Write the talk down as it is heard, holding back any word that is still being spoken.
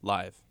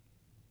Live.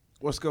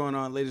 What's going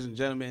on, ladies and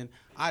gentlemen?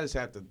 I just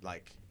have to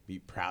be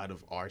proud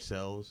of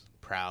ourselves,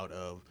 proud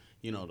of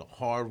the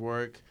hard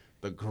work,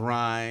 the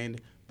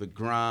grind, the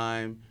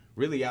grime.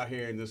 Really out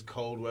here in this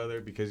cold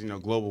weather because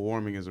global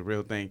warming is a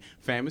real thing.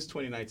 Fam, it's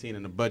 2019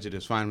 and the budget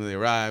has finally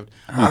arrived.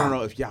 I don't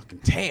know if y'all can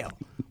tell,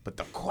 but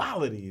the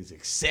quality is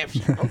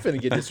exceptional. I'm finna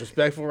get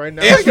disrespectful right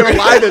now. I'm gonna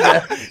lie to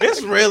that.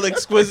 It's real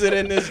exquisite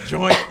in this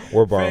joint.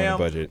 We're borrowing fam. a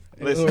budget.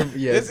 Listen,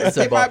 Yeah,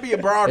 it might be a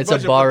borrowed It's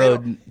budget. a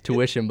borrowed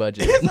tuition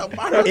budget. It's a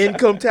borrowed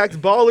Income tax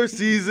baller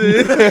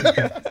season.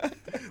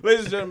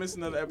 Ladies and gentlemen, it's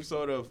another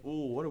episode of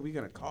what are we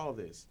gonna call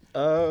this?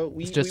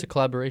 It's just a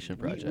collaboration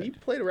project. We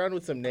played around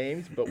with some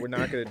names, but we're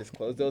not gonna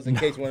disclose those in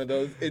case one of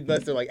those,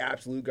 unless they're like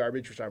absolute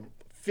garbage, which I'm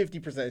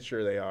 50%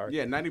 sure they are.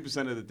 Yeah,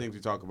 90% of the things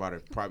we talk about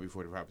are probably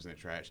 45%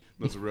 trash.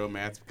 Those are real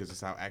math because it's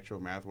how actual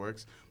math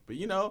works. But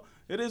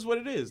it is what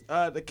it is.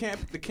 The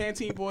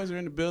canteen boys are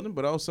in the building,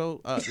 but also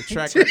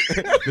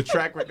the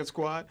track record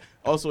squad.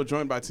 Also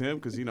joined by Tim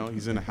because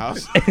he's in the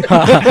house.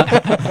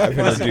 I've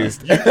been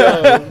introduced. You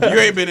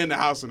ain't been in the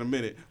house in a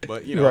minute,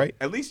 but Right.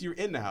 at least you're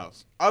in the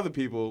house. Other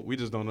people, we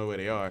just don't know where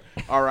they are.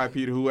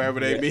 R.I.P. to whoever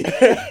they be.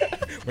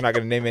 We're not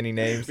gonna name any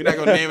names. We're not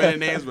gonna name any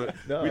names, but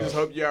No. we just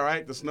hope you're all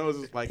right. The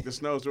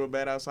snow's real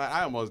bad outside.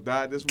 I almost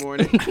died this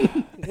morning.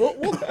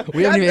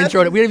 We haven't even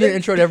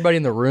introed everybody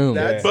in the room.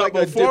 That's But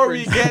like a before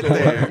we different get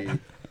there, story.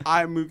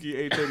 I'm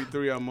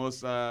Mookie833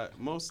 on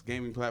most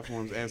gaming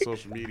platforms and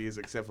social medias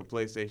except for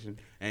PlayStation,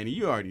 and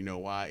you already know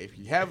why. If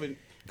you haven't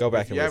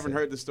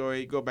heard the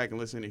story, go back and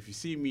listen. If you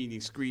see me in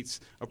these streets,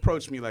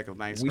 approach me like a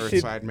nice We should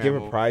Earthside give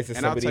mammal, a prize to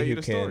and I'll somebody tell you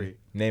who the can story.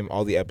 name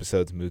all the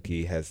episodes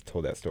Mookie has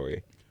told that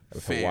story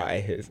of Fam. why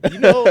his.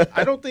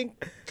 I don't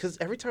think, because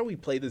every time we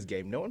play this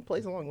game, no one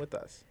plays along with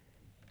us.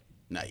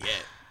 Not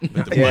yet.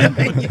 But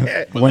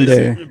Yeah. but One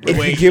listen, day. the If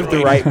way you give the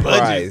way right these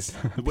budgets-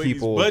 prize, the way these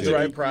people budgets- do The it.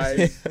 right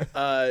prize,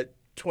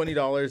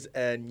 $20,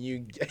 and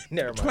you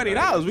never mind.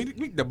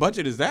 $20. The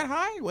budget is that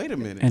high? Wait a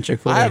minute. And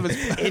Chick-fil-A. I haven't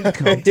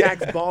Income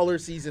tax baller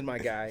season, my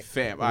guy.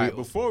 Fam, all right.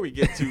 Before we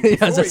get to, I was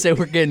before gonna say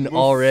we're getting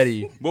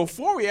already.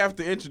 Before we have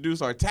to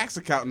introduce our tax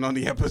accountant on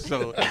the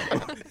episode,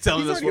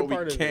 telling He's us already a what we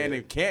part of can it.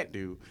 and can't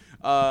do,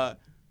 I'm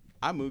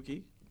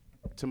Mookie.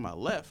 To my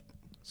left,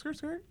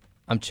 skirt.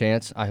 I'm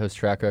Chance. I host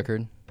Track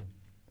Record.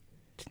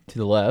 To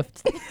the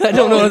left. I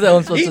don't know what that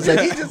one's supposed to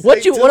say. What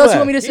else you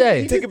want me to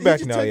say? Take it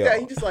back now, took y'all. that.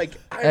 He just like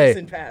Hey,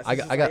 Iverson pass. I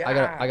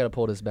gotta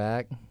pull this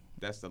back.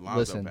 That's the Lonzo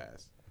Listen.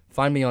 pass.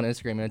 Find me on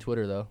Instagram and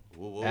Twitter though.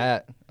 Whoa.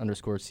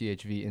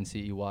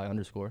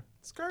 @_CHVNCEY_.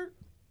 Skirt.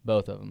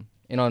 Both of them.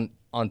 And on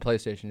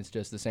PlayStation, it's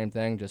just the same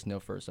thing, just no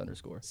first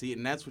underscore. See,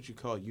 and that's what you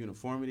call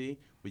uniformity,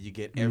 where you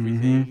get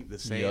everything the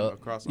same Yup.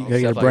 across You all.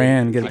 gotta get a Except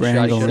brand, get a I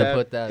brand should've going.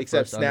 put that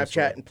except first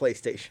underscore. Snapchat and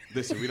PlayStation.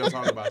 Listen, we don't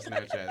talk about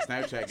Snapchat.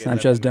 Snapchat gets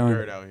Snapchat's left in the done.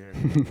 dirt out here.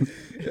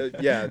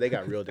 Yeah, they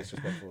got real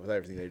disrespectful with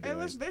everything they're Hey, doing.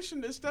 listen, they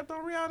shouldn't have stepped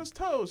on Rihanna's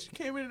toes. She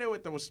came in there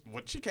with the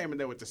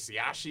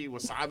Siashi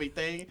wasabi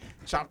thing.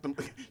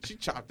 She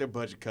chopped their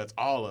budget cuts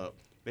all up.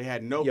 They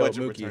had no Yo,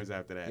 budget Mookie. returns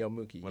after that. Yo,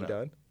 Mookie, What you up?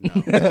 done? No.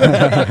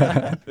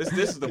 This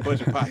is the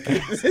budget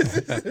podcast.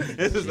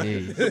 This is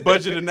the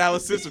budget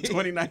analysis of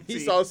 2019. He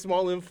saw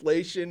small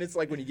inflation. It's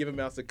like when you give a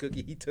mouse a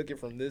cookie, he took it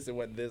from this and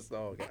went this.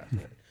 Oh, gosh.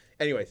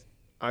 Anyways,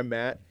 I'm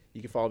Matt. You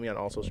can follow me on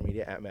all social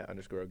media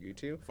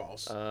 @Matt_Ogutu.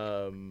 False.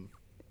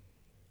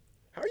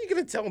 How are you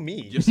going to tell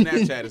me? Your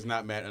Snapchat is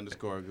not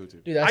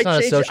Matt_Ogutu. Dude, that's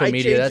not a social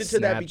media. That's changed it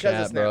to that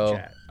because of Snapchat, bro.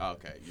 Snapchat. Oh,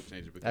 okay, you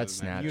changed it because That's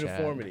of Snapchat. Snapchat.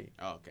 Uniformity.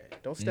 Oh, okay.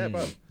 Don't step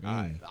up.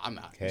 I'm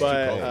not. Okay. It's too cold for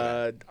But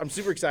that. I'm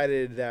super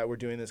excited that we're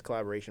doing this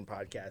collaboration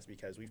podcast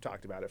because we've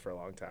talked about it for a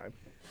long time.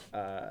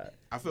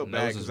 I feel Nose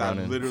bad is because I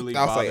running. literally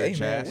I was like, bothered hey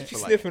man, Chance what you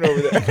for sniffing over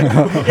there?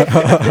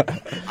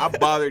 I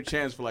bothered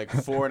Chance for like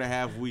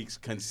 4.5 weeks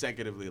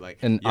consecutively. Like,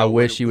 And yo, I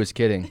wish when- he was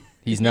kidding.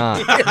 He's not.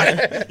 You think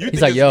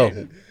He's like, it's yo,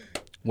 kidding?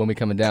 when we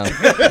coming down?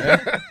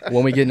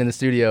 When we getting in the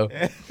studio?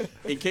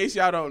 In case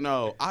y'all don't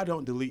know, I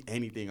don't delete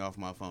anything off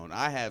my phone.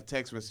 I have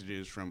text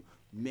messages from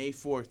May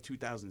 4th,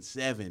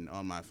 2007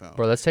 on my phone.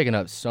 Bro, that's taking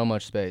up so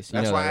much space. You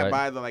That's know why that, I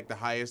right? buy the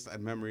highest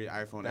memory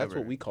iPhone That's ever.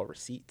 what we call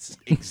receipts.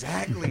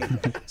 Exactly.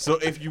 So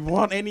if you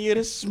want any of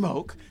the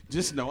smoke,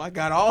 just know I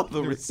got all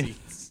the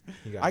receipts.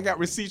 I got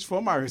receipts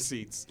for my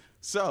receipts.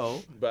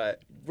 So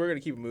But we're going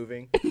to keep it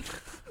moving.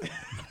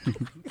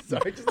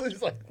 Sorry,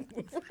 just like.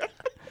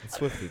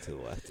 Swiftly to the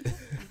left.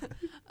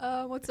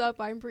 What's up?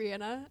 I'm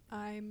Brianna.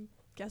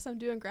 Guess I'm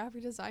doing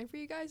graphic design for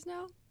you guys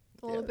now.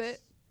 A little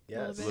bit.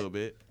 Yes. a little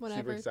bit. Super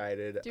Whatever.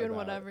 excited. Doing about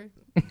whatever.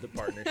 The I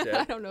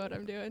partnership. don't know what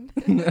I'm doing.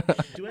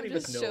 Do any I'm of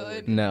us just know?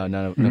 chilling. No,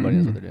 nobody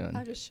knows what they're doing.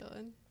 I'm just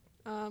chilling.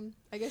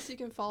 I guess you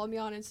can follow me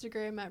on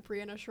Instagram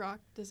 @Brianna Schrock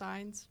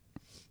Designs.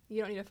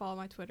 You don't need to follow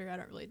my Twitter. I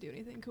don't really do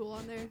anything cool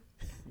on there.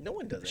 No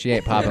one does it. She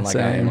ain't popping like I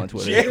Same. am on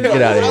Twitter. She ain't-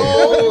 Get out of here.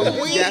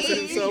 Oh, He's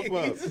gassing himself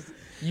up.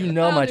 You I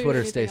know don't my do Twitter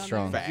anything stays on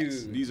strong. there.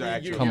 Facts. These are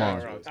actual Come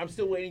facts. on. I'm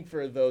still waiting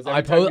for those. I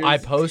Every time you're-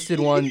 posted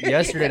one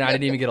yesterday and I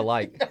didn't even get a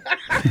like.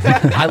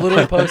 I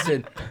literally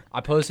posted.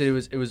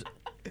 It was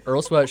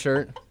Earl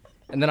sweatshirt,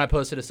 and then I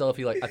posted a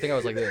selfie like I think I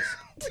was like this.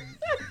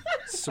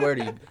 Swear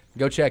to you,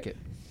 go check it.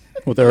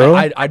 With Earl?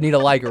 I need a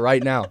like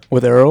right now.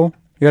 With Earl?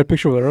 You got a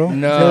picture with Earl?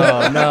 No,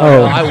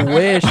 Oh. I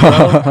wish, bro.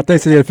 I thought you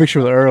said you had a picture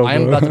with Earl. I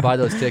am bro. about to buy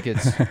those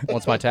tickets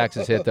once my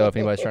taxes hit, though, if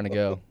anybody's trying to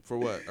go. For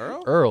what,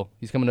 Earl? Earl,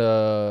 he's coming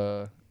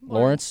to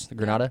Lawrence, the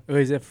Granada.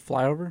 Wait, is it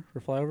flyover?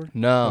 For flyover?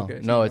 No, Okay,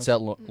 no, so it's at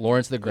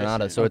Lawrence, the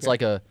Granada. So it's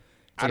like a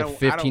I don't-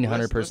 1,500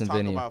 let's person talk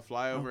venue. about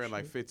flyover in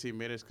like 15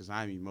 minutes because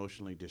I'm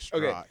emotionally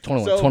distraught. Okay.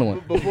 21, So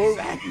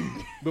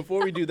 21.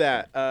 before we do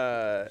that,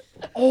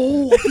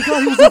 Oh, I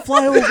forgot he was a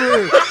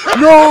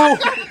flyover. No.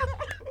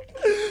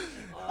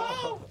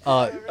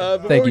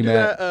 before Thank we you, do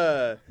Matt.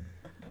 that,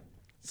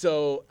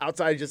 so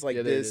outside of just like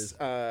Yeah, there it this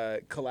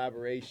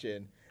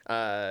collaboration,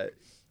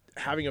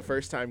 having a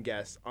first time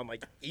guest on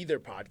like either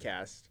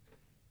podcast,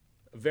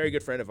 a very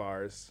good friend of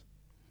ours,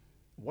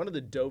 one of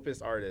the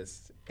dopest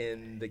artists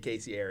in the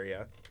KC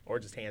area, or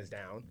just hands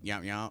down.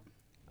 Yomp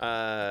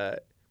yomp.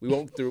 We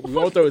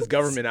won't throw his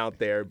government out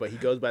there, but he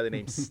goes by the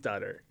name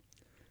Stutter.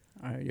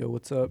 All right, yo,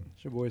 what's up?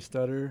 It's your boy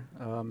Stutter.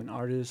 I'm an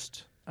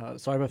artist.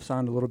 Sorry if I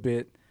sound a little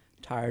bit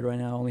tired right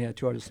now. Only had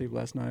 2 hours of sleep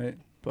last night,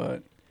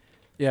 but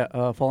yeah,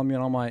 follow me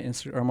on all my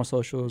my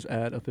socials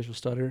at official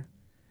Stutter,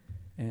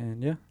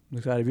 and yeah, I'm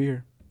excited to be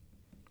here.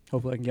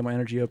 Hopefully, I can get my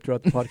energy up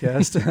throughout the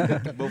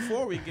podcast.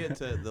 Before we get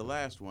to the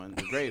last one,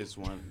 the greatest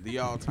one, the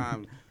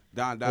all-time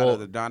Don Dada, Well,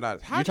 the Don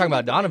Dada. You're talking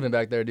about Donovan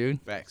back there, dude.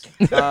 Facts.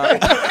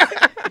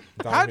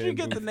 How'd you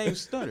get the name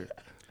Stutter?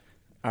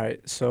 All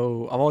right,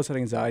 so I've always had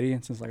anxiety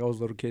since like I was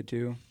a little kid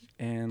too,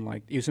 and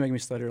like it used to make me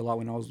stutter a lot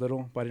when I was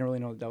little, but I didn't really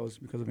know that was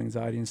because of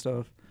anxiety and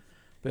stuff.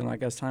 But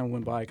like as time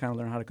went by, I kind of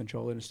learned how to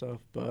control it and stuff.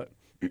 But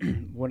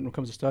when it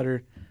comes to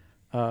stutter,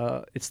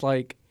 it's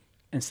like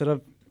instead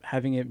of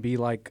having it be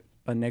like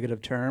a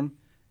negative term,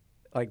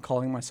 like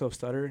calling myself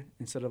stutter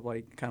instead of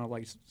like kind of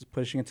like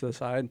pushing it to the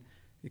side,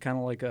 it kind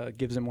of like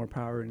gives it more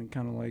power and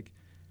kind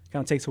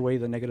of takes away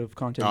the negative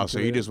content. Oh, into so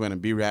you it. just went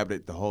and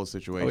B-rabbit the whole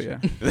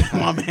situation. Oh, yeah.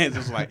 My man's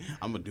just like,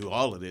 I'm going to do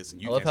all of this.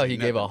 And you I love can't how say he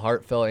gave a nothing.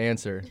 heartfelt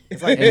answer.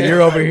 And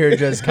you're over here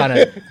just kind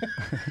of,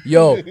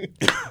 yo,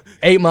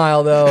 8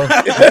 Mile, though.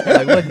 Like,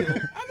 what?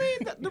 I mean,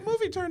 the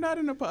movie turned out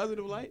in a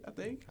positive light, I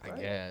think. I right?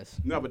 guess.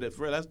 No, but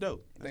for real, that's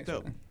dope. That's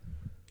dope.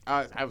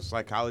 I have a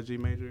psychology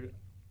major,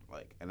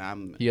 and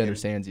I'm. He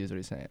understands you, is what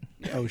he's saying.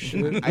 Oh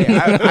shit. I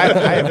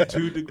have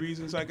 2 degrees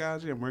in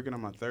psychology. I'm working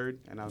on my 3rd,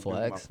 and I'm doing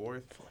my Flex.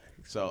 4th.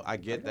 So I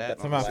get that.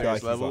 Somehow I on a feel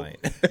like serious he's level. lying.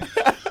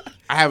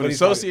 I have an But he's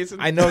talking- associate's.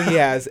 I know he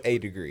has a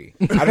degree.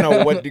 I don't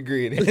know what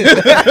degree it is.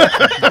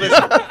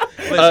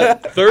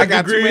 I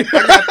got too many.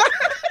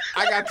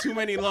 I got too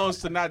many loans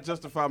to not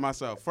justify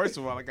myself. First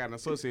of all, I got an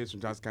associate's from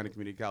Johnson County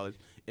Community College.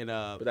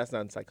 But that's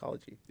not in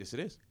psychology. Yes, it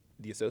is.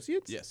 The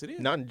associates? Yes, it is.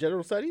 Not in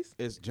general studies?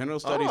 It's general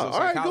studies Oh, and all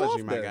right, go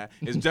psychology, off my then. guy.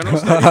 It's general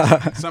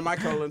studies,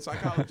 semicolon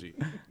psychology.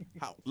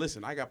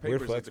 Listen, I got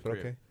Weird papers flex, at the but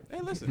crib. Hey,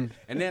 listen.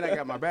 And then I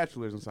got my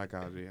bachelor's in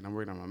psychology, and I'm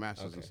working on my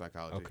master's in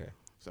psychology. Okay.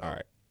 So All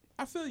right.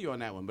 I feel you on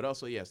that one, but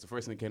also, yes, the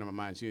first thing that came to my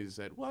mind, she just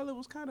said, well, it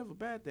was kind of a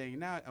bad thing.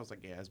 Now I was like,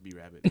 yeah, it's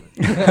B-Rabbit.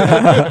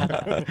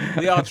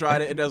 We all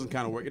tried it. It doesn't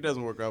kind of work. It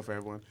doesn't work out for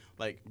everyone.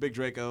 Like, Big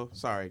Draco,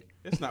 sorry,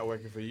 it's not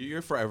working for you.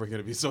 You're forever going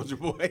to be Soulja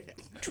Boy.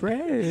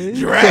 Drake.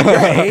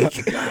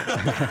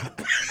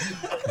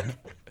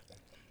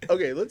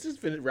 Okay, let's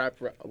just let's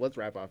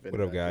wrap off. What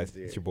up, guys?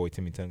 It's your boy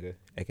Timmy Tunga,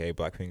 aka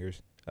Black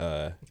Fingers.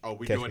 Oh,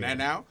 we Catch doing me that on-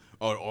 now?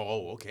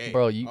 Oh, okay.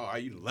 Bro, you- Oh,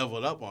 you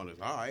leveled up on us.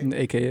 All right.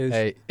 The AKAs.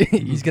 Hey,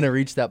 he's going to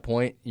reach that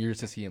point. You're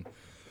just going to see him.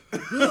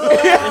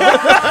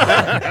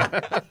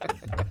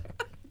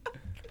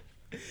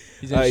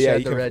 He's going to Yeah, shed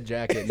you the can- red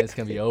jacket, and it's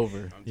going to be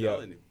over. I'm Yeah.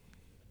 telling you.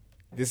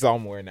 This is all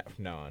I'm wearing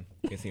from now on.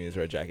 You can see me in this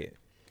red jacket.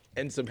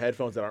 And some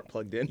headphones that aren't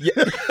plugged in.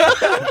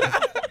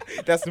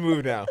 That's the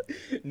move now.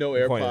 No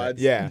Pointing at- AirPods.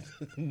 Yeah.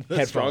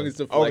 The strongest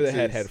of Over the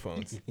head flexes.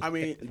 headphones. I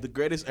mean, the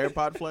greatest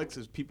AirPod flex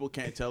is people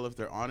can't tell if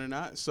they're on or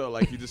not. So,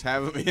 like, you just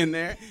have them in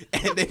there,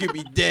 and they could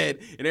be dead,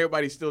 and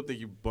everybody still think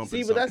you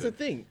bumping See, but that's the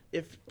something. thing.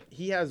 If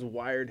he has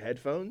wired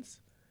headphones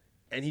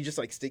and he just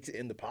like sticks it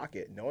in the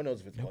pocket, no one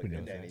knows if it's Nobody plugged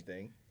into knows that.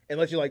 anything.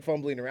 Unless you're like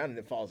fumbling around and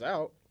it falls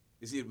out.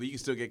 You see, but you can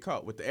still get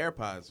caught with the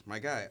AirPods. My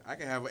guy, I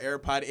can have an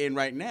AirPod in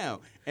right now,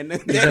 and then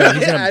gonna-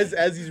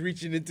 as he's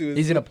reaching into his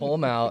He's going to pull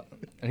him out,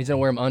 and he's going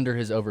to wear him under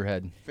his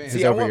overhead. Fam. His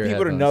See, I want over-ear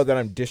people to headphones. know that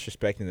I'm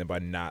disrespecting them by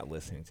not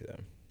listening to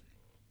them.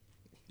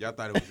 y'all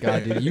thought it was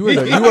God, bad. dude,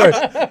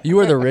 you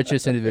were the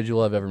richest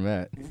individual I've ever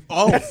met.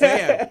 Oh,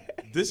 fam,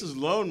 this is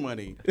loan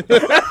money.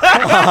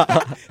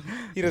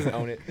 He doesn't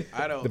own it.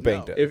 I don't The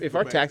bank know. does. If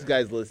our But- tax guy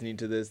is listening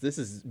to this, this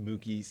is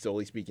Mookie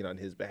solely speaking on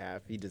his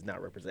behalf. He does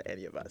not represent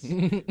any of us.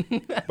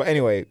 But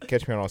anyway,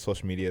 catch me on all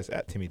social medias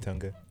at Timmy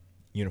Tunga.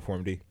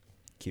 Uniformity,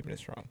 keeping it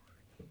strong.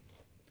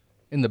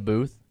 In the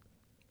booth.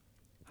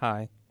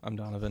 Hi, I'm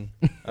Donovan.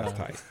 That's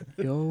tight.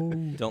 Yo.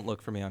 Don't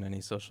look for me on any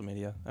social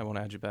media. I won't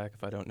add you back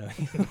if I don't know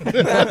you.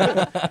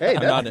 Hey,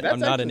 I'm not an actually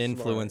smart.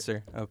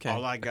 influencer. Okay.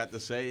 All I got to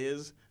say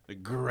is the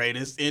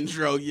greatest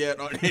intro yet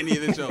on any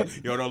of the show.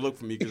 Yo, don't look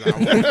for me because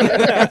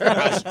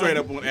I straight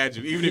up won't add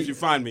you. Even if you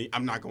find me,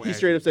 I'm not going to He add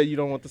straight you. up said you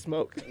don't want the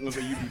smoke.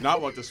 Listen, you do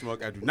not want to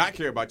smoke. I do not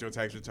care about your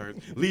tax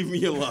returns. Leave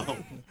me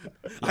alone.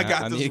 I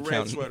got I'm this the red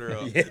accountant. sweater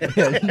on.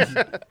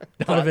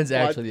 Donovan's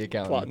Plot- actually the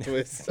Plot accountant.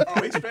 twist.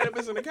 Oh, he's straight up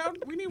as an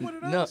accountant? We need one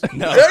of No, those.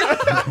 No,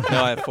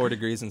 no, I have 4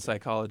 degrees in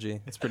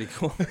psychology. It's pretty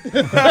cool.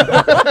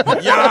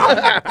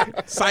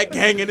 Yeah. Psych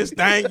gang in this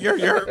thing. You're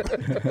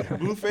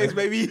Blueface,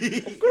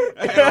 baby.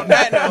 And on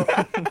that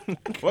note,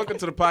 welcome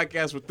to the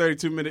podcast with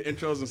 32-minute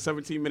intros and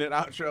 17-minute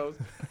outros.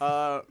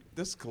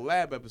 This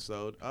collab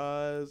episode,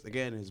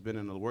 again, has been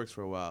in the works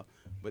for a while.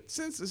 But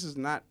since this is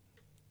not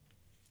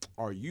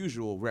our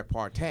usual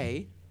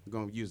repartee, we're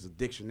going to use the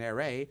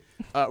dictionary.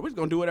 We're just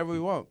going to do whatever we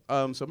want.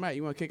 So, Matt,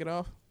 you want to kick it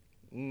off?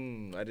 I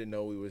didn't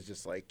know we was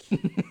just like.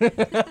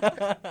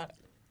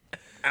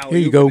 Here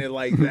you go. It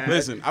like that.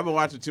 Listen, I've been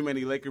watching too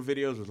many Laker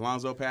videos with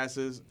Lonzo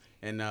passes,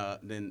 and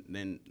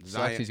then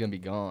sucks he's Zion. gonna be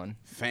gone.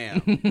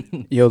 Fam.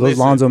 Yo, those Listen.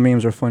 Lonzo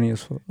memes are funny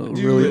as fuck. Really?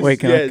 Dude, Wait,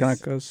 can I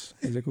yes. cuss?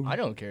 Is it cool? I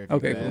don't care. If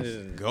Okay, you cool. guys.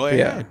 Go ahead.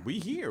 Yeah. We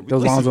here.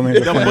 Those Listen, Lonzo memes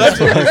the are budget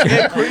funny.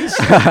 has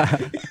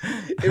increased.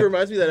 It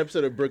reminds me of that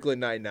episode of Brooklyn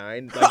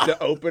Nine-Nine, like the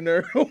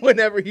opener,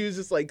 whenever he was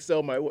just like,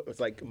 so it's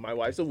like, my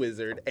wife's a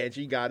wizard, and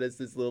she got us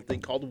this little thing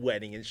called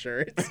wedding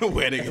insurance.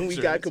 Wedding And we got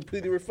insurance.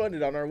 completely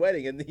refunded on our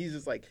wedding. And he's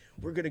just like,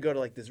 we're going to go to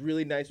like this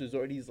really nice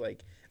resort. And he's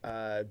like,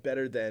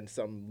 better than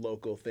some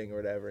local thing or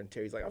whatever. And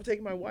Terry's like, I'm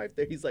taking my wife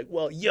there. He's like,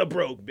 well, you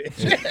broke, bitch.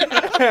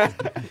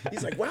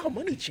 He's like, wow,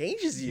 money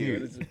changes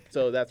you.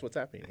 So that's what's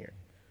happening here.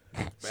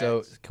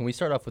 So can we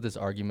start off with this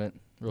argument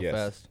real Yes.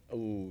 fast?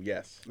 Oh,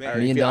 yes. Man, I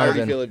already Me and feel- I already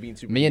Donovan- feel it being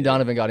super Me and heated.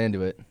 Donovan got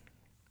into it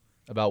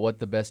about what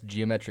the best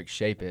geometric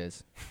shape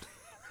is.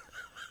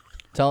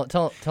 Tell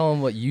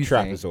him what you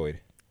think. Trapezoid.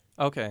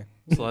 Okay,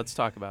 so let's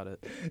talk about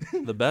it.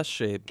 The best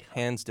shape,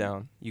 hands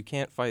down, you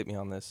can't fight me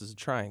on this, is a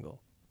triangle.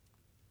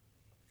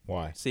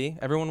 Why? See,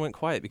 everyone went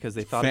quiet because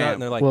they thought Fam, about it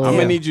and they're like, well, I'm yeah.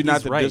 gonna need you not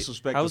he's to right.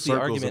 disrespect How the was the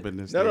circles argument? up in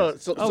this. No, no. thing.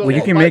 So, Oh, so Well,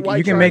 you can why- make why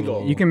you can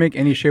triangle? make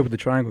any shape with the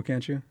triangle,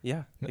 can't you?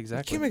 Yeah,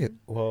 exactly. Can't make it.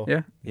 Well,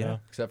 Yeah. Yeah.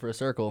 Except for a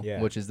circle,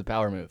 Yeah. which is the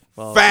power move.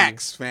 Well,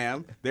 Facts,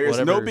 fam. There is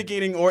no Whatever.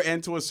 beginning or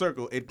end to a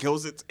circle. It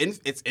goes. It's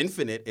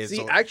infinite. It's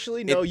See,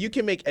 actually, no. You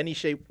can make any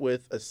shape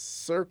with a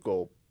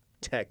circle,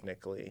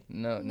 technically.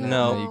 No,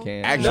 No. you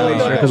can't. Actually,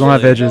 No, circles don't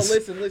have edges. No,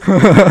 listen.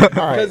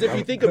 Because if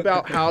you think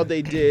about how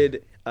they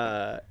did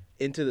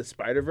Into the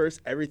Spider-Verse,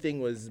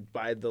 everything was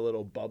by the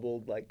little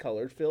bubbled, like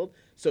colored field.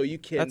 So you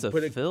can That's a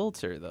put it.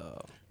 filter, though.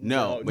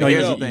 no. No, But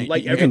here's you- the thing.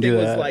 Like you can everything do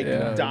was that, like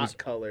yeah. dot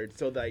colored.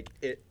 So like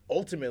it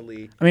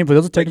ultimately. I mean, but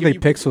those are Like, if technically you-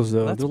 pixels,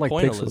 though. That's They're like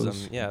pointillism.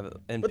 pixels. Yeah,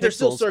 and But they're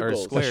still pixels are circles.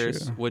 That's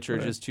squares, true. which are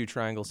Right. just 2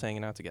 triangles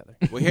hanging out together.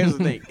 Well, here's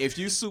the thing. If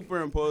you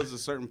superimpose a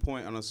certain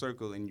point on a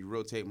circle and you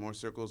rotate more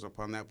circles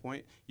upon that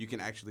point, you can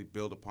actually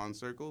build upon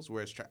circles.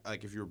 Whereas,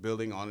 like if you're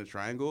building on a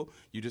triangle,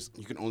 you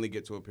can only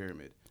get to a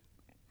pyramid.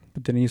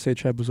 But didn't you say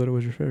trapezoid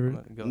was your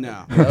favorite? Go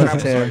No, That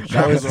was Tim.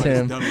 That was Trapezoid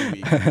Tim. is dumb to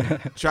me.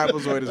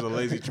 Trapezoid is a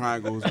lazy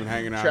triangle who's been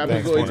hanging out. in the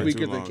Trapezoid's corner weaker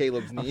too than long.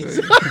 Caleb's knees.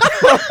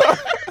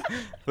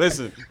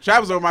 Listen,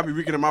 trapezoid might be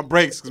weaker than my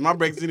brakes because my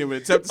brakes didn't even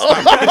attempt to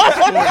stop.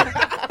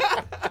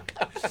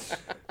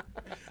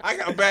 I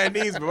got bad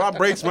knees, but my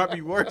brakes might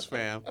be worse,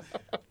 fam.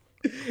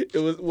 It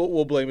was.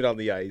 We'll blame it on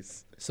the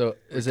ice. So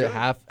is it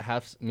half?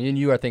 Me and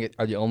you, I think,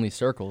 are the only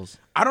circles.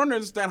 I don't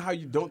understand how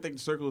you don't think the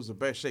circle is the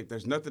best shape.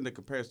 There's nothing that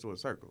compares to a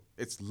circle.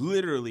 It's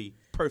literally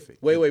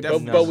perfect. Wait, It but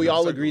definitely we is.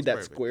 all Circle agreed is that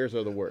perfect. squares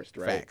are the worst,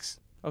 right? Facts.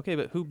 Okay,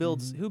 but who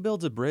builds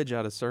a bridge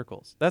out of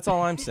circles? That's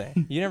all I'm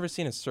saying. You never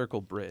seen a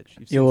circle bridge.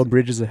 You've Yo, a seen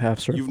bridge is a half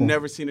circle. You've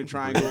never seen a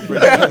triangle.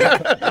 bridge.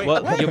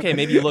 well, okay,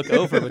 maybe you look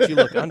over, but you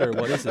look under.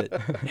 What is it?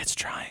 It's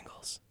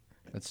triangles.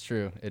 That's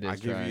true. It is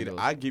triangles.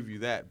 I give you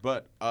that,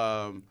 but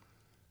I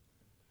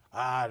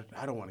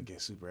don't want to get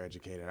super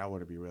educated. I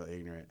want to be real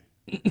ignorant.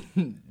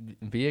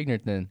 Be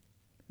ignorant then.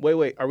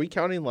 Wait. Are we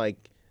counting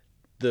like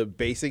the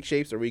basic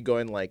shapes? Or are we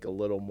going like a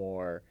little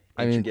more?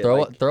 I mean, intricate, throw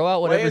like- throw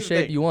out whatever here's the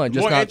shape thing. you want,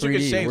 just More not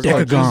intricate 3D. shapes We're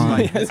are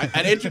going just like,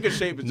 an intricate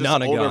shape is just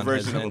an older Nonagon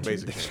version has of a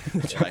basic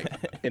entered. shape. Like,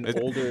 an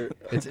older.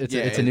 it's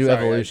Yeah, a new Sorry,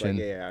 I was evolution.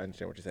 like, yeah, I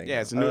understand what you're saying. yeah,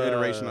 now. it's a new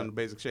iteration on the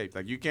basic shape.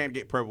 Like you can't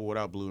get purple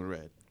without blue and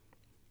red.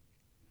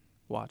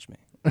 Watch me.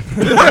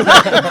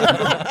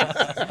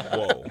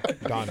 Whoa,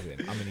 Donovan,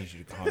 I'm gonna need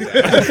you to calm down.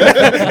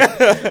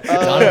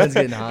 Donovan's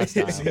getting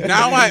hostile.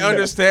 Now I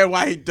understand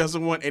why he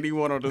doesn't want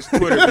anyone on this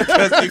Twitter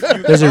because if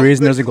you There's a come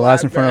reason with there's a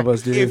glass in front of back,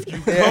 us, dude. If you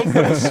come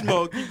for the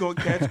smoke, you're gonna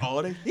catch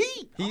all the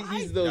heat.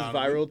 He's those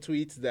viral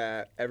tweets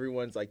that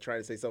everyone's like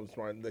trying to say something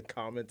smart in the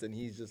comments, and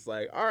he's just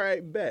like, "All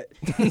right, bet."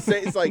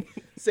 It's like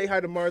say hi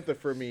to Martha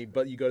for me,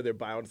 but you go to their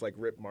bio and it's like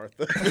rip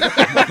Martha.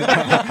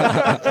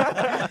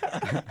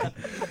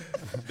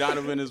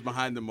 Donovan is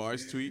behind the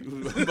Mars tweet,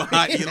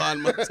 behind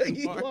Elon Musk.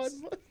 and Mars.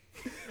 Elon Musk.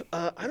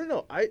 I don't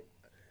know.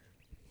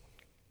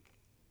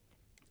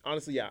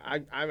 Honestly, yeah,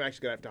 I'm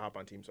actually gonna have to hop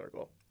on Team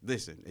Circle.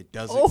 Listen, it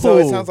doesn't. Oh. So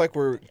it sounds like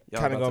we're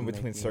Y'all kind about of to going make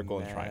between me circle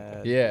and mad.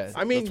 triangle. Yeah.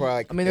 I mean, That's why,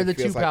 like, I mean, they're it the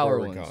feels two like power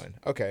where we're ones. going.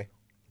 Okay.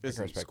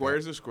 Listen, respect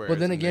squares are squares. But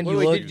then and again, then you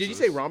wait, look- did you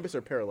say rhombus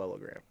or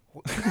parallelogram?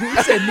 You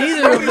said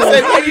neither of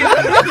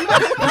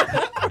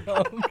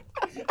them.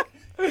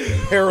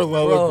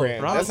 Parallelogram.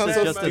 Bro, that sounds is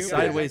so just a stupid.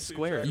 sideways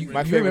square. You, My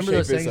you favorite remember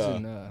those shape is things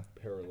in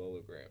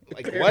parallelogram.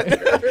 Like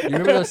what? You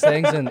remember those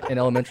things in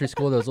elementary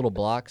school? Those little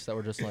blocks that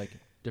were just like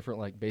different,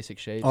 like basic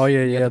shapes. Oh,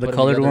 yeah, You had yeah, to the put 'em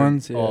colored together.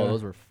 ones, Oh, yeah.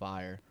 those were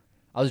fire.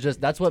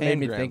 That's what made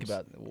me think Tangrams.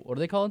 about. What are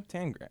they called?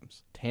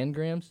 Tangrams.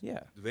 Tangrams.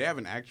 Yeah. Do they have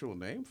an actual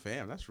name?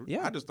 Fam, that's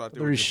Yeah. I just thought they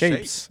They're were just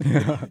shapes.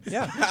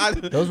 Yeah.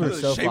 Those were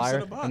so shapes in fire,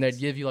 a box. and they'd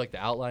give you like the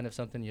outline of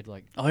something. You'd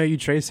like Oh, yeah, you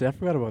trace it. I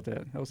forgot about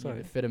that. That was you tight.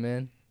 could fit them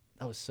in.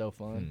 That was so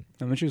fun.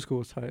 Elementary school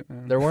was tight,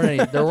 man. There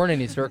weren't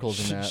any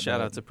circles in that. Shout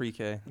but out to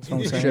pre-K. That's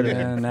what I'm saying, Should've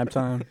man. Nap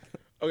time.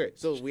 Okay,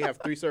 so we have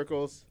 3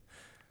 circles.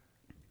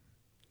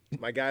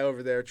 My guy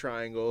over there,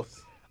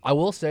 triangles. I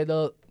will say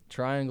though,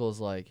 triangles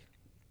like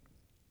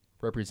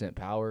represent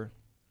power.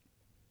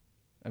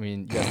 I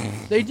mean, yeah,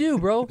 they do,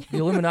 bro. The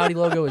Illuminati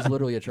logo is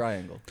literally a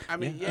triangle. I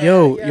mean,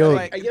 Yo, yo.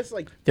 I guess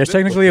like There's the-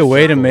 technically a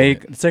way to circle.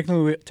 make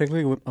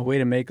technically a way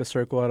to make a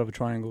circle out of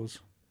triangles.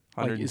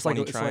 Like, 120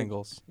 it's like-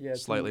 triangles, yeah,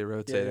 it's slightly like- yeah,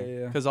 rotating. yeah,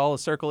 yeah. Because all a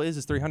circle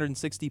is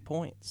 360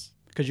 points.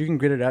 Because you can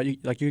grid it out. You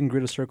can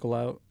grid a circle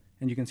out,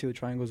 and you can see the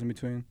triangles in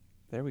between.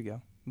 There we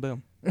go.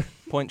 Boom.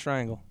 Point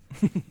triangle.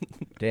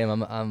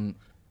 Damn,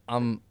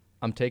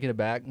 I'm taking it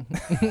back.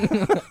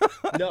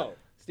 No,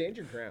 stand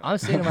your ground. I'm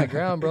standing my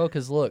ground, bro.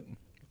 Cause look,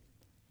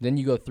 then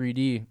you go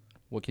 3D.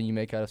 What can you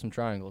make out of some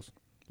triangles?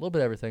 A little bit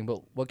of everything,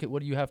 but what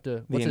do you have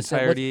to? The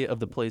entirety of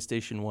the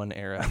PlayStation 1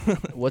 era.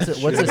 What's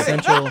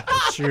essential?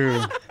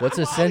 True. What's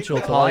essential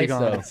to life though?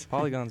 Polygons.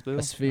 Polygons, boo.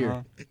 A sphere.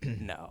 Uh-huh.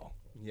 No.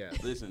 Yeah,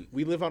 Listen,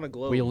 we live on a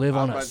globe. We live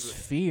I on was a about to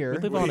say- sphere. We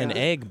live on an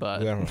egg We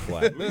butt. got on a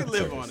flat. we can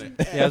live on it.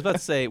 Yeah, I was about to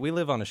say, we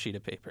live on a sheet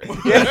of paper.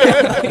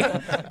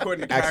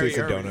 According to Actually, Kyrie it's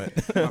a Irving,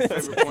 donut. my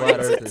favorite point Flat guard,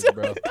 earthers,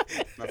 bro.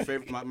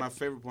 my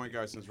favorite point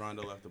guard since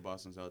Rondo left the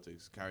Boston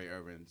Celtics, Kyrie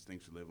Irving,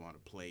 thinks we live on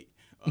a plate.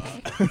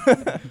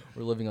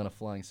 We're living on a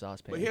flying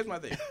saucepan. But here's my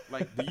thing: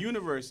 like the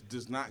universe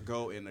does not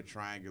go in a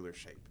triangular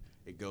shape.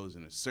 It goes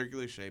in a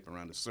circular shape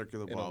around a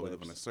circular An ball. We live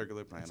ellipse. on a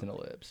circular planet. It's an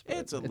ellipse. but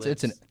It's a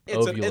It's an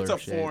It's a ovular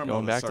shape. form Going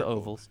of back a to circle.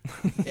 ovals.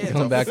 It's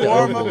Going a back to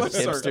form of a ovals.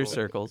 circle. Hipster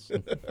circles.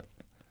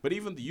 But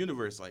even the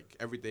universe, like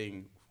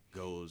everything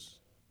goes,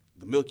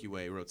 the Milky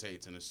Way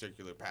rotates in a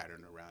circular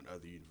pattern around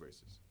other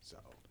universes. So,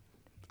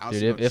 I don't see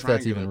Dude, no if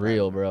that's even triangular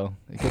real, pattern.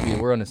 bro, it could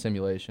be. We're on a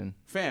simulation.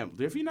 Fam,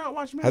 if you not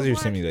watching, How's your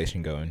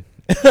simulation going?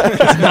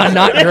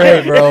 not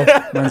great, bro.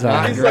 Mine's Not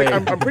alright. He's like,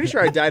 great. I'm pretty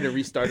sure I died and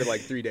restarted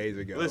like 3 days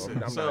ago.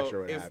 Listen, I'm so not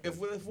sure what if happened.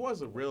 it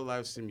was a real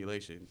life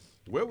simulation,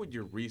 where would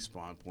your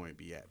respawn point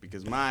be at?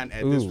 Because mine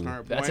at this Ooh.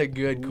 current That's a point,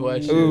 good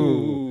question.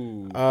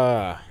 Ooh.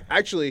 definitely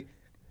Actually,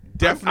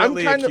 I'm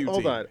a kinda- QT.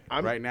 hold on.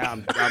 Right now,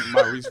 my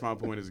respawn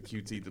point is a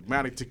QT. The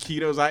amount of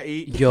taquitos I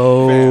eat,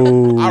 Yo.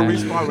 fam, I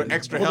respawn with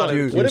extra hold health.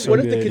 on. What if, so what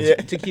if the good.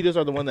 taquitos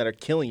are the one that are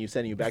killing you,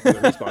 sending you back to the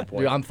respawn point?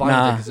 Dude, I'm fine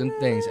Nah. with it because them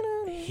things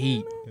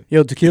heat.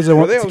 Yo, taquitos are they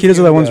always taquitos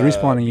are the give, ones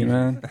respawning you,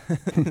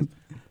 man.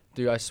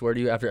 Dude, I swear to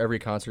you, after every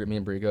concert me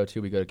and Brie go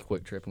to, we go to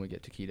Quick Trip and we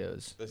get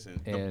taquitos.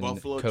 Listen, the and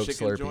buffalo Coke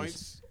chicken Slurpees.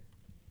 joints.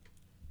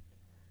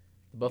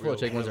 The buffalo Real-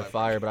 chicken ones real are life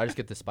fire, chicken. but I just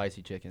get the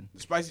spicy chicken. The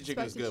spicy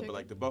chicken is Spicy good, chicken. but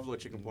like the buffalo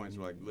chicken points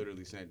were like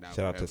literally sent down.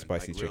 Shout out from to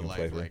heaven, spicy like, real chicken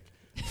life,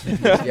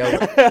 flavor. Like,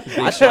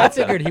 Yeah, I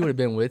figured he would have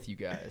been with you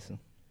guys.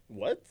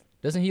 What?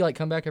 Doesn't he like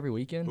come back every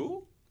weekend?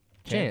 who?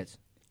 Chance.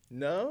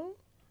 No?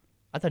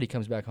 I thought he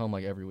comes back home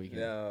like every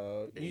weekend.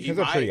 No. He comes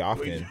up pretty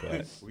often,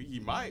 He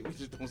might. We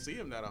just don't see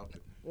him that often.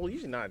 Well,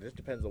 usually not. It just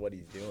depends on what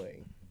he's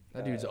doing.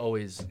 That dude's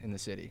always in the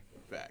city.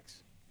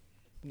 Facts.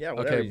 Yeah,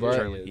 whatever Okay, he's but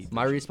doing is-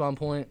 my respawn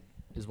point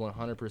is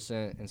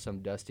 100% in some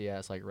dusty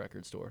ass like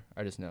record store.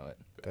 I just know it.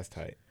 That's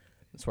tight.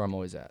 That's where I'm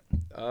always at.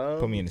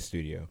 Put me in the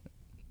studio.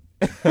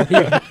 He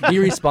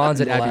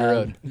respawns at Abbey Lab.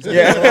 Road.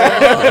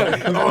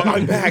 Oh,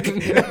 I'm back.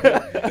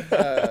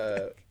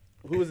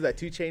 Who was that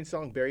 2 Chainz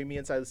song? Bury Me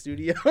Inside the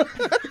Studio.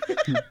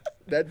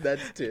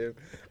 That's Tim.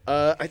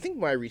 I think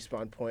my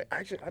respawn point.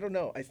 Actually, I don't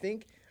know. I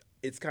think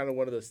it's kind of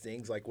one of those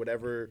things like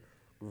whatever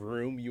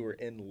room you were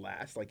in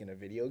last, like in a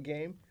video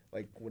game.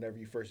 Like whenever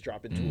you first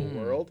drop into a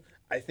world,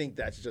 I think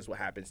that's just what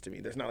happens to me.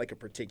 There's not like a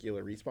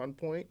particular respawn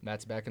point.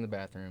 Matt's back in the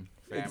bathroom.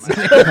 Fam,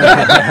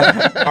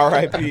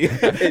 R.I.P.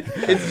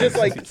 It's just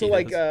like so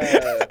like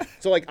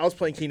I was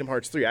playing Kingdom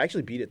Hearts 3. I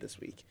actually beat it this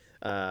week.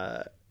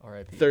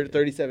 R.I.P.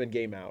 37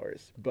 game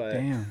hours, but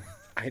Damn.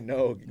 I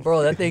know.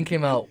 Bro, that thing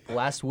came out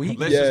last week.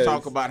 let's Yes. just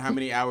talk about how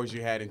many hours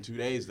you had in 2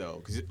 days, though.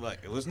 Because like,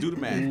 let's do the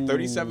math.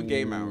 37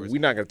 game hours.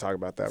 We're not gonna talk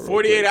about that. real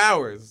 48 quick.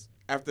 hours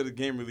after the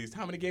game released.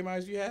 How many game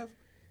hours do you have?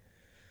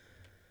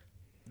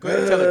 Go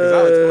ahead and tell it, because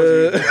I'll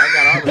expose you. I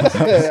got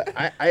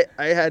all the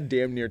I had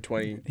damn near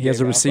 20. He has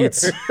the game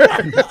receipts.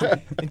 hours.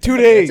 In 2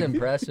 days. That's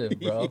impressive,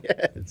 bro.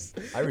 Yes.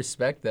 I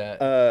respect that.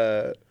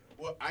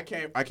 Well, I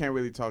can't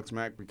really talk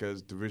smack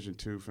because Division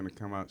 2 finna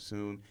come out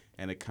soon,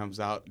 and it comes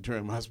out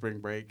during my spring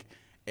break,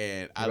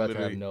 and I You're about to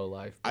have literally no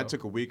life. I bro.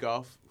 took a week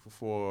off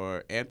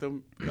for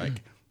Anthem,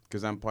 like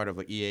because I'm part of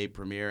like EA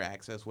Premier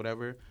Access,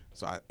 whatever.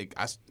 So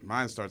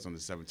mine starts on the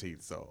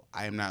 17th, so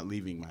I am not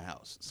leaving my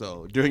house.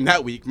 So during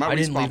that week, my I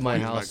didn't respawn leave my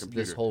point is house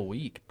computer. this whole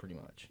week, pretty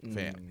much.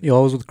 Fam. Yo,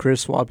 I was with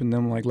Chris swapping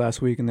them like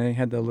last week, and they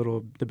had that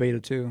little beta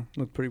too.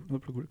 Looked pretty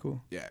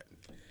cool. Yeah.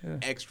 Yeah.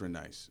 Extra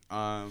nice.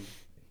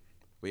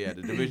 But yeah,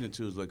 the Division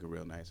 2 is looking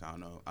real nice. I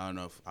don't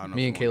know.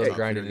 Me and Caleb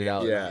grinded it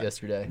out Yeah.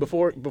 yesterday.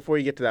 Before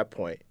you get to that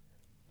point,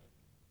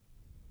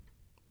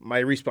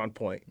 my respawn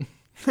point.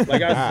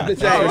 Like I was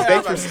saying,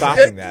 Thanks for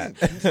stopping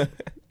that.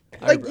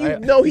 like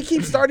he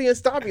keeps starting and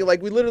stopping.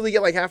 Like we literally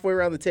get like halfway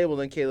around the table,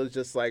 and then Caleb's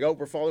just like, "Oh,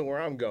 we're following where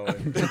I'm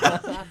going,"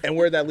 and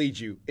where'd that lead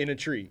you? In a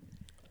tree.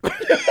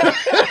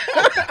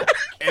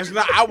 It's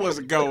not. I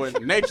wasn't going.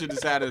 Nature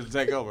decided to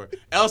take over.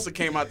 Elsa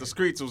came out the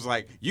streets and was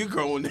like, "You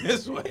going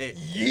this way?"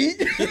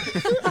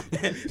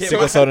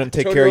 Sickle Cell didn't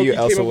take care of you, Todoroki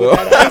Elsa came up will.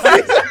 with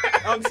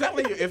that. I'm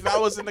telling you, if I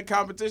was in the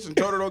competition,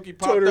 Todoroki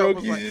popped up.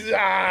 Was like,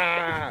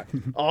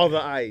 Todoroki, all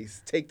the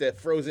ice. Take the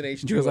frozen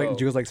H2O. Do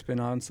you guys like spin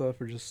on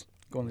stuff or just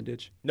go in the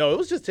ditch? No, it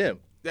was just him.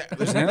 yeah,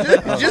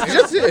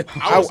 Just him.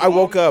 I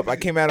woke up. I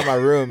came out of my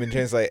room and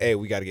Jen's like, "Hey,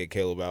 we got to get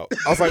Caleb out."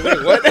 I was like,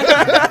 "Wait,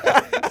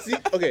 what?" See,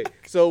 okay,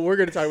 so we're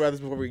gonna talk about this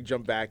before we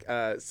jump back.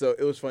 So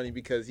it was funny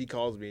because he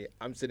calls me.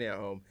 I'm sitting at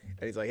home,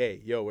 and he's like,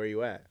 "Hey, yo, where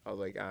you at?" I was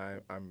like,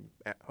 "I'm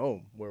at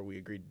home where we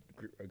agreed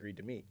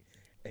to meet."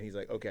 And he's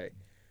like, "Okay,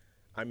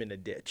 I'm in a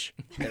ditch."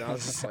 And I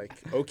was just like,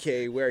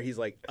 "Okay, where?" He's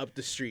like, "Up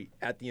the street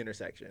at the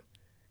intersection."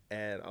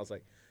 And I was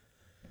like,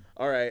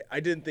 all right. I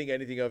didn't think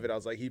anything of it. I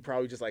was like, he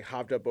probably just like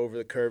hopped up over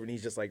the curb and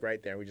he's just like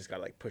right there. We just got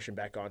to like push him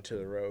back onto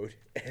the road.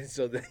 And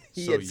so then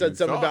he So had said you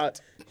something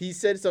thought. he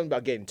said something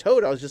about getting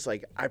towed. I was just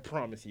like, I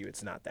promise you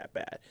it's not that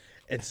bad.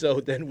 And so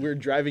then we're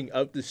driving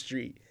up the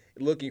street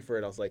looking for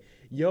it. I was like,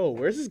 yo,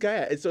 where's this guy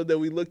at? And so then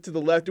we look to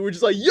the left and we're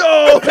just like,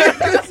 yo,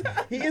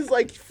 he is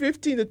like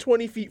 15 to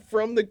 20 feet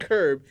from the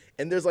curb.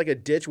 And there's like a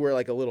ditch where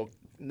like a little,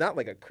 not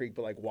like a creek,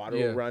 but like water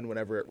will run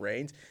whenever it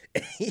rains.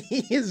 And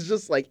he is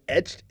just like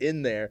etched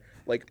in there,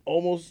 like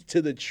almost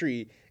to the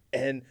tree.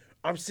 And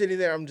I'm sitting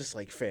there, I'm just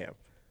like, fam,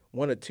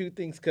 one of two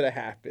things could have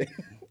happened.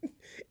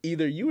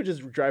 Either you were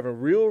just driving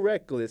real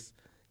reckless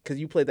because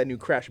you played that new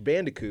Crash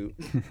Bandicoot,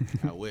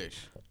 I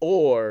wish.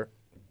 or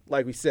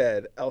like we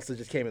said, Elsa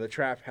just came in the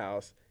trap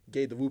house,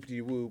 gave the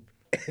whoop-de-whoop,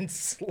 and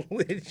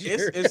slid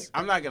your...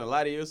 I'm not gonna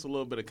lie to you. It's a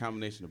little bit of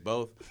combination of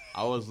both.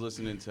 I was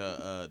listening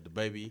to the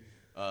baby.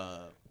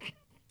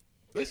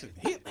 Listen,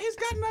 he's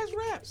got nice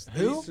raps.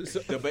 Who?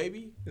 The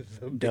baby.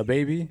 The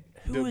baby.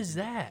 Who is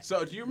that?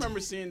 So do you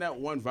remember seeing that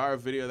one viral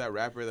video of that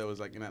rapper that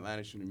was like in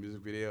Atlanta shooting a music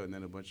video, and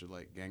then a bunch of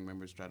like gang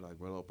members tried to like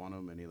roll up on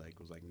him, and he like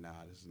was like, "Nah,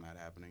 this is not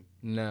happening."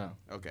 No.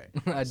 Okay.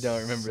 I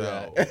don't remember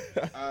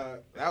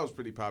that. That was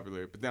pretty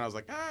popular. But then I was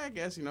like, I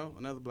guess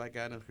another black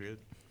guy in the hood,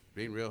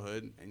 being real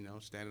hood, and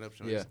standing up,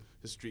 showing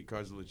his street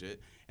cards are legit.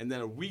 And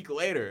then a week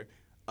later,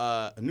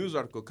 a news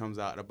article comes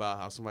out about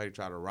how somebody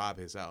tried to rob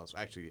his house.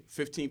 Actually,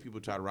 15 people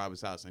tried to rob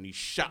his house, and he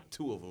shot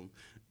 2 of them.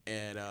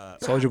 And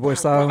Soldier Boy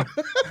style.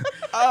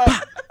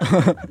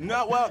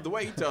 No, well, the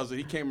way he tells it,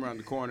 he came around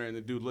the corner, and the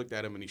dude looked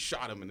at him, and he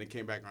shot him, and they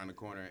came back around the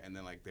corner, and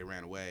then like they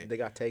ran away. They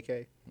got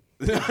TK?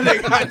 They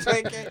got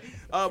TK.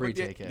 Free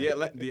but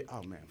TK.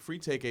 Oh man, free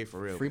TK for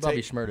real. Free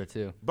Bobby Schmurda,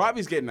 too.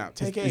 Bobby's getting out.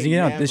 TK Is he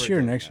getting out this never year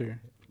or getting next out.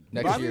 year?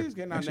 Next Bobby year. is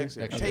getting out next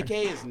year. Next year.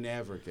 TK is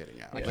never getting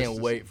out. I Let's can't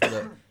just- wait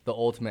for the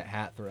ultimate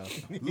hat throw.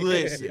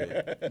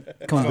 Listen,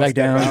 Comes back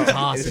down.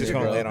 Tossing It's just it,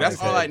 gonna bro. land on that's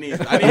his all head. I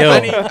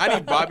need. Yo. I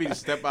need Bobby to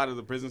step out of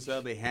the prison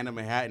cell. They hand him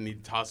a hat and he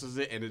tosses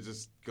it, and it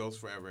just goes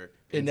forever.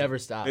 It never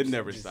stops. It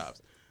never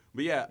stops.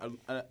 But yeah,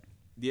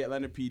 the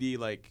Atlanta PD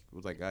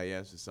was like, oh yeah,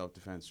 it's just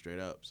self-defense straight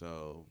up.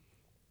 So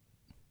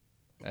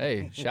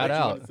Hey, What shout you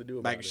out. want us to do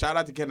about like it? shout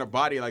out to getting a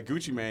body like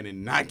Gucci Mane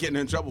and not getting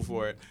in trouble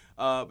for it.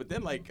 But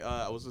then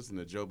I was listening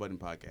to Joe Budden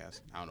podcast.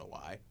 I don't know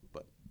why,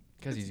 but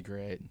Because he's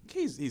great.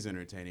 he's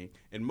entertaining.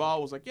 And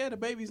Maul was like, yeah, the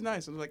baby's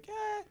nice. I was like,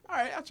 yeah, all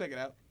right, I'll check it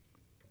out.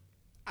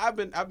 I've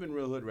been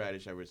real hood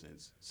radish ever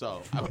since.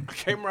 So I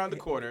came around the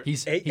corner.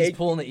 He's A-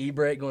 pulling the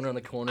e-brake going around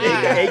the corner.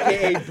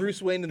 AKA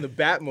Bruce Wayne in the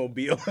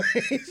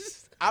Batmobile.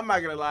 I'm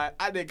not gonna lie,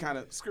 I did kind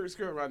of skirt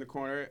around the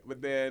corner,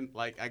 but then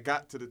like I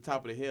got to the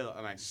top of the hill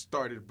and I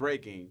started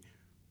braking,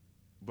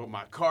 but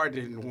my car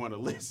didn't want to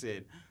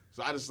listen,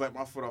 so I just let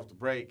my foot off the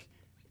brake,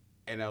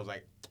 and I was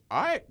like,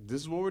 all right,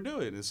 this is what we're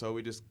doing, and so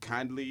we just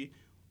kindly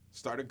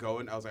started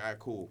going. I was like, all right,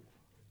 cool.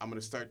 I'm gonna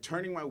start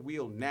turning my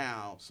wheel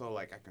now, so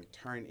like I can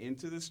turn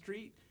into the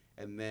street,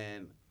 and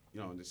then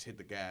just hit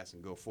the gas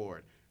and go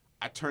forward.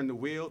 I turned the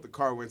wheel, the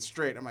car went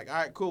straight. I'm like, all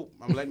right, cool.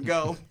 I'm letting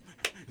go.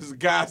 This is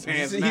God's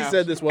hands He now.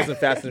 said this wasn't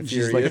Fast and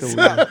Just like Furious.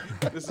 the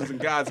wheel. This is in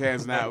God's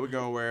hands now. We're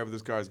going wherever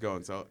this car's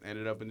going. So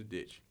ended up in the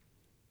ditch.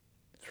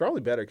 It's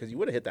probably better because you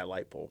would have hit that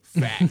light pole.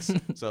 Facts.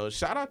 So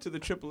shout out to the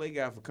AAA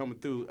guy for coming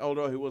through.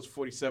 Although he was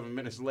 47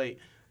 minutes late.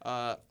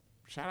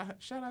 Shout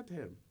out to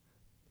him.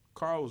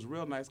 Carl was a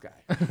real nice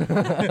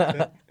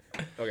guy.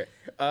 Okay.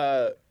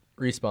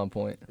 Respawn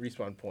point.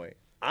 Respawn point.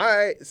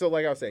 So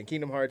like I was saying,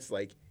 Kingdom Hearts,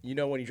 like,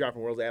 when you drop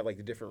in worlds, they have like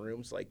the different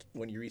rooms, like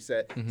when you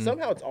reset. Mm-hmm.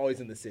 Somehow it's always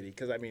in the city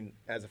because I mean,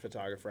 as a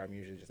photographer, I'm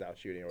usually just out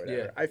shooting or whatever.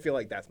 Yeah. I feel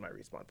like that's my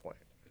respawn point.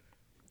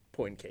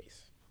 Point in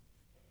case.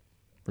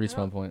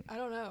 Respawn point. I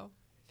don't know.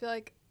 I feel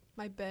like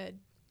my bed.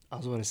 I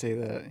was about to say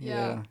that.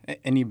 Yeah.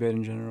 Any bed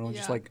in general,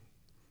 just Yeah. like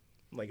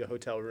like a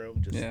hotel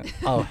room. Just Yeah.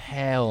 Oh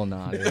hell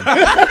no, dude.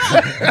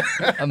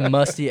 A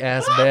musty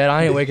ass bed.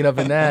 I ain't waking up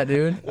in that,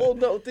 dude. Well,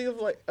 no, think of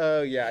like,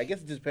 yeah, I guess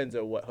it just depends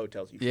on what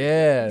hotels you.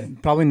 Yeah.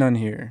 Probably none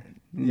here.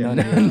 Yeah.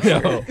 None here.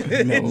 No.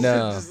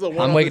 No. Just the one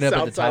I'm on waking the up at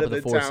south the side top of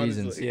the Four town is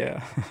Seasons. like-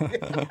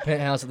 Yeah.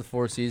 Penthouse at the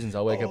Four Seasons.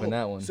 I'll wake up in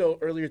that one. So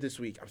earlier this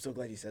week, I'm so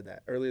glad you said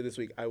that. Earlier this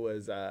week, I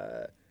was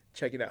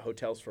checking out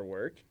hotels for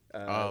work.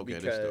 Okay,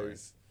 this story.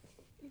 because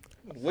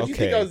what do you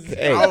think I was?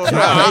 Hey, I was, chill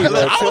out, bro,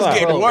 I chill was out.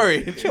 getting Bro.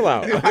 worried. Chill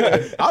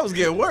out. I was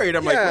getting worried.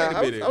 I'm Yeah,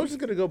 like, wait a minute. I was just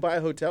gonna go buy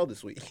a hotel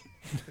this week.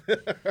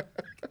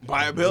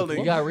 Buy a building.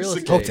 You got real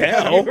estate.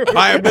 Hotel.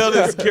 Buy a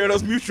building. Secure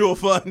those mutual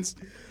funds.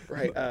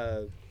 Right.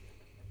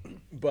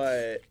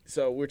 But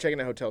so we're checking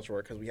out hotels for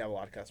work because we have a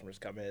lot of customers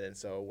come in, and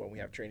so when we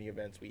have training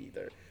events, we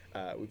either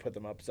we put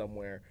them up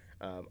somewhere.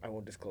 I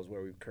won't disclose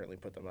where we currently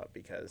put them up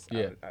because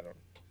Yeah.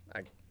 I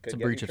could It's a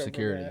get in breach of trouble for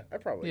security. that. I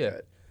probably Yeah.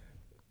 could.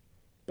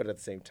 But at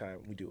the same time,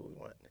 we do what we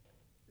want.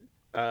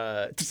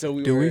 So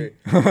we Do were. we?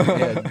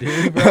 Yeah,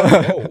 dude,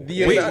 bro.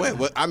 The Wait, amount- wait,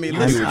 what? I mean,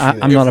 I'm- listen. I'm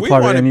if not a we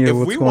part of wanna- any of If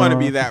what's we going want to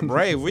on. be that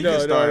brave, we No, can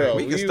no, start. no,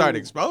 We can we- start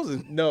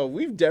exposing. No,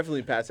 we've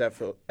definitely past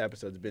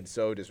episodes been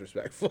so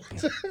disrespectful.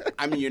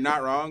 I mean, you're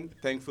not wrong.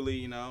 Thankfully,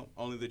 you know,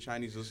 only the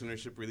Chinese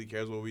listenership really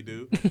cares what we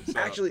do. So.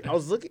 Actually, I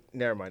was looking.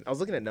 Never mind. I was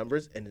looking at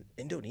numbers, and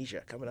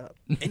Indonesia coming up.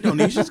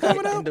 Indonesia's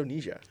coming up.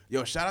 Indonesia.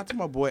 Yo, shout out to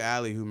my boy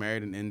Ali who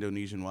married an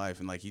Indonesian wife,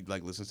 and like he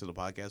like listens to the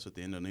podcast with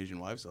the Indonesian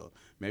wife. So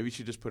maybe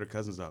she just put her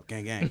cousins up.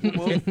 Gang, gang.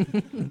 Whoop.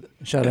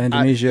 Shout out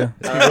Indonesia.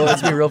 Well,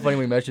 it's gonna be real funny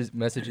when he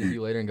messages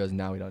you later and goes,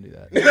 "Now we don't do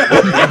that."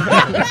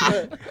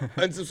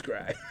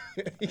 Unsubscribe.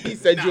 He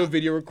sent you a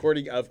video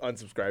recording of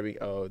unsubscribing.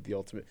 Oh, the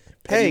ultimate.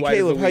 Hey, Pennywise of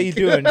Caleb, the how you week.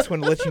 doing? Just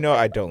want to let you know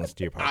I don't listen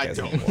to your I podcast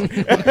don't.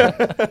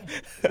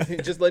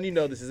 anymore. Just letting you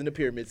know this isn't a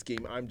pyramid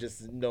scheme. I'm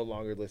just no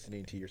longer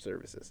listening to your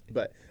services.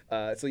 But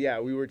so yeah,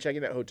 we were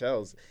checking out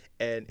hotels,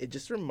 and it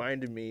just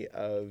reminded me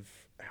of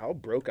how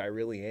broke I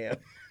really am.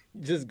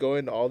 Just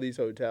going to all these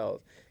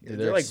hotels. Dude, they're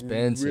they're like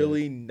expensive.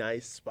 really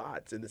nice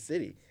spots in the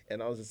city,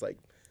 and I was just like,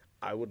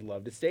 I would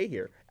love to stay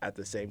here. At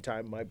the same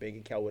time, my bank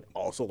account would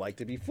also like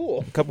to be full.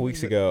 A couple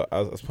weeks ago,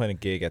 I was playing a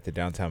gig at the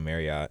downtown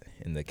Marriott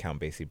in the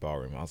Count Basie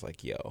ballroom. I was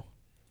like, yo,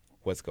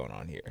 what's going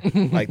on here?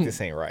 Like,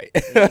 this ain't right.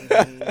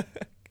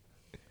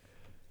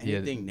 Yeah.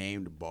 Anything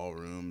named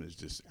ballroom is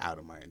just out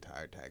of my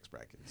entire tax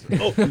bracket.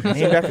 So.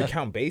 Named after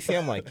Count Basie?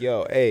 I'm like,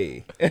 yo,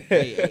 hey.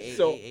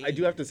 So I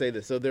do have to say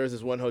this. So there was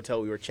this one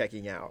hotel we were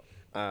checking out,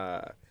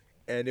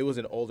 and it was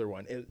an older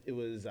one. It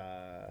was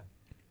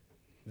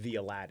the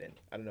Aladdin.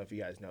 I don't know if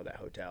you guys know that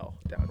hotel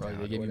downtown. Bro, they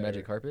or give you whatever.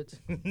 magic carpets.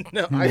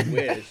 No, I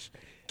wish.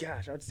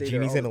 Gosh, I would stay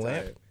Genies there all in the a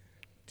lamp? time.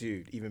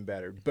 Dude, even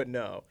better. But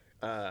no,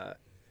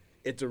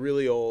 it's a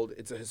really old.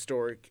 It's a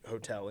historic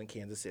hotel in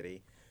Kansas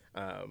City.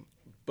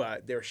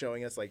 But they were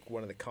showing us like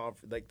one of the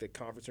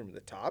conference room at the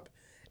top,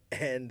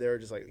 and they're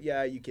just like,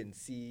 yeah, you can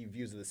see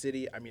views of the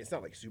city. I mean, it's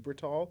not like super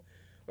tall,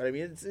 but I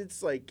mean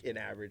it's like an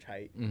average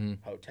height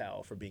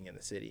hotel for being in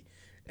the city.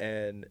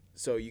 And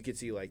so you could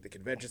see like the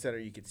convention center,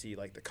 you could see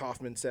like the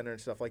Kauffman Center and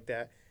stuff like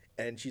that.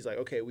 And she's like,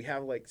 okay, we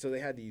have like, so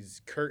they had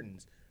these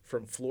curtains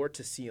from floor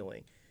to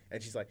ceiling.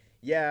 And she's like,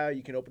 yeah,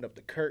 you can open up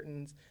the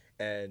curtains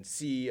and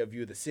see a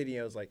view of the city.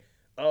 And I was like,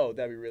 oh,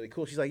 that'd be really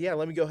cool. She's like, yeah,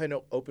 let me go ahead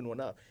and open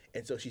one up.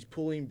 And so she's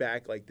pulling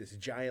back like this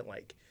giant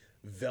like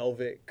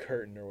velvet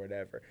curtain or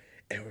whatever.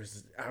 And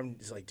I'm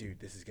just like, dude,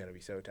 this is going to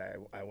be so tight.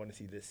 I want to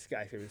see this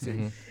skyscraper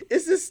city.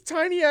 It's this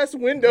tiny ass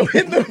window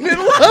in the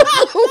middle of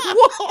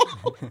the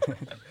wall.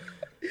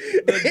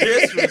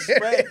 The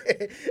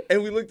disrespect.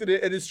 And we looked at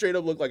it, and it straight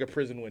up looked like a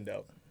prison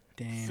window.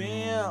 Damn.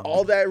 Fam.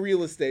 All that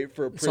real estate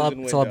for a It's prison all,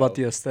 window. it's all about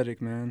the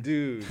aesthetic, man.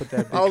 Dude. Put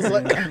that big I was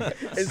like, curtain.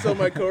 and so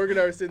my coworker and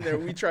I were sitting there.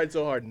 We tried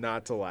so hard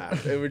not to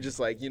laugh. And we're just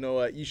like, you know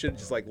what? You should have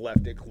just like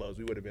left it closed.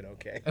 We would have been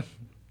okay.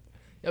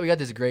 Yeah, we got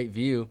this great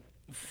view.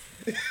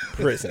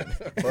 Prison.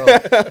 Bro,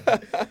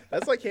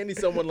 That's like handing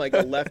someone like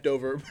a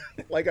leftover.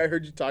 Like I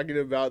heard you talking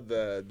about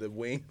the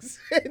wings.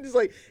 And just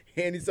like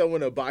handing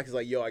someone a box.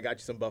 Like, yo, I got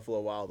you some Buffalo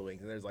Wild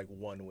Wings, and there's like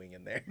one wing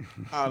in there.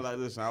 I was like,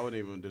 listen, I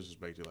wouldn't even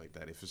disrespect you like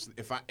that.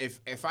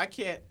 If I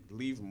can't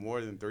leave more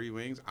than 3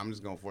 wings, I'm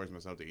just gonna force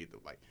myself to eat them.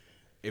 Like,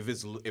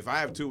 if I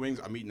have 2 wings,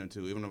 I'm eating them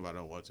too, even if I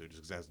don't want to, just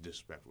because that's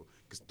disrespectful.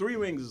 Because 3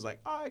 wings is like,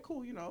 all right,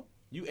 cool, you know,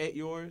 you ate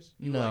yours.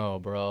 You no,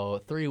 bro.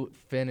 3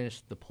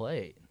 finished the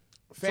plate.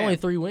 It's Fam. only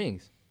 3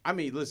 wings. I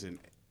mean, listen,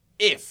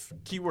 if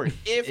keyword,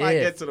 if I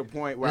If. get to the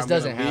point where This I'm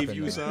gonna doesn't leave happen,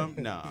 you though. some,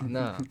 nah.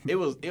 Nah. It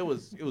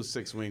was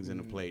 6 wings in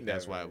the plate.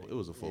 That's why Never. it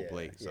was a full Yeah,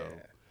 plate. So,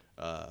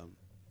 yeah.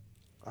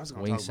 I was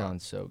gonna Wings talk about.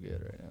 sound so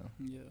good right now.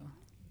 Yeah.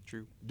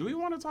 True. Do we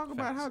want to talk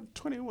about how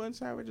 21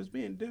 Savage is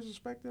being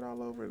disrespected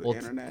all over the Well,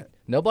 internet?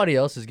 Nobody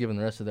else is giving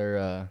the rest of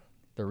their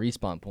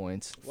respawn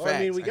points. Well, I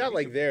mean, Facts. we got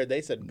like there.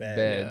 They said bed.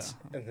 Beds.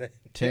 And then,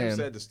 Tim Tim.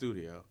 said the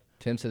studio.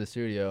 Tim's to the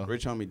studio.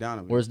 Rich homie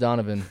Donovan. Where's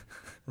Donovan?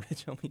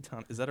 Rich homie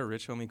Don. Is that a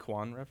Rich homie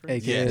Quan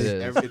reference? AKA. Yes,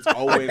 It is. it's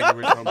always a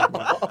Rich homie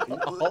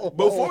Quan.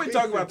 Before we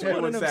talk about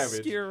 21 Savage,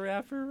 obscure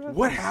rapper reference.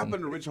 what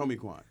happened to Rich homie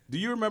Quan? Do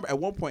you remember at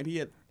one point he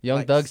had Young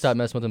like, Doug stopped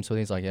messing with him, so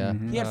he's like, yeah.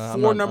 Mhm. He had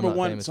I'm 4 not- number I'm not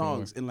one famous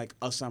songs in like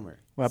a summer.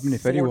 What happened to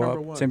 4 Fetty number Wap?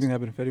 ones. Same thing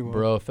happened to Fetty Wap.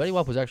 Bro, Fetty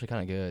Wap was actually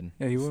kind of good.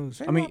 Yeah, he was.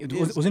 Fetty I mean, Wap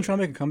wasn't is he trying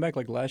to make a comeback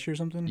like last year or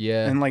something?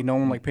 Yeah. And like no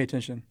one like paid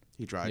attention.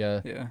 He tried.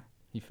 Yeah, Yeah.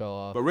 he fell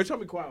off. But Rich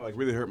homie Quan like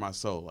really hurt my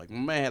soul. Like my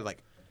man had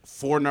like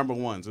 4 number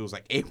ones. It was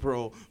like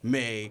April,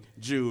 May,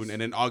 June,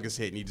 and then August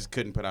hit, and he just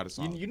couldn't put out a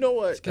song. You know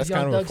what? That's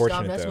Young kind of Doug stopped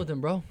unfortunate, messing though. with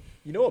him, bro.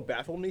 You know what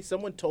baffled me?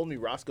 Someone told me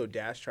Roscoe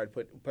Dash tried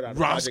to put out a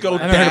Roscoe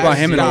project I haven't heard about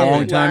him in a last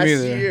long time last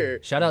either. Year.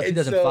 Shout out And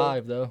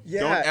 2005 though.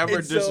 Yeah, Don't ever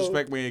and so-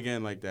 disrespect me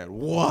again like that.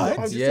 What?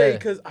 I'm just Yeah. saying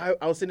because I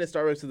was sitting at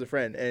Starbucks with a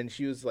friend and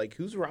she was like,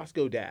 "Who's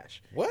Roscoe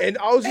Dash?" What? And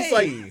I was just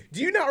Hey. like,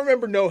 "Do you not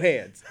remember No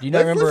Hands? Do you not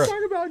remember Let's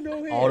talk about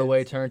No Hands. All the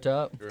way turned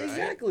up. Right?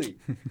 Exactly."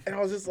 And I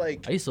was just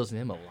like, I used to listen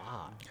to him a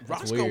lot.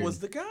 That's Roscoe weird. was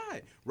the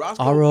guy.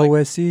 Roscoe.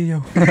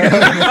 ROSCO.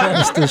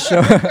 That's the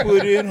show.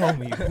 Put it on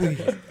me,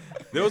 please.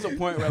 There was a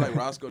point where like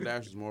Roscoe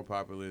Dash was more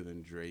popular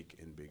than Drake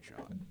and Big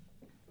Sean.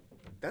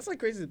 "That's like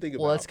crazy to think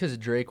about." Well, that's because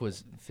Drake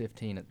was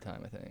 15 at the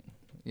time, I think.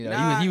 You know,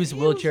 Nah, he was he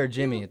wheelchair was-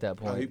 Jimmy at that Oh,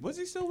 point. was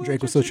he still?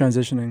 Drake was still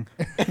transitioning.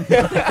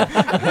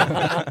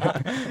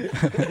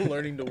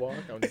 learning to walk.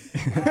 I'm just,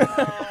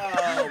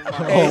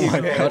 Oh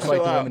my man, Much like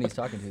chill the out. women he's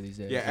talking to these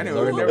days. Yeah, He's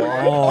anyway, learning to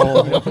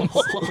we'll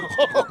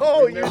walk.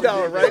 Oh, you're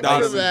not right for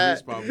Donovan's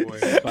that. respawn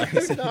boy.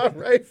 You're not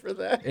right for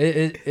that.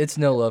 It's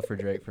no love for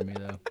Drake for me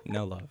though.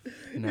 No love.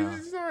 No.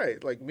 It's all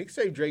right. Like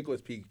mixtape Drake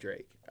was peak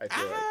Drake. I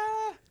feel like.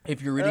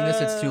 If you're reading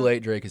this, it's too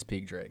late. Drake is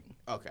peak Drake.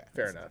 Okay,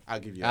 Fair enough. I'll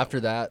give you After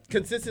that,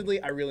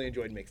 Consistently, I really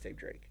enjoyed mixtape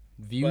Drake.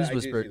 Views I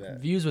was do see that.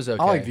 Views was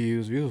okay. I like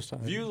Views. Views was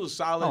solid. Views was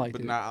solid, liked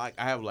but it. not like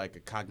I have like a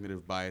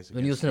cognitive bias. Then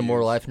you against listen to More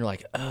Views. Life and you're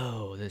like,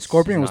 oh, this.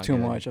 Scorpion is was not too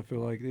good. much. I feel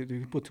like they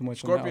put too much.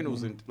 Scorpion on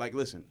was that in like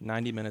listen.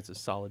 90 minutes of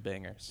solid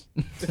bangers.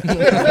 I'm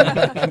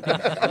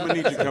gonna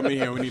need you to come in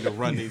here. We need to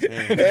run these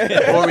hands.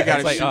 Or we gotta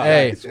It's like, shoot.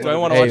 Hey, guys. Do I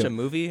want to Hey. watch a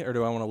movie or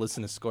do I want to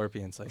listen to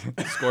Scorpion? It's like,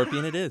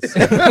 Scorpion it is.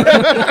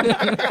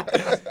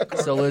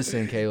 So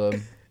listen, Caleb.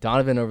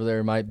 Donovan over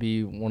there might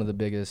be one of the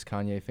biggest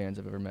Kanye fans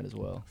I've ever met as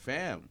well.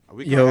 Fam,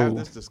 we can have Yo,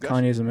 this discussion.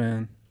 Kanye's a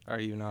man. Are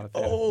you not a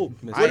fan? Oh,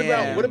 of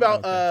Mr. what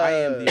about I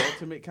am the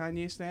ultimate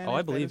Kanye stan. Oh,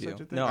 I if that believe is you.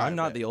 such a thing. No, I'm Alright,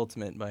 not bet. the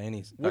ultimate by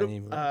any. What,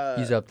 By any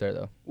He's up there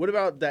though. What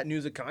about that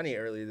news of Kanye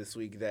earlier this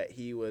week that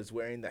he was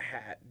wearing the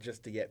hat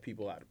just to get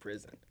people out of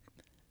prison?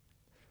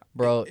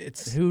 Bro,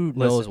 who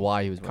knows Listen,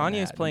 why he was wearing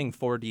Kanye's that? playing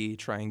 4D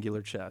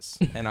triangular chess,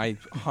 and I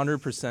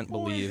 100%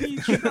 believe.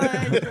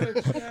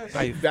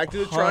 I Back to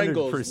the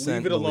triangles. 100%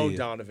 Leave it alone, believe.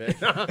 Donovan.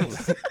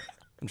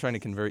 I'm trying to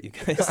convert you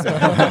guys.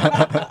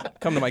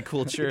 Come to my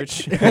cool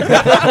church. You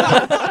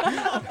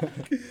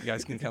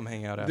guys can come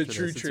hang out after the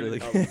true this. It's really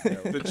truth.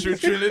 The true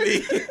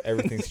Trinity.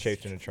 Everything's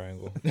shaped in a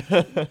triangle.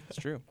 it's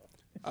true.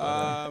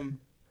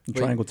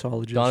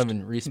 Triangleologist.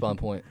 Donovan respawn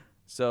point.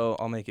 So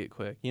I'll make it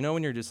quick. You know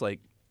when you're just like,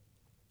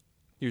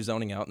 you're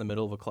zoning out in the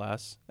middle of a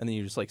class, and then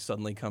you just like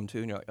suddenly come to,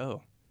 and you're like,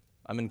 oh,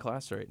 I'm in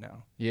class right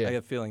now. Yeah. I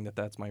have a feeling that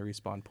that's my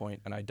respawn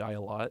point, and I die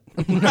a lot.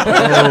 Oh,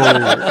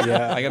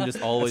 yeah. Like I'm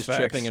just always That's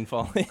tripping facts. and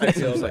falling. I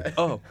feel It's that. like,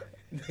 oh,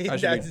 I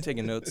should That's- be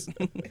taking notes.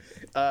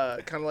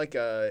 kind of like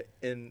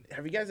in.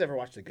 Have you guys ever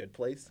watched The Good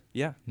Place?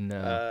 Yeah.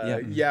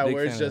 No. Yeah, Big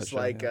where it's fan of that just show,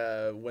 like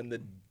yeah. when the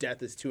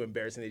death is too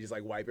embarrassing, they just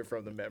like wipe it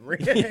from the memory.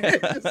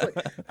 It's like,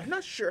 I'm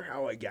not sure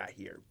how I got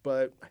here,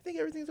 but I think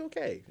everything's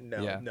okay.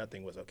 No, Yeah.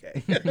 nothing was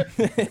okay.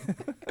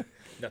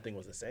 Nothing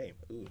was the same.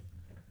 Ooh.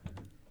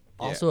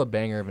 Also a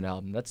banger of an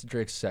album. That's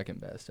Drake's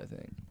second best, I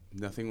think.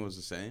 Nothing was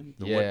the same.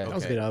 Yeah. That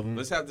was a good album.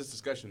 Let's have this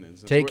discussion then.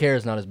 since Take we're- Care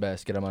is not his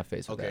best. Get on my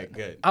face with Okay, that.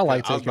 good. I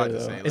like was Take Care, about to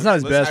though. say, It's let's- not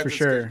his let's best have for this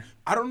sure. discussion.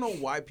 I don't know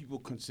why people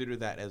consider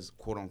that as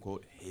quote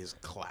unquote his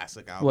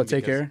classic album. What,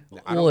 Take because Care?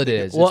 I don't Well, it think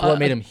is. it's- It's what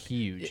made him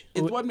huge.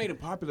 It's what made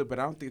it popular, but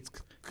I don't think it's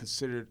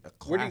considered a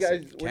classic. Where do you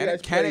guys? Where do you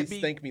guys can place it be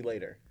Thank Me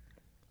Later?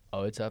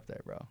 Oh, it's up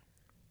there, bro.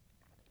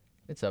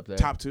 It's up there.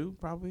 top 2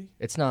 probably?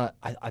 It's not.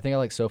 I think I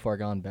like So Far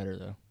Gone better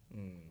though.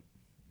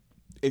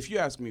 If you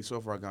ask me,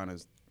 So Far Gone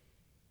is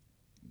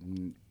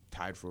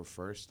tied for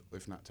first,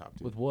 if not top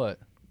 2. With what?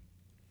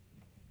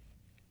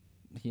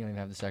 He don't even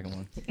have the second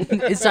one.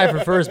 It's tied for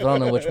first, but I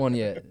don't know which one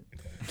yet.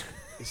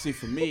 You see,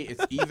 for me,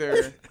 it's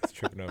either He's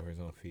tripping over his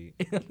own feet.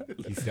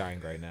 He's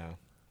dying right now.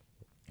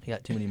 He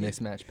got too many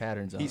mismatched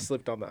patterns on. He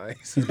slipped on the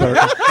ice. He's about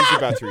to respawn. He's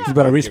about to Give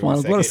him a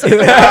respawn. Let us second.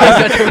 say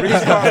that.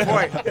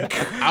 Respawn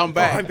point. I'm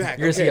back.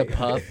 You're gonna see a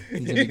puff.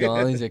 He's gonna be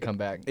gone. He's gonna come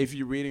back. If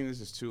you're reading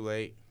this, it's too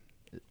late.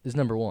 It's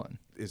number one.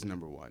 Is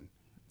number 1.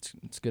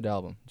 It's a good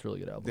album. It's a really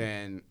good album.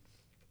 Then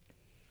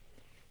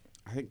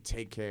I think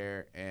Take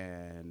Care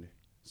and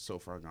So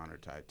Far Gone are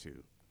tied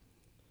 2.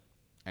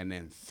 And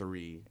then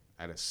 3,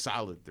 at a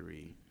solid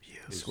 3,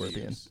 is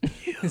Scorpion.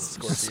 Views.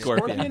 Scorpion.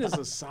 Scorpion is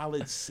a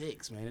solid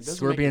 6, man. It doesn't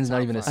Scorpion's make not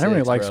the even a top I don't really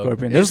six, like bro.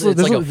 Scorpion. It's There's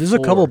like a there's a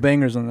couple 4.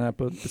 bangers on that,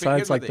 but here's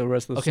besides my like the thing.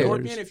 rest of the Okay.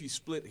 stories. Scorpion, if you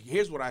split,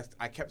 here's what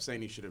I kept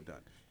saying he should have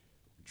done.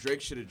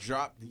 Drake should have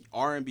dropped the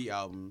R&B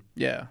album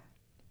Yeah.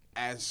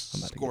 as I'm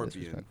about to get Scorpion,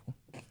 disrespectful.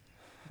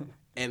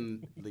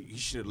 and you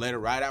should have let it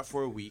ride out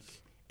for a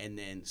week, and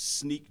then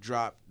sneak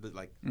drop the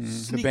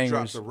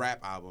bangers. rap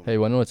album. Hey,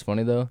 wanna know what's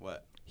funny though?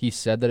 What? He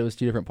said that it was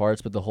 2 different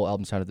parts, but the whole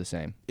album sounded the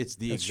same. It's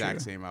the That's exact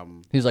true. same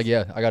album. He was like,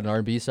 "Yeah, I got an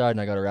R&B side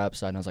and I got a rap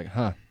side," and I was like,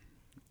 "Huh."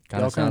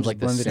 Kind all of sounds kinda like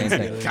the blended same in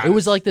thing. together. It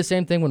was like the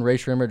same thing when Ray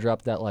Shrimmer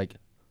dropped that like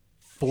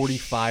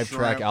 45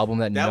 track Shrimp. album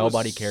that That was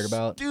nobody cared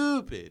about.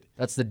 Stupid.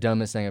 That's the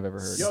dumbest thing I've ever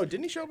heard. Yo,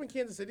 didn't he show up in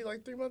Kansas City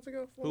like 3 months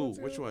ago? 4 Who? months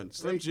ago? Which one?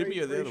 Slim Jimmy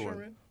or the Ray other one?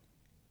 Sherman?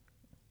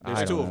 I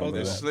There's two don't of them. remember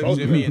There's that. Slim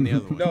Jimmy and the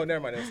other one. No, never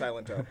mind. It was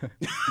Silento.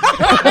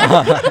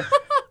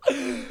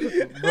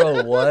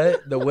 Bro,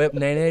 what? The whip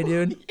Nene,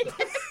 dude?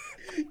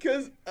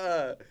 Because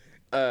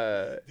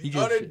He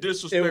just, Utter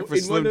disrespect in for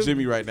one Slim of-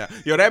 Jimmy right now.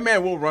 Yo, that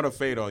man will run a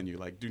fade on you.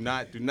 Like, do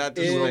not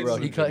disrespect bro,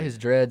 Slim he cut Jimmy. his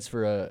dreads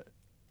for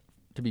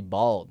to be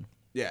bald.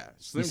 Yeah,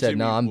 Slim said, Jimmy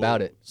 "No, I'm will-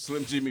 about it."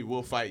 Slim Jimmy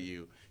will fight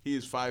you. He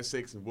is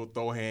 5'6" and will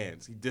throw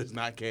hands. He does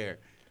not care.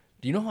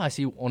 Do you know who I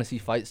want to see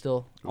fight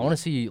still? I want to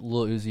see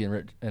Lil Uzi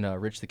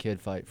and Rich the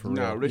Kid fight for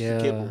Nah, real. Rich the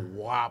Kid Yeah. will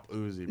whop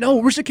Uzi. No,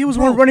 bro. Rich the Kid was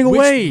the one running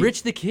away.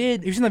 Rich the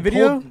Kid. You seen the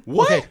video?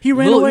 What? Okay, He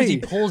ran Lil away.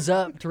 Uzi pulls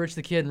up to Rich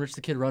the Kid, and Rich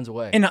the Kid runs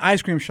away. In an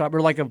ice cream shop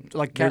or like a They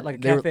were-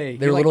 cafe.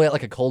 They were He, literally at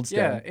like a Cold Stone.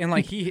 yeah, and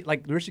like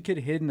Rich the Kid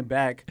hid in the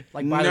back,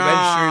 like by the Nah.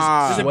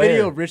 registers. There's a Swear.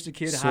 video of Rich the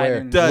Kid Swear.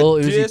 hiding. The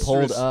Lil Uzi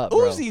pulled up, bro.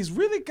 Uzi's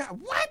really got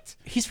what?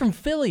 He's from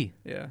Philly.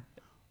 Yeah.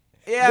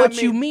 Yeah,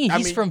 What you mean? I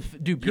He's from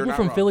dude. you're People not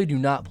from wrong. Philly do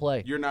not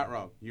play. You're not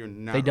wrong. You're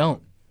not. They wrong.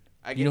 don't.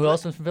 I You get know who that.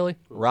 else is from Philly?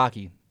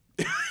 Rocky.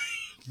 Yeah,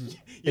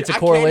 It's I a can't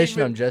correlation.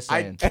 even- I'm just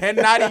saying. I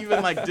cannot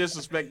even like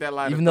disrespect that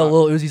line. Even of though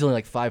thought. Lil Uzi's only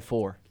like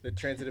 5'4". The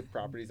transitive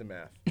properties of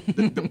math.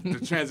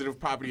 the transitive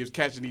property is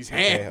catching these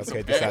hands.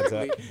 Okay, besides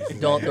that. apparently.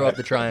 Don't throw up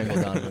the triangle,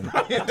 Donovan.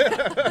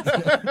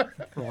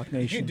 Rock You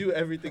Nation. do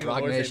everything in Rock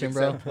the Lord's name Nation,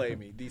 except bro. play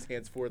me. These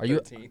hands Are you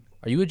 413.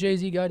 Are you a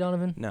Jay-Z guy,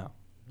 Donovan? No.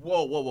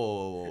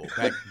 Whoa.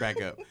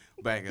 Back up.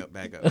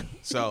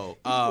 So,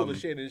 Pull the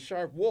Shannon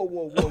Sharp. Whoa.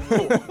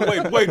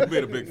 wait a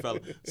minute, big fella.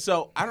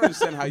 So I don't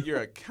understand how you're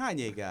a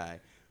Kanye guy,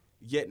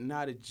 yet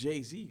not a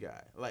Jay-Z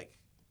guy. Like,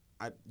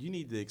 you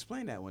need to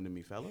explain that one to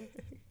me, fella.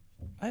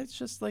 It's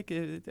just like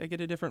I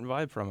get a different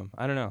vibe from him.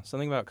 I don't know.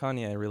 Something about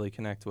Kanye I really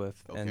connect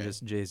with, and Okay.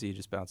 just Jay-Z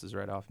just bounces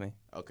right off me.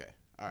 Okay,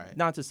 all right.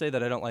 Not to say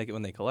that I don't like it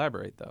when they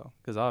collaborate, though,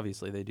 because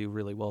obviously they do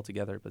really well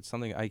together, but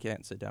something I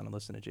can't sit down and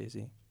listen to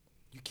Jay-Z.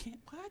 You can't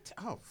what?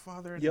 Oh,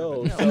 father. in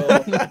Yo, heaven.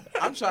 so No.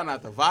 I'm trying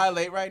not to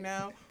violate right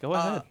now. Go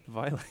ahead,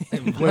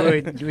 violate.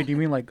 Wait. Do you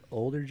mean like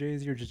older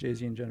Jay-Z or just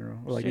Jay-Z in general?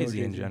 Or like newer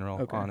Jay-Z in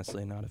general, Okay.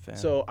 honestly, not a fan.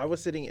 So I was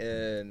sitting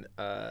in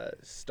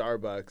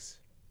Starbucks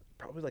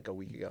probably like a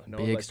week ago. No,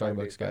 Big like 5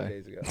 Starbucks days, guy. 5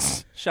 days ago.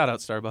 Shout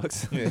out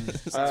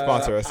Starbucks.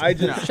 Sponsor us. I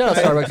just Shout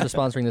out Starbucks for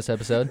sponsoring this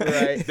episode.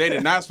 right. They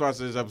did not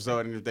sponsor this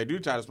episode, and if they do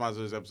try to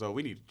sponsor this episode,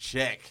 we need to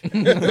check. I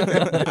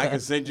can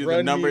send you the Run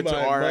me number to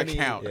my our money.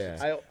 account.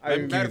 Yeah. I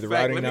you Matter the of fact,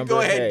 routing let me number. go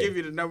ahead and Hey. give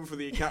you the number for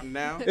the accountant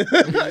now.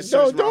 No,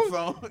 Search my don't.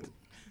 phone.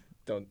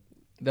 don't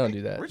Don't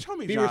do that. Rich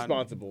homie be John.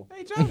 responsible.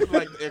 Hey, John would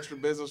like extra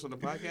business on the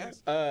podcast.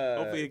 Uh,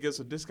 Hopefully, he gets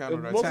a discount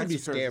on our mostly tax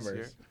be returns scammers.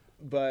 here.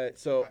 But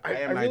so I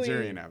am really,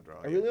 Nigerian after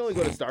all. I really only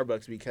go to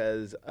Starbucks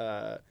because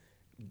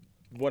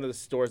one of the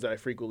stores that I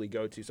frequently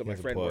go to. So my Here's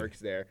a friend plug. works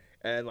there,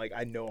 and like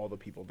I know all the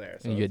people there.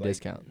 So And you it's get a like,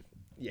 discount.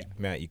 Yeah,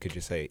 Matt, you could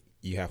just say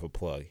you have a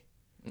plug.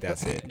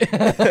 That's it.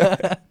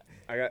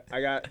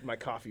 I got my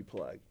coffee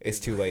plug. It's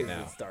too late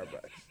now. At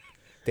Starbucks.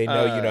 They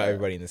know you know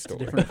everybody in the store.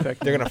 Different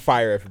effect. They're gonna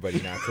fire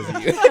everybody now because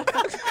of you.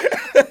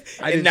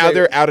 I And didn't now say-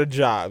 they're out of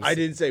jobs. I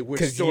didn't say which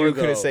because store. you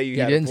couldn't though. say you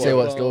You had didn't a say plug.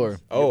 what Bums, store. you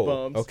Oh,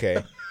 bums.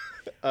 okay.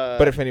 Uh,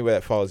 But if anybody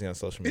that follows you on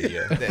social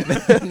media,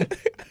 then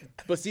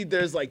But see,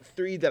 there's like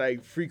 3 that I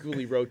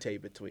frequently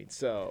rotate between.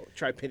 So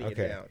try pinning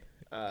Okay. it down.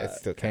 it's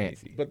still kind Can't.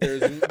 of easy.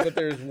 But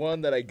there's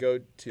one that I go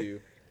to,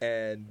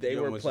 and they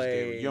were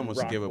playing. You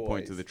almost Rock gave a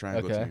point Boys. to the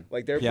triangle Okay. team.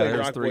 Like they're Yeah, playing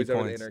there's Rock 3 Boys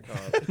over the points.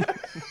 intercom.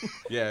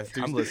 Yeah,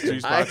 two, I'm listening. two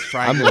spots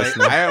I'm triangulate.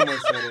 listening. I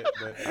almost said it,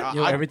 but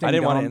Yo, everything I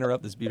didn't want to Don-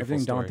 interrupt this beautiful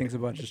Everything Don story. thinks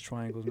about is just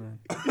triangles, man.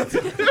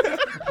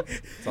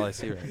 That's all I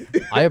see right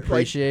now. I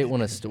appreciate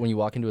when when you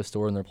walk into a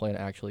store and they're playing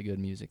actually good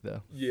music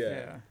though.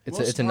 Yeah.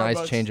 Most It's a nice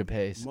Starbucks- change of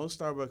pace. most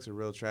Starbucks are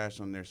real trash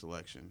on their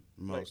selection.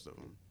 Most of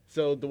them.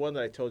 So the one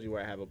that I told you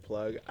where I have a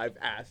plug, I've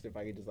asked if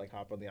I could just like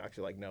hop on the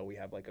auction. Like, no, we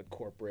have like a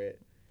corporate.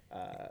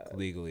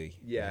 legally,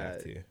 you Yeah.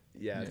 have to.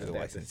 Yeah, The that they have to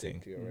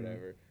licensing. stick to or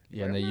whatever.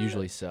 Yeah, and they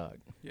usually suck.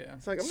 Yeah.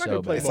 It's like I'm not So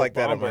gonna play bad. It's like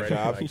that at Obama my or anything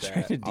job. like You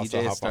that. To Also DJ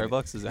at hop on it.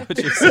 Starbucks, is that what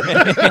you're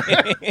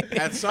saying?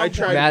 At some I point,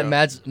 tried-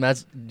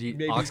 Matt's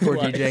Maybe Oxford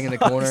twice. DJing in the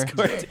corner.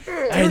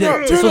 Hey,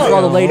 this was for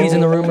all the ladies in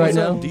the room right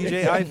now.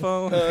 DJ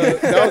iPhone.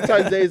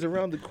 Valentine's Day is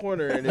around the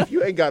corner, and if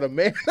you ain't got a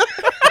man,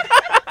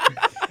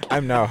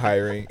 I'm now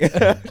hiring.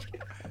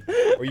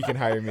 Or you can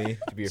hire me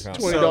to be your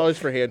 $20 founder.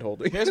 for hand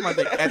holding. here's my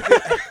thing.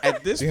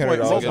 At this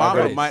point, $300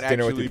 Obama for might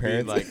dinner with actually your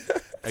be parents. like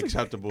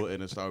acceptable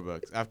in a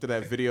Starbucks. After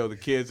that video of the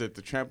kids at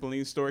the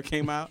trampoline store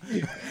came out,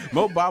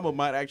 Mo Bamba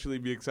might actually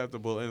be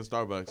acceptable in a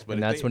Starbucks. But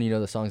And that's when you know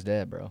the song's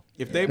dead, bro.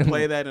 if they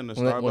play that in a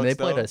Starbucks, When they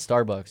play it though, at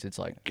Starbucks, it's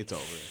like it's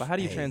over. But how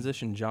do you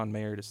transition John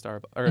Mayer to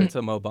Starbucks or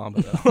to Mo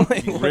Bamba though?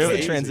 Like, what's Real the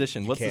easy.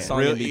 transition? What's the can't. song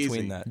Real in between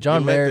easy. that?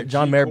 John You let Mayer. the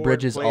John Mayer keyboard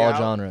bridges play all out,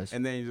 genres.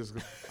 and then you just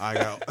go, I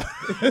got.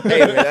 Hey,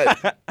 man,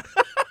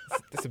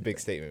 that's a big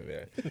statement,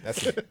 man.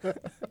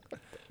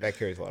 That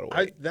carries a lot of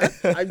weight.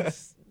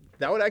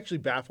 That would actually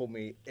baffle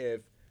me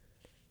if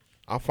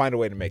I'll find a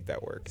way to make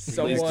that work.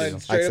 someone I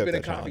straight up accept in a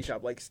that coffee challenge.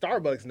 shop, like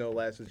Starbucks, no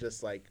less, was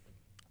just like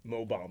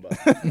Mo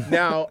Bamba.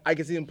 Now I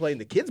can see him playing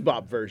the Kids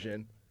Bop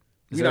version.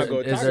 Is We're there, not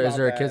going to is talk there, about is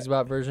there a that. Kids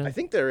Bop version? I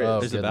think there is. Oh,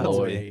 There's good about No to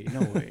lord. be. way.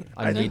 No way.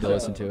 I need to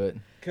listen to it.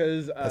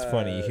 Because That's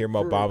funny. You hear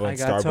Mo Bamba I in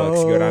got Starbucks,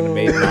 you go down to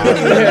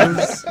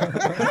Maiden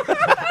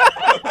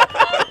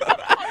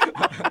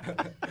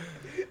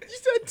You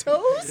said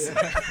toes?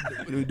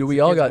 Do we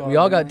all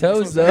got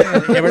toes though?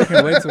 Everyone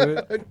can relate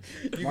to it.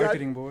 You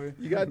Marketing boy. got,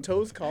 you got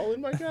toes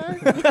calling, my guy?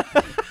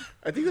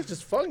 I think that's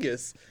just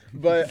fungus.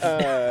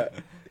 But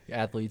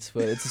Athlete's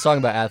foot. It's a song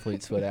about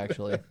athlete's foot,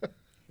 actually.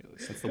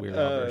 That's the weird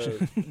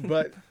version.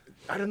 but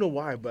I don't know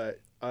why, but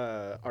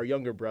our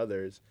younger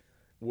brothers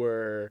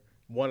were,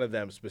 one of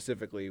them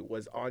specifically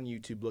was on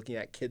YouTube looking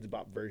at Kids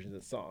Bop versions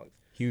of songs.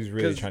 He was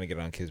really 'Cause- trying to get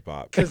on Kids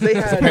Bop. Because they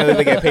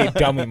Apparently they had, get paid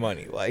dummy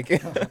money.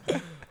 Like,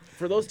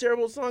 for those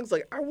terrible songs,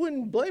 like, I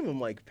wouldn't blame them.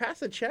 Like,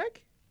 pass a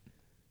check?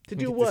 To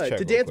do Let me get this what? check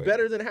To real dance quick.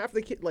 better than half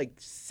the kids, like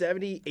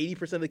 70,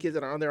 80% of the kids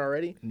that are on there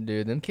already?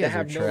 Dude, them kids are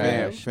have no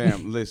Fam, trash.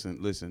 fam,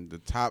 listen. The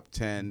top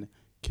 10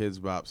 Kids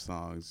Bop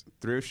songs: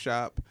 Thrift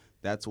Shop,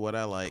 That's What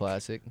I Like,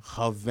 Classic.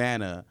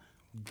 Havana,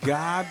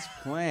 God's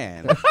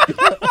Plan,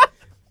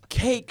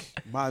 Cake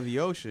by the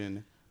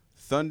Ocean,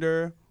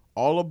 Thunder,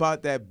 All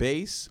About That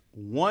Bass,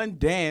 One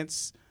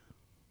Dance,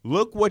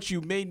 Look What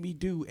You Made Me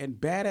Do, and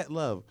Bad at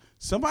Love.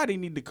 Somebody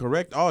need to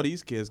correct all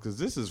these kids because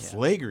this is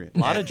flagrant. A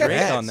lot of Drake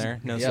Yes. on there.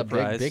 No Yeah,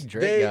 surprise. big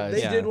Drake They- guys.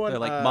 they Yeah, did one, They're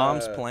like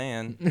Mom's uh,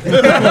 plan.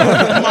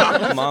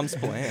 Mom's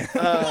plan.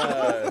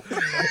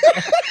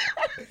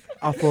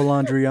 I fold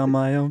laundry on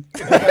my own.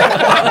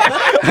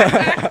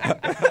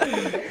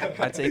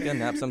 I take a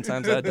nap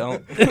sometimes. I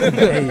don't.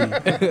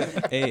 Hey.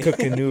 Hey,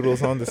 cooking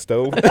noodles on the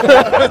stove.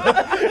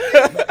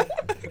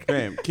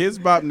 Fam, Kids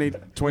Bop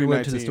 2019. We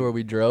went to the store,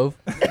 we drove.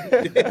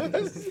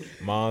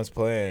 Mom's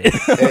playing.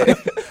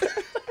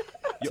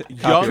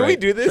 Young, Can we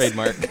do this?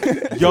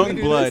 Trademark. Young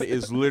Blood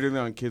is literally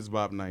on Kids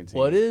Bop 19.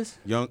 What is?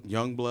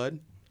 Young Blood?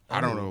 I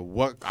don't know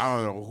what. I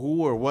don't know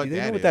who or what Do they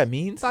that know what is. that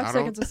means? 5 I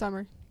seconds don't- of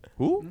summer.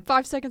 Who?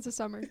 5 seconds of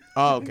summer.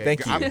 Oh, okay.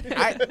 Thank you.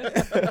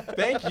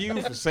 Thank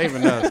you for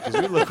saving us because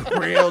we look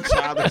real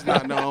childish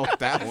not knowing what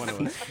that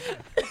one was.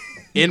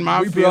 In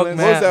my We broke feelings.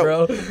 Matt, that? bro.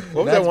 What was That's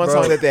that one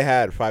broke. song that they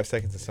had? 5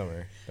 Seconds of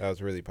Summer. That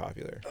was really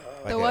popular.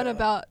 The one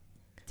about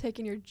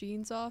taking your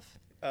jeans off.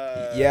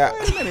 Yeah.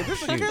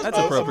 That's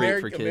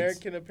appropriate for kids.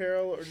 American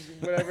Apparel or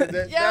whatever.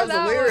 That, Yeah, that was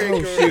that the lyric.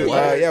 one. or Shoot.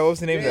 what? Yeah, what was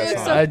the name of You that look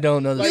song? so- I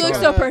don't know the You look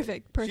song. so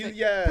perfect. Perfect.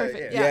 yeah,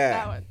 Perfect. yeah. Yeah, Yeah.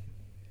 that one.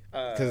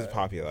 Because it's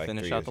popular. Like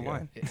Finish 3 out years the ago.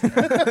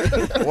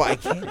 line. Well, I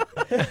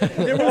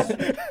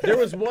can't. There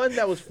was one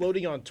that was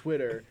floating on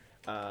Twitter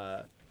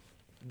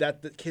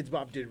that the Kids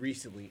Bop did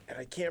recently, and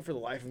I can't for the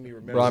life of me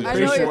remember. Bro, I'm the I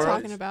pretty know what name. you're sure-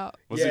 talking about.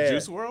 Was Yeah. it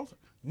Juice World?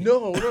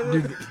 No.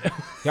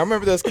 Y'all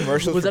remember those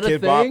commercials Was for that a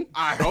Kid Bop? thing?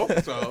 I hope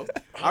so.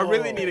 I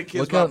really need a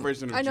Kids Look Bop up-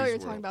 version of I know what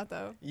Juice you're talking WRLD. about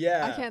though.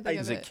 Yeah. I can't think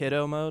Is of it it.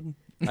 kiddo mode?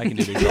 I can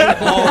do the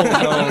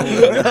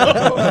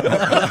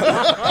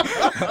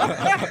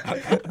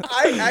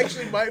I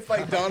actually might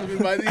fight Donovan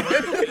by the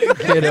end.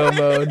 Kiddo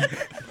mode.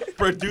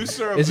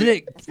 Producer of Isn't the,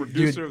 it?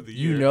 producer Dude, of the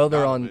year. you know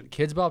they're on Donovan,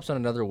 Kids Bop's on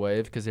another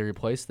wave because they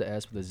replaced the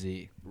S with a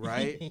Z.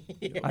 right?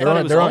 I thought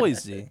it was they're on-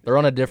 always Z. They're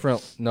on a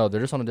different. No, they're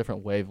just on a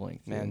different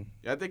wavelength. dude. Man,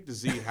 Yeah, I think the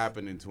Z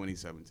happened in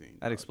 2017.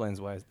 that explains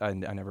why I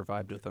never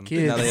vibed with them.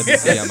 Kids. Now they have the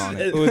Z, I'm on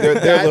it. Ooh, they're a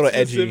That little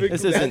edgy. specific-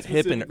 This that isn't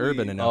hip and specifically-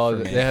 urban enough Oh,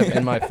 for me. they have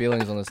 "In My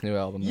Feelings" on this new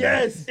album. though.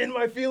 Yes, in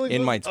my feelings.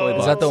 In was- My Toy oh, Box.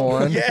 Is that the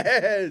one?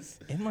 Yes.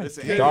 In my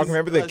Listen, feelings. Dog,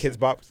 remember the listen, Kids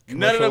Bop None of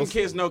them commercials?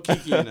 kids know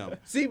Kiki in them.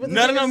 See, but the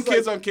None of thing them is,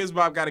 kids like, on Kids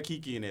Bop got a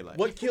Kiki in their life.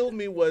 What killed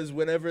me was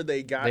whenever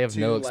they got They have to,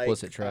 no like,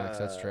 explicit tracks.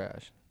 That's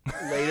trash.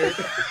 Later.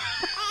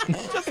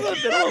 Just in the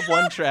middle of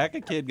one track, a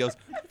kid goes,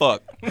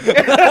 "Fuck."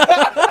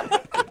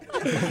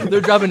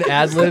 They're dropping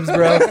ad libs,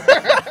 bro.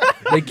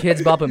 They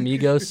Kids Bop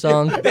Amigos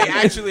song. They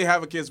actually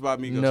have a Kids Bop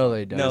Migos. No, song.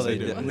 they don't. No, they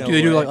do. didn't. Do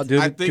they do way. like do,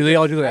 I do think they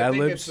all it's- do their I ad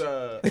think libs? it's,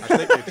 I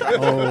think they tried.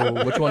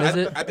 Oh, which one is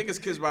it? I think it's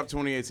Kids Bop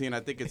 2018. I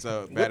think it's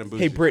Bad and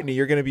Bougie. Hey, Brittany,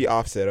 you're going to be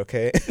Offset,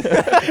 okay?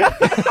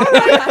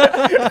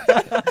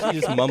 You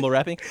just mumble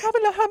rapping.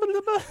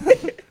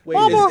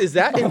 Wait, is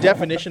that in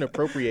definition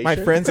appropriation? My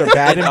friends are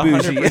bad and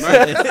bougie.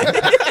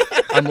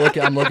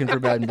 100%. I'm looking for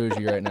Bad and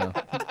Bougie right now.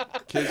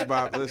 Kids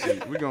Bop.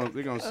 Listen, we're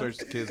gonna search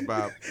the Kids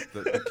Bop,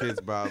 the Kids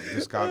Bop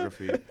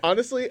discography.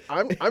 Honestly,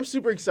 I'm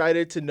super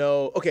excited to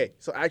know. Okay,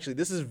 so actually,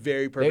 this is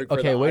very perfect. for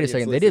Okay, the wait a audience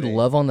second. They did listening.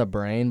 "Love on the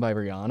Brain" by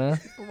Rihanna.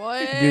 What?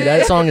 Dude,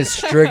 that song is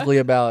strictly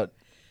about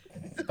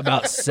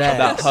sex.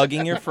 About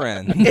hugging your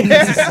friend.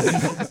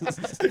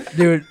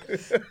 Dude,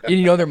 and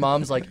you know their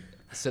mom's like,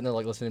 sitting there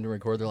like listening to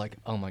record. They're like,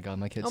 "Oh my god,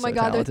 my kid's Oh my so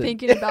god, talented." they're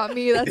thinking about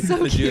me. That's so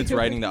The cute. dude's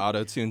writing the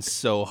auto tune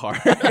so hard.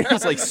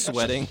 He's like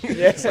sweating.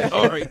 Yes.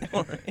 All right.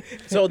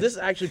 So this is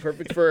actually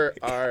perfect for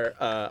our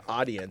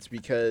audience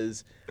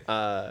because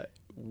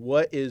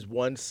what is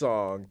one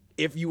song,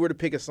 if you were to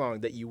pick a song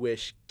that you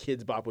wish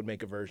Kids Bop would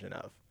make a version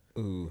of?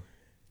 Ooh.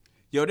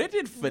 Yo, they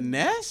did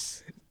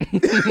Finesse?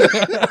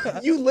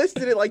 You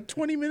listed it like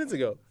 20 minutes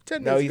ago.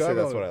 10 No, minutes he ago. said I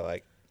that's don't what know. I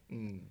like.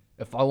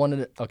 If I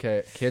wanted,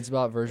 Kids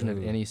Bop version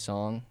of any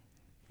song,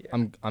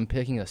 I'm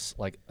picking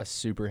a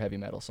super heavy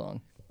metal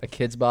song, a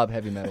Kids Bop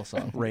heavy metal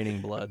song. Raining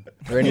Blood.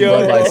 Raining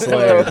Blood by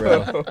Slayer,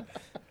 bro.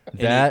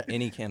 That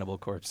Any Cannibal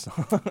Corpse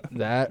song.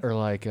 that or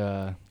like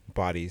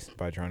Bodies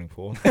by Drowning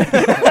Pool.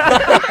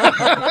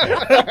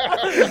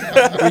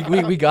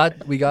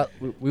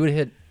 we would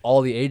hit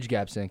all the age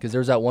gaps in because there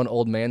was that one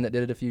old man that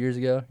did it a few years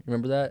ago.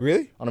 Remember that?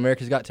 Really? On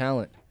America's Got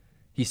Talent,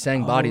 he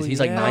sang Bodies. He's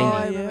like 90.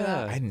 I remember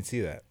that. I didn't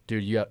see that.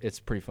 Dude, it's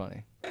pretty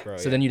funny. Bro,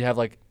 So then you'd have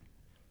like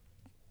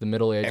the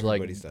middle age like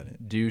Everybody's done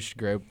it. douche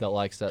group that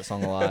likes that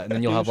song a lot, and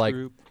then you'll have like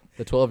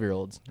the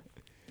 12-year-olds,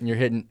 and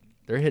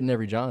they're hitting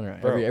every genre,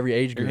 Bro, every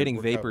age You're group.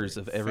 hitting vapors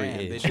of every Fam,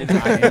 age. They did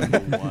I Am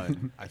the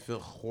One. I feel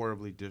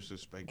horribly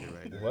disrespected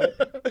right now.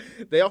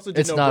 What? They also did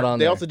It's not on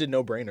They there. also did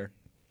No Brainer.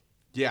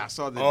 Yeah, I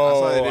saw that. Oh, I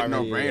saw I that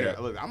No mean, Brainer. yeah.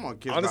 Look, I'm on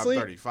Kids Honestly-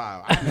 About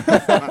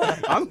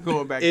 35. I'm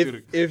going back to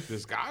the If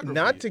discography.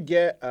 not to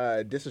get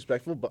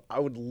disrespectful, but I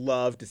would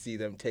love to see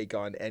them take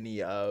on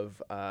any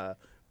of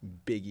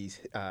Biggie's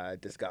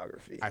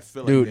discography. I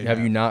feel Dude, like have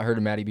you not heard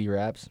of Matty B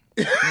Raps?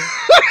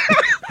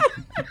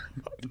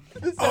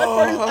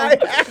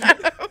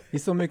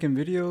 He's still making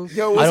videos.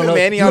 Yo, I don't wasn't know.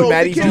 Manny Yo, on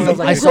Maddie the kid was too?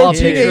 like I a saw a little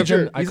picture of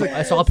teenager. him. He's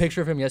I saw a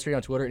picture of him yesterday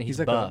on Twitter, and he's He's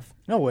like buff.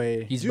 no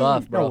way. He's Dude,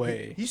 buff, bro. no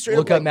way. He's straight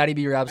Look up up Matty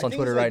B Raps I on think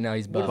Twitter he's like- right now.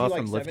 He's what is buff. he, Buff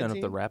like from lifting up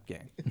 17? the rap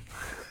gang.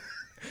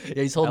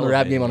 Yeah, he's holding the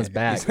rap game on his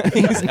back.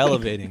 He's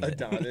elevating it.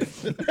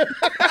 Adonis.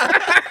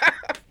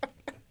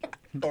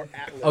 Or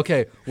Atlas.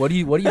 Okay, what do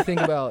you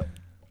think about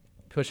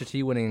Pusha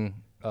T winning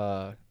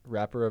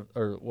rapper of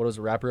or what was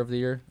it, rapper of the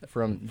year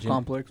from Jim,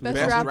 Complex. Best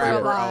Best rapper rapper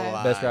alive.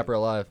 alive. best rapper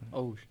alive?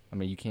 Oh, I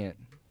mean, you can't.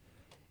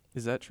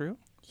 Is that true?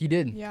 He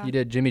did. Yeah. He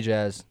did. Jimmy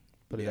Jazz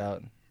put it Yeah.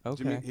 out.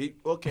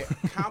 Okay.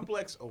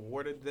 Complex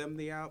awarded them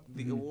the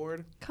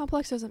award.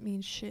 Complex doesn't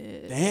mean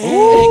shit.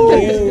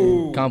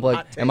 Complex.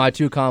 Hot take. Am I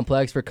too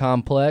complex for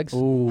complex?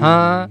 Ooh.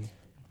 Huh?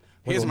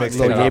 Here's Little my mixtape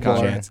take. Little out,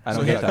 Yay boy. Chance. I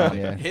don't So get his- that.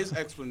 Yeah. His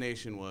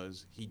explanation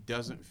was he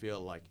doesn't feel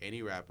like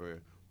any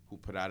rapper who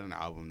put out an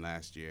album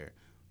last year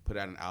put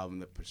out an album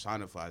that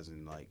personifies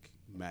and like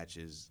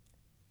matches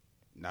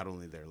not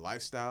only their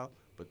lifestyle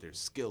but their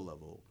skill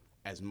level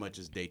as much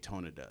as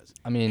Daytona does.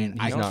 I mean,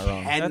 And he's I not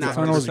wrong. cannot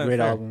Daytona was a 100% great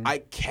fair. album. I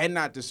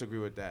cannot disagree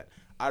with that.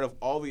 Out of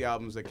all the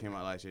albums that came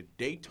out last year,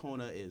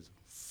 Daytona is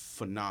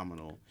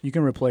phenomenal. You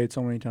can replay it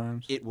so many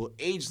times. It will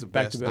age the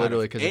Back best to back. out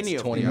Literally, of because any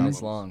it's of the 20 minutes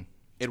albums. long.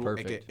 It will,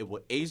 perfect. it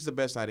will age the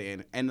best out of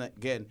it. And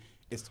again,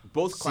 it's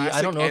both See, classic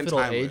I don't know if and it'll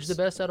timeless. age the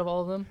best out of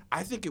all of them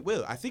I think it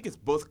will. I think it's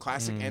both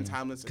classic and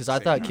timeless. at because the I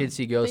same thought time. Kids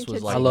See Ghosts think was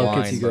Kids like I love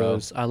wine, Kids See bro.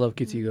 Ghosts. I love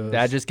Kids See Ghosts.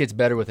 That just gets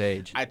better with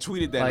age. I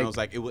tweeted that and I Like- was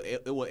like,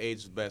 it will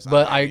age the best.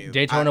 But mean,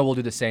 Daytona will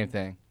do the same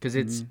thing because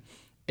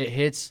it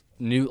hits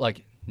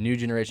new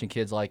generation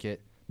kids like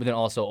it, but then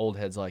also old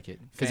heads like it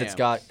because it's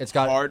Fam,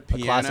 got hard a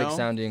classic piano,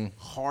 sounding.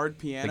 hard The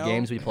piano.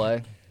 games we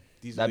play,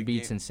 these are that the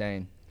beat's games-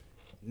 insane,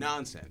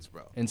 nonsense,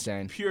 bro.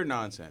 insane. Pure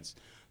nonsense.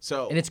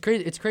 So And it's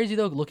crazy. It's crazy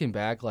though. Looking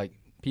back, like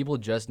people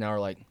just now are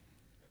like,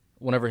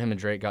 whenever him and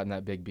Drake got in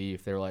that big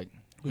beef, they're like,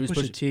 "Who's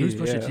Pusha Pusha T? Who's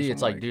Yeah, Pusha that's T?" what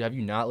It's I'm like, like- dude, have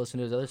you not listened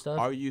to his other stuff?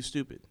 are you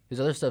stupid? His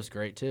other stuff's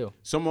great too.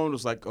 Someone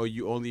was like, "Oh,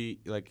 you only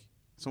like."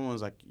 Someone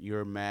was like,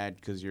 "You're mad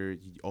because your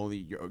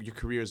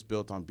career is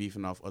built on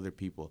beefing off other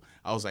people."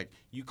 I was like,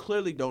 "You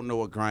clearly don't know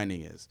what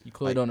grinding is. You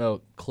clearly Like, don't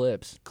know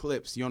Clips.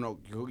 clips. You don't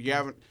know. You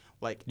haven't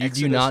like. You do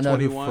Exodus not know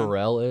 21, who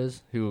Pharrell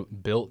is, who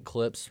built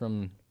Clips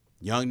from.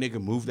 Young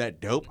nigga, move that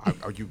dope.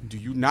 Are you? Do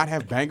you not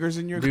have bangers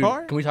in your Dude,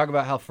 car? can we talk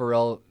about how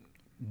Pharrell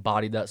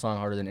bodied that song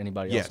harder than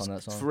anybody Yes, else on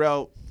that song?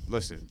 Pharrell.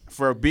 Listen,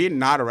 for being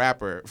not a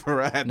rapper,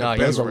 Pharrell had No,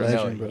 the he's best a verse.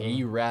 legend, bro.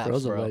 He raps,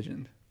 Pharrell's bro. a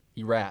legend.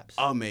 He raps.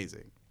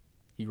 Amazing.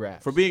 He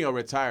raps. For being a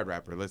retired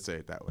rapper, let's say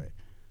it that way.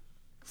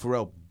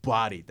 Pharrell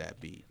bodied that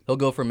beat. He'll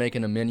go from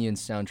making a Minions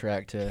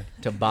soundtrack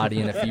to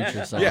bodying a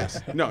Future song. Yes.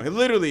 No,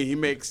 he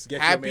makes Get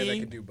you a man that happy,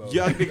 can do both.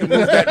 young nigga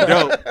move that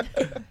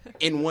dope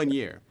in 1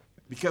 year.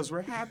 Because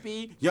we're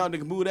happy, young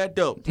nigga move that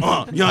dope.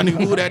 Young nigga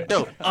move that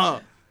dope.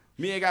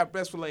 Me and got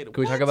best for later.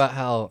 Can we talk about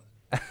how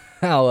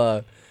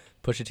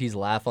Pusha T's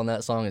laugh on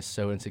that song is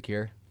so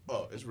insecure?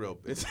 Oh, it's real.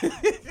 It's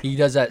He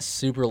does that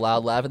super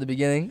loud laugh at the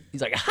beginning.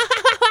 He's like,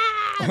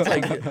 it's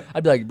like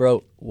I'd be like,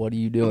 bro, what are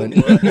you doing?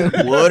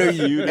 what are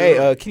you doing?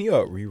 Hey, can you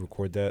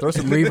re-record that? Throw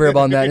some reverb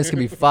on that, and it's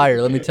gonna be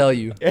fire. Let me tell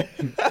you.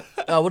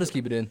 We'll just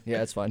keep it in.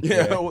 Yeah, it's fine.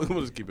 Yeah, we'll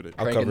just keep it in.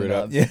 I'll Cranking cover it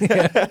up.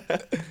 Yeah.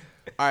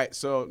 All right,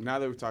 so now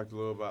that we've talked a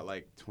little about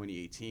like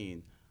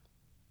 2018,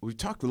 we've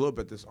talked a little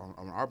bit this on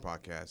our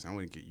podcast. I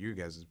want to get your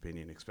guys'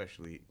 opinion,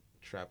 especially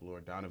Trap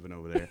Lord Donovan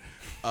over there.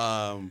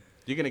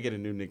 You're gonna get a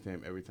new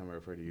nickname every time I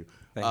refer to you.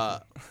 Thank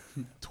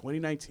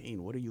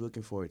 2019, what are you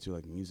looking forward to,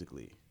 like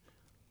musically?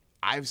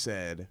 I've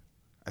said,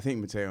 I think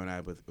Mateo and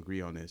I both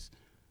agree on this.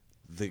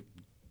 The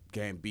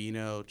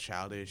Gambino,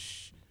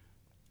 Childish,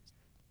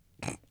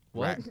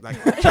 What? like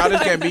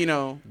Childish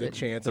Gambino. The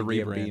Chance the of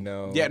rebrand.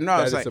 Gambino. Yeah, no, that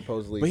it's is like,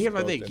 supposedly. but here's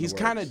my both thing: in he's the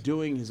kind works. of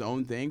doing his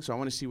own thing. So I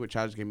want to see what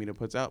Childish Gambino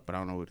puts out. But I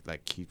don't know what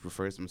like he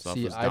refers to himself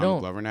See, as I Donald don't-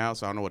 Glover now.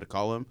 So I don't know what to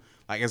call him.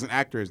 Like as an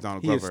actor, as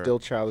Donald He is Glover. still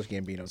Childish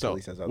Gambino So, until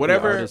he says otherwise.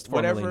 whatever- The artist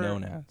formerly whatever-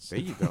 known as. There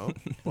you go,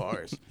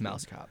 bars.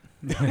 Mouse cop.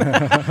 So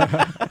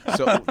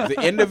the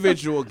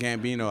individual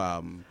Gambino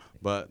album,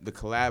 but the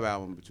collab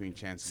album between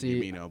Chance and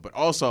See- Gambino, but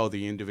also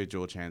the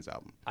individual Chance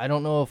album. I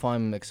don't know if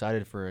I'm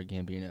excited for a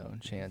Gambino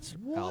Chance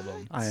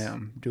album. I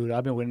am, dude.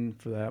 I've been waiting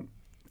for that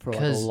for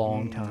like a 'Cause-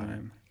 long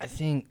time. I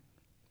think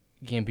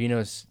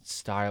Gambino's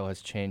style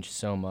has changed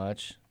so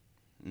much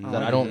Mm.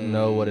 that I don't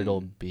know what it'll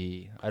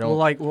be. I don't. Well,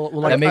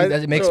 that, like,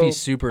 that makes me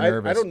super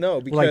nervous. I don't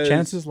know because well, like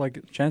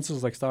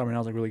Chance's like style right now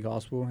is like really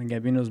gospel, and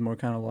Gambino's more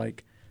kind of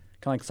like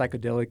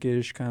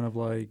psychedelic-ish, kind of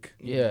like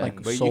Yeah.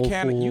 like But soulful.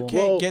 you can't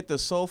Well- get the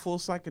soulful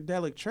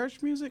psychedelic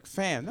church music,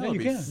 fam. That Yeah, would you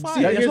be can. fire.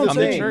 See, that's here's what the I'm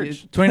thing.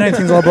 saying.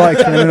 2019 is all about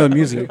experimental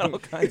music. All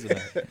kinds of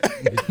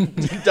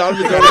that.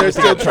 Donovan's over there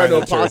still trying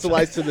to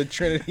apostolize to the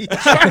Trinity.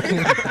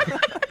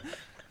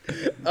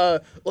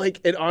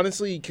 Like, and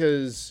honestly,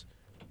 because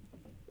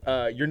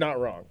you're not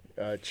wrong,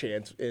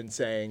 Chance, in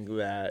saying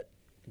that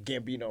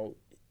Gambino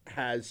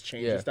has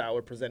changed Yeah. his style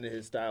or presented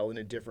his style in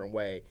a different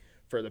way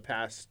for the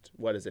past,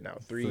 what is it now,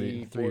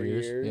 Three 4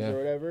 years, years yeah. or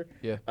whatever.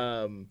 Yeah.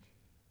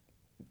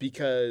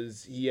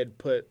 Because he had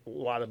put a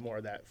lot of more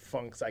of that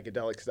funk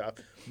psychedelic stuff.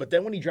 But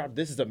then when he dropped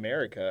This Is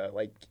America,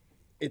 like,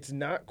 it's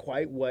not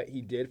quite what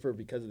he did for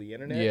Because of the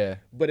Internet. Yeah.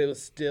 But it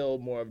was still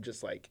more of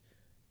just like,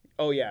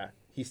 oh yeah,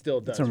 he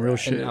still does some real rap.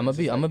 shit. And I'm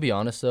gonna be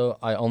honest though.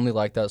 I only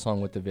like that song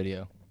with the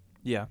video.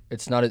 Yeah.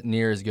 It's not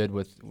near as good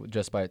with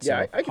just by Yeah,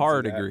 itself. I can see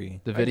Hard that. agree.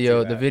 the I can see video,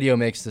 that. the video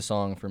makes the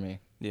song for me.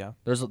 Yeah.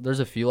 There's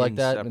a few like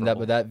that, and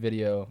Inseparable. but that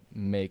video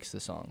makes the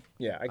song.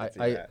 Yeah, I can see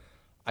I- that.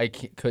 I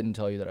couldn't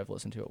tell you that I've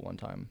listened to it one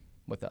time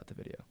without the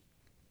video.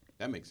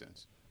 That makes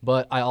sense.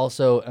 But I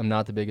also am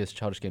not the biggest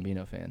Childish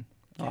Gambino fan.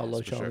 Oh, I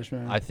love for sure. Childish,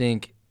 man. I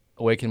think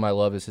Awaken My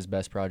Love is his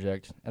best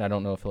project, and I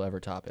don't know if he'll ever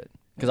top it.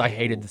 Because I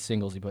hated the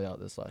singles he put out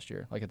this last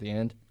year. Like at the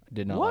end, I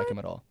did not like him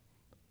at all.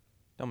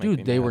 Don't make me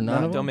Dude, they mad. were None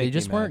not. of them? Don't make They me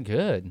just mad. weren't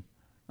good.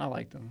 I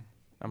like them.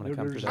 I'm gonna They're-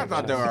 come they're for just- I that.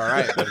 thought they were all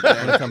right.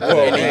 gonna come But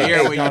for in that. the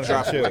year when you Calm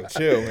drop down,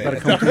 chill, man. Gotta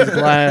come through the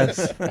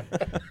glass.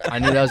 I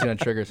knew that was gonna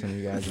trigger some of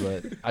you guys,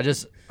 but I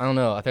don't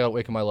know. I think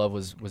Awaken My Love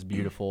was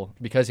beautiful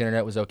because the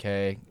internet was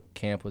okay,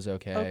 camp was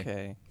okay.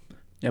 Okay.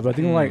 Yeah, but I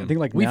think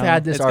like We've now,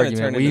 had this It's gonna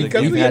argument. turn into the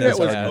Because We've the had internet this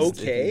was argument.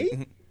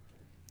 okay.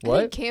 I What?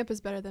 think camp is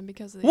better than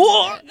Because of the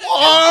What? Internet.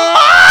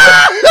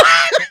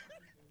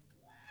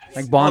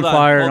 like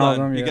Bonfire and all Hold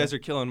on. them. You yeah. guys are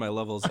killing my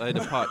levels. I had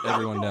to pot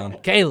everyone down.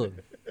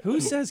 Caleb. Who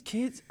says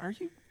kids?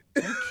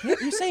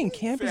 You're saying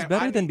camp is Fam,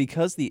 better I than need-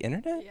 Because the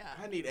Internet? Yeah.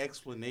 I need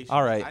explanation. All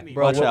I right, need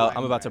Bro, watch we're- out.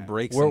 I'm about to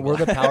break We're some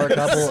the glass. power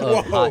couple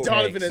of hot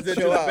Donovan takes. is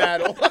into the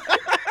battle.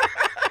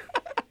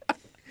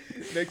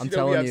 Next I'm you know, we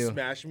telling have you.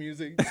 Smash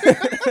music.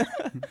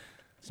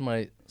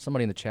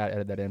 Somebody in the chat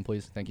edit that in,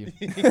 please. Thank you.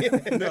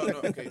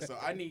 No. Okay, so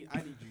I need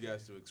you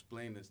guys to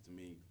explain this to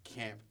me.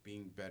 Camp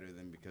being better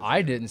than Because.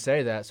 I didn't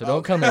say that, so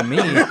don't come at me.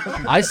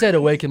 I said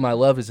Awaken My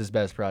Love is his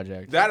best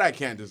project. That I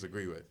can't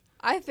disagree with.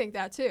 I think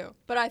that too,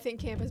 but I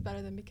think camp is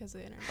better than Because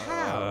of the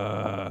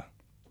Internet.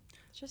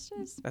 It just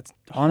is. That's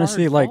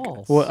Honestly, hard like,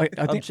 false. well, I think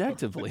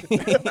objectively.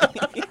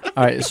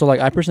 all right. So like,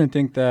 I personally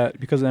think that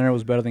Because the Internet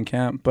was better than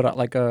Camp, but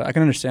I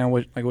can understand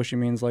what she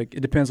means. Like, it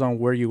depends on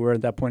where you were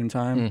at that point in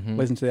time, Mhm.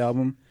 listening to the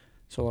album.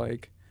 So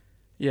like,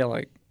 yeah,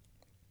 like,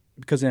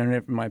 Because the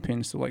Internet, in my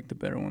opinion, is still like the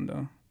better one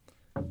though.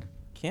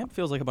 Camp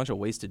feels like a bunch of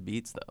wasted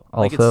beats, though.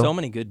 Like it's Also- so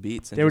many good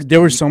beats. And There were just there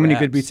were weak so many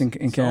good raps. beats in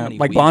So Camp. many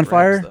Like weak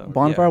Bonfire. raps, though.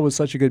 Bonfire Yeah. was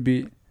such a good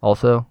beat.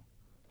 Also,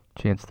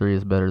 Chance 3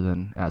 is better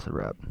than Acid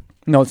Rap.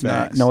 No, it's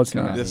Facts. not. No, it's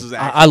Come not. on. This is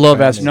I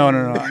love acid. No.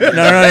 No. Here's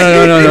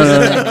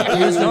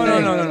the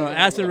thing. No.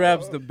 Acid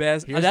rap's the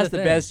best. Here's that's the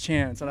the thing. best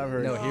chance that I've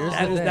heard. No, here's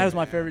that the is, thing. that is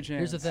my favorite chance.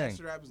 Here's the thing.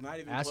 Acid Rap is not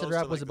even Acid close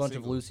Rap to, was like, a bunch of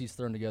single. Lucy's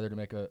thrown together to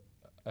make a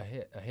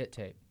hit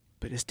tape.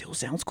 But it still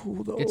sounds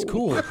cool though. It's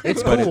cool.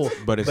 It's But cool.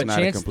 it's- but it's not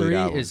a Chance complete 3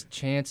 album. is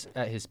Chance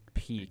at his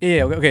peak.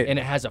 Yeah. Okay. And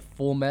it has a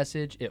full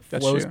message. It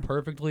That's flows true.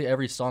 perfectly.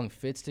 Every song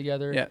fits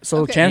together. Yeah. So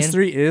Okay. Chance And-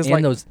 3 is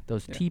and like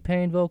those Yeah.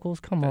 T-Pain vocals.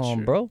 Come That's on,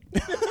 true. bro.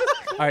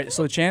 all right.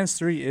 So Chance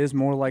 3 is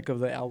more like of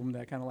the album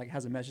that kind of like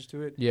has a message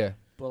to it. Yeah.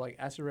 But like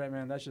Acid Rap,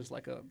 man, that's just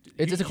like a.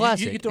 It's a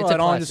classic. You throw It's a that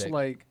on just classic.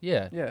 like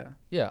Yeah. yeah.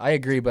 Yeah, I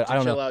agree, but I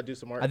don't Chill know. out, do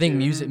some art. I think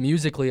too.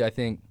 musically, I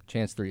think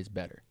Chance 3 is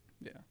better.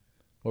 Yeah.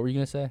 What were you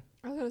gonna say?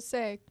 I was gonna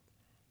say,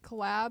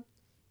 collab,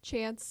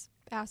 Chance,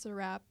 Acid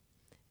Rap,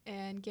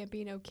 and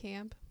Gambino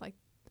Camp, like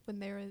when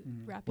they were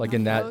rapping. Like on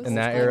in that- those, in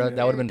that like, era, they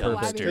that would've were been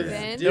perfect. collabing Because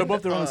then, They're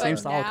both their own Uh, same but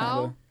style, kind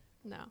of.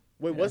 now, no.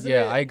 Wait, wasn't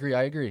Yeah, it? I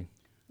agree.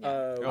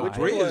 Yo, which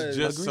Bree one is was?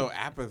 just so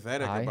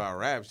apathetic I about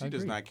rap. She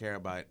does agree. not care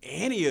about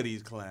any of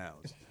these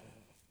clowns.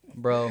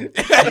 Bro.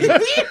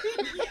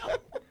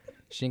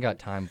 She ain't got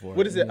time for it.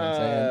 What is you it? know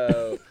what I'm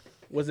saying?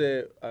 Was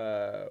it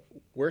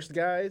Worst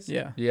Guys?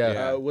 Yeah. Yeah.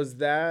 Yeah. Was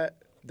that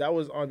That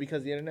was on Because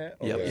of the Internet?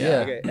 Or Yep. was- Yeah.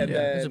 Okay. And It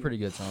then was a pretty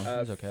good song. It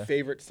was okay.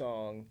 favorite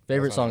song.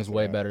 Favorite That's not song's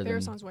way bad. better Favorite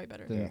than, song's way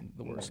better. than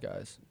the worst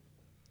guys.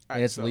 All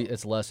And right, it's so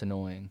it's less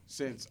annoying.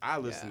 since I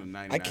listen to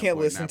 99.9% I can't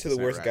listen to the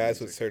worst rap guys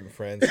music, with certain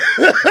friends.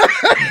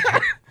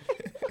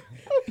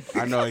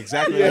 I know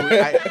exactly.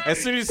 As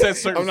soon as you said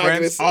certain I'm not gonna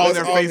friends, say. all That's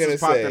their all I'm gonna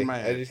faces popped say. in my I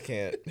head. just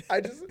can't.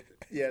 I just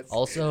yes.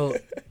 Also,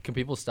 can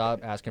people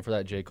stop asking for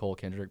that J. Cole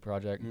Kendrick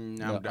project?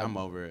 I'm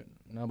over it.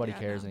 Nobody Yeah,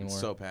 cares no. anymore.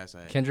 So past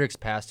that. Kendrick's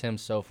passed him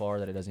so far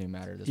that it doesn't even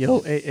matter. This Yo,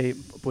 point. hey,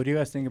 what do you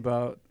guys think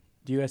about?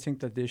 Do you guys think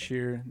that this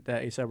year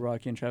that ASAP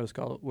Rocky and Travis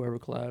Scott will ever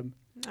collab?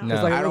 No.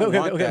 It's like, I don't okay,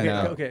 want okay,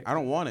 that. No. okay, I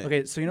don't want it.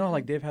 okay. So you know,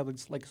 like they've had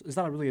like it's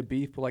not really a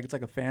beef, but like it's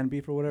like a fan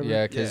beef or whatever.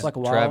 Yeah, Yeah. because It's like a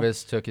while.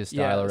 Travis took his style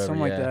yeah, or whatever.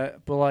 something like yeah.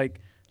 that. But like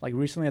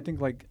recently, I think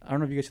like I don't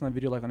know if you guys seen that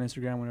video like on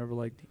Instagram. Whenever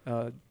like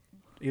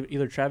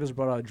either Travis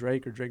brought out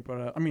Drake or Drake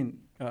brought out. I mean,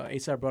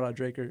 ASAP brought out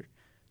Drake or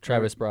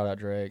Travis brought out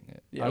Drake.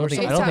 Yeah, I or don't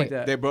think. I something don't ASAP think.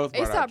 that. They both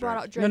brought ASAP brought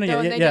Drake. out Drake, No, no, though,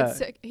 yeah, and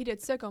they yeah. he did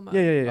Sicko Mode.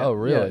 Yeah. Oh,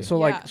 really? Yeah. So Yeah.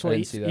 like, so I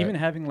didn't see that. even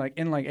having like,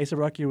 and like ASAP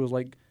Rocky was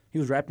like he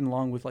was rapping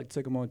along with like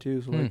Sycamore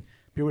too. So like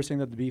people were saying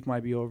that the beef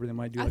might be over. They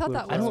might do. I Like, thought a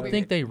that little I was don't collab.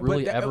 think they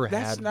really that- ever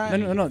that's had. not-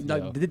 No, beef, they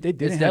though.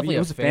 didn't have definitely beef. a It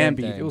was a fan fan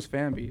beef. thing. It was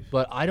fan beef.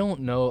 But I don't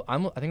know. I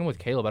think I'm with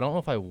Caleb. I don't know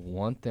if I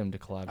want them to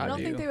collaborate. I don't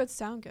do. think they would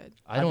sound good.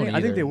 I don't. I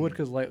think either. they would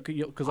because like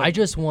because I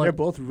just they're want.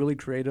 both really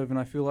creative and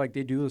I feel like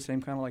they do the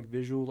same kind of like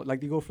visual.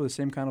 Like they go for the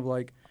same kind of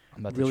like.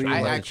 I'm about really to, try, I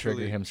I'm about to actually-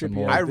 trigger him some trippy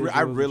more. out. I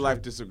visuals and real life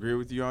shit. disagree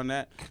with you on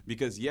that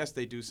because yes,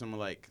 they do some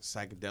like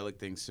psychedelic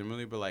things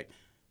similarly, but like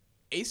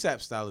ASAP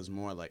style is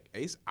more like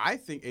I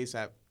think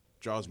ASAP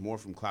draws more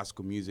from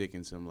classical music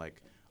and some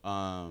like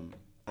don't-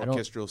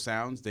 orchestral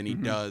sounds than he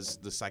does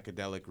the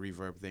psychedelic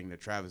reverb thing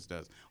that Travis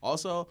does.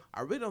 Also,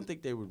 I really don't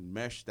think they would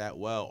mesh that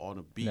well on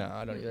a beat. No,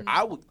 I don't either.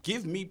 I would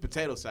give me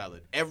potato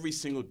salad every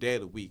single day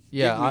of the week.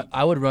 Yeah, Give me-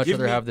 I would much give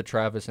rather me- have the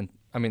Travis and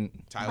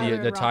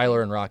Tyler. the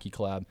Tyler and Rocky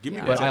collab. Give me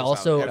Yeah. But I potato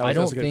also salad. I was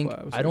don't a good think collab.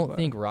 It was a I good don't collab.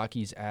 think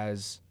Rocky's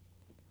as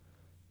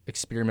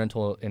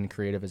experimental and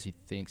creative as he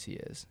thinks he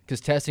is.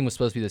 Because Testing was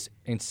supposed to be this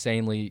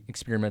insanely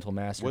experimental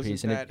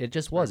masterpiece, and that it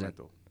just wasn't.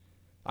 experimental?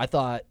 I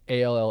thought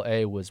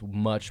ALLA was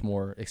much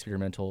more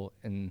experimental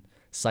and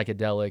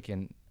psychedelic,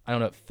 and I don't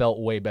know, it felt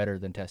way better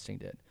than Testing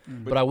did.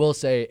 But I will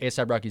say,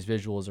 A$AP Rocky's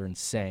visuals are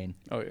insane.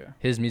 Oh yeah.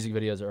 His music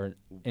videos are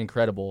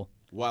incredible.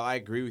 While I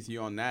agree with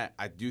you on that,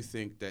 I do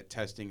think that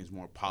Testing is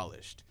more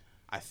polished.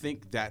 I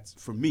think that's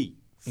for me.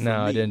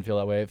 No, I didn't feel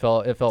that way. It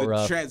felt The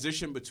rough.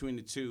 transition between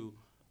the two,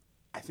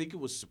 I think it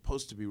was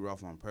supposed to be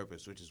rough on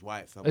purpose, which is why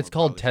it felt. It's more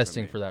called polished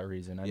Testing me. for that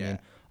reason. I Yeah. mean,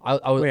 I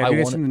Wait, have you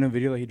guys wanted- seen the new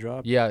video that he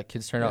dropped? Yeah,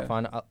 Kids Turn Out Yeah.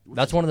 Fine.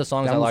 That's one of the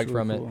songs That I was liked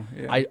really from cool,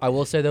 it. yeah. I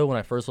will say though, when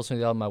I first listened to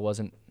the album, I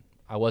wasn't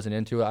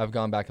into it. I've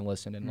gone back and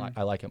listened, and Mm.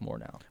 I like it more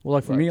now. Well,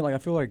 like for But- me, like I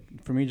feel like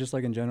for me, just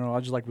like in general, I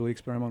just like really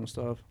experimental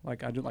stuff.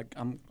 Like I do, like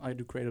I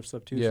do creative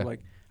stuff too. Yeah. So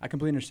like I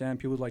completely understand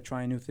people like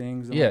trying new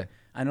things. And, Yeah. like,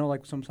 I know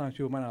like sometimes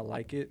people might not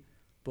like it,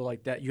 but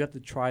like that you have to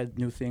try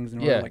new things in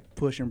order Yeah. to like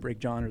push and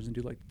break genres and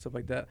do like stuff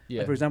like that. Yeah.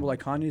 Like, for example, like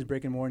Kanye's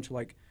breaking more into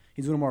like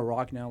he's doing more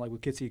rock now, like with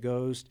Kids See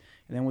Ghost,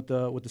 and then with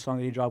the song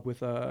that he dropped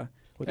with X.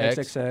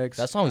 XXX.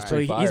 That song was so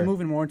pretty he's fire.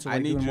 moving more into like I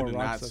need doing you more to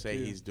rock not stuff say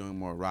too. he's doing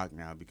more rock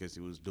now because he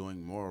was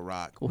doing more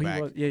rock Well, back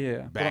he was, yeah.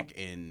 But back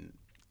in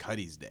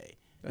Cuddy's day.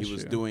 That's He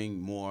was true. doing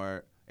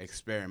more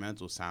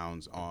experimental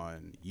sounds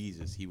on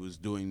Yeezus. He was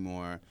doing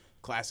more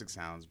classic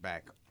sounds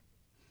back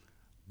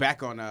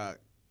on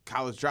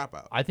College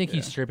Dropout. I think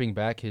he's Yeah. stripping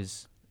back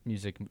his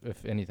music,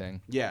 if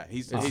anything. Yeah,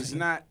 he's It's-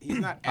 not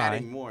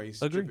adding more.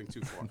 He's agree. stripping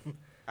too far.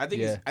 I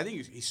think Yeah.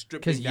 he's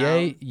stripping Because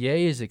down.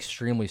 Ye is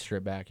extremely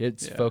stripped back.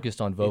 It's Yeah.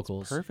 focused on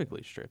vocals. It's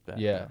perfectly stripped back.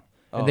 Yeah.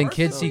 Oh, And then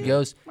Perfectly. Kids See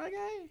Ghost. My guy.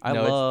 I No,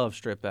 it's- love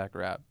stripped back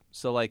rap.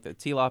 So like the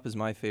T-Lop is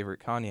my favorite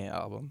Kanye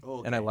album,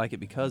 and I Okay. like it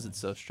because it's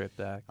so stripped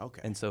back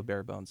Okay. and so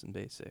bare bones and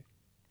basic.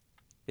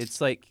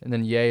 It's like And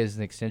then Ye is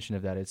an extension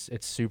of that. It's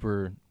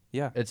super.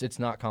 yeah, It's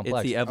not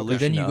complex. the But evolution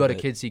then you of go to it.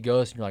 Kids See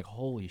Ghost, and you're like,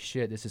 holy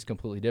shit, this is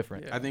completely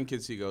different. Yeah. I think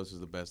Kids See Ghost is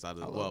the best out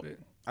of I the love it.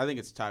 I think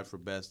it's tied for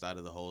best out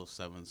of the whole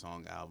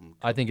 7-song album.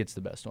 I think it's the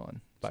best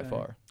one by Same.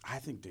 far. I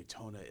think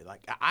Daytona,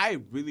 like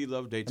I really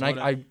love And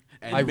Daytona. I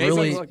And I maybe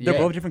really- it's- Like, they're yeah.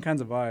 both different kinds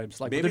of vibes.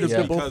 Like Maybe they're, it's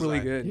they're both because really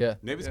I- good. yeah.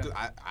 Maybe it's Yeah.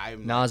 because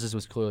I'm Nas's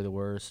was clearly the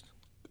worst.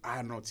 I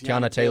don't know.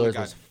 Tiana Taylor's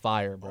got- was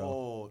fire, bro.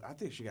 Oh, I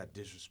think she got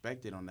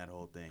disrespected on that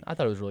whole thing. I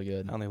thought it was really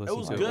good. I only It listened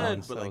was to good, it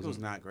once. but That like it was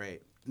wasn't- not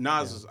great.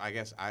 Nas is, I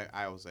guess,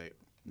 I would say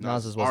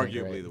Nas's is wasn't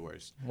arguably great. the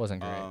worst.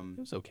 Wasn't great. It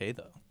was okay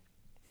though.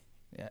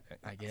 Yeah,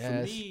 I For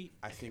guess. me,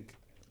 I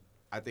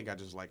think I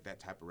just like that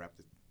type of rap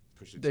that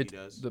Pusha They- T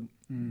does. the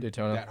Mm.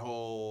 Daytona. That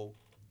whole,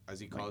 as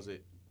he calls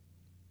it,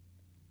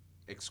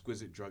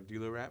 exquisite drug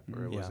dealer rap,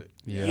 or was it?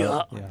 Yeah.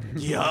 Yeah.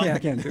 Yeah, I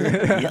can't do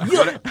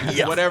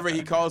it. Whatever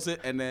he calls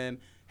it, and then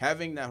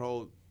having that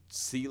whole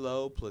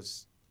CeeLo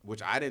plus,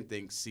 which I didn't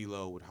think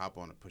CeeLo would hop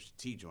on a Pusha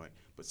T joint,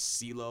 but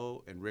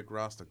CeeLo and Rick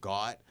Ross the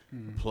God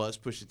plus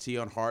Pusha T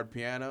on hard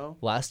piano.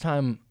 Last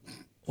time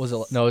was it?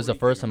 No, it was the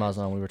first time I was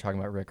on. We were talking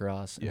about Rick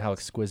Ross and how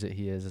exquisite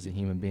he is as a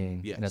human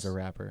being and as a Yes.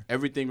 rapper.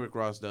 Everything Rick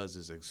Ross does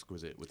is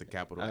exquisite with a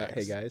capital X.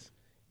 Hey guys,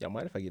 Y'all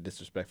mind if I get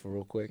disrespectful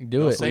real quick? Do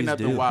Don't it. say Please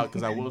nothing do. wild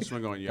because I will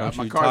swing on you. Don't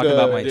My you car's talk been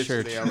about my dished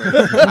church. today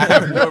already. I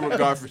have no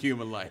regard for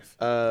human life.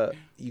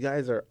 You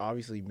guys are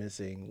obviously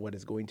missing what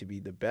is going to be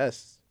the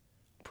best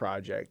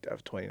project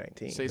of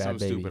 2019. Say Bad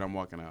something Baby. stupid, I'm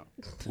walking out.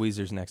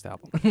 Weezer's next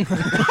album.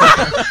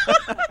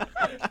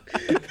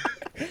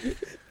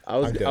 I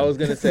was I'm done.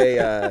 gonna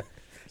say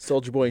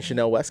Soldier Boy and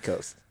Chanel West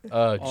Coast.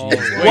 Oh,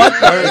 jeez. What?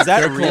 Is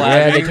that real?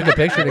 Yeah, they took a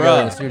picture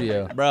together in the Bruh.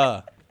 studio.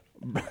 Bruh.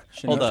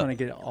 Chanel's Hold up. trying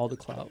to get all the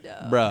clout.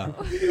 Bruh.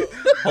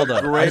 Hold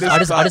up.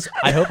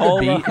 I hope the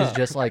Hold beat is up.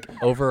 just like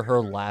over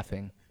her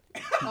laughing.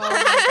 It's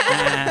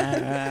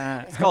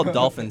called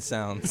dolphin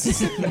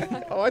sounds.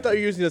 Oh, I thought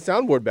you were using a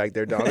soundboard back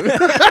there, Donovan.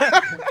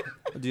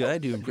 Dude, I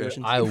do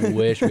impressions. I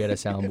wish we had a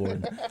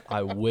soundboard.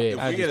 I wish. If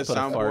I we get a just put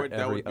a fart soundboard, that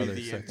every would be other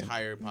the second.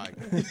 entire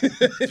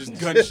podcast. Just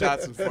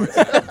gunshots and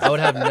farts. I would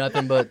have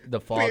nothing but the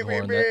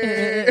foghorn.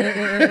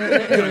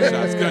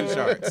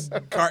 Gunshots.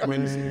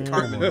 Cartman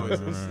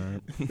noises.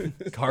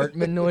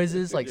 Cartman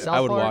noises like South I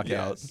would Park. walk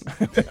out.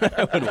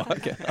 I would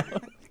walk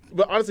out.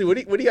 But honestly, what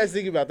do you guys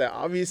think about that?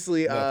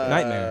 Obviously,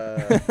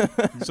 Nightmare.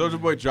 Soldier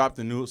Boy dropped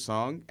a new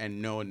song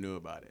and no one knew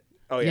about it.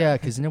 Oh Yeah,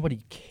 because nobody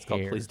cares. It's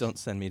called Please Don't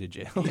Send Me to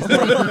Jail.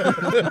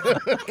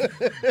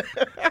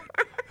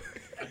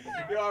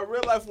 Yo, I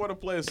real life want to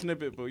play a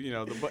snippet, but you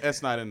know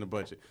that's not in the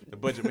budget. The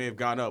budget may have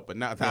gone up, but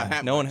not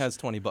that. No one much. has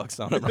 $20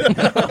 on it right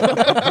now.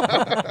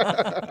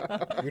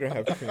 We don't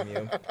have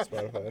premium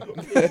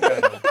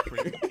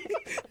Spotify.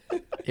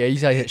 Yeah, you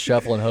gotta hit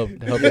shuffle and hope you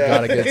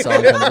got a good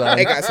song comes on.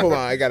 Hey guys, hold on.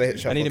 I gotta hit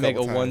shuffle. I need to make a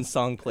couple times.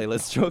 one-song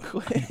playlist real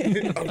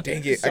quick. Oh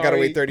dang it! I Sorry. gotta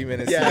wait 30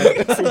 minutes. Yeah.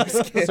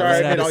 Sorry,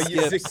 I Ran made out all of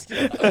you skips.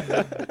 60.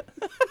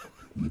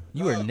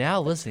 You are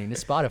now listening to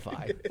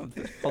Spotify.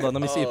 Hold on,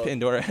 let me see if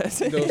Pandora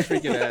has it. Those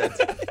freaking ads.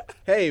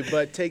 Hey,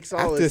 but take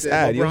solace this in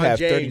ad, you'll LeBron have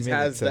 30 James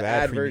minutes has of the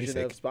ad ad-free version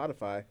music. of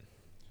Spotify.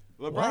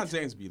 LeBron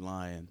James be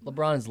lying.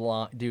 LeBron's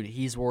dude,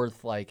 he's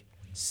worth like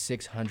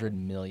 $600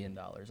 million.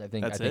 I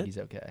think That's it? he's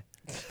okay.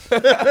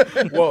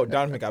 Whoa,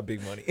 Donovan got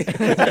big money. He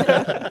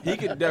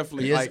could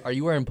definitely He is, like. are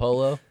you wearing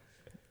polo?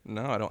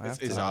 No, I don't have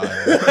It's to. eyes.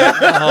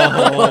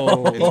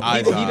 Oh. It's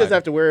eyes. He doesn't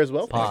have to wear his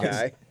wealth, Pause.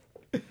 guy.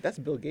 That's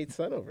Bill Gates'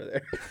 son over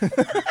there.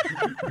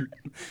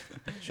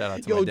 Shout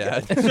out to Yo, my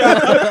dad.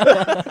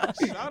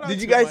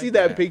 Did you guys see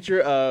that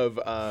picture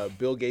of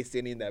Bill Gates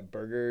standing in that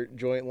burger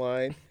joint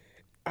line?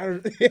 I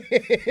don't.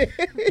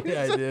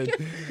 Yeah, I did.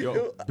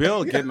 Yo,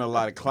 Bill getting a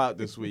lot of clout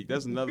this week.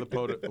 That's another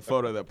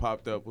photo that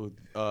popped up with.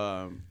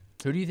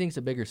 Who do you think's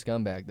a bigger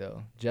scumbag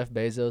though, Jeff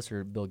Bezos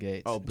or Bill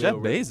Gates? Oh, Jeff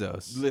Bill,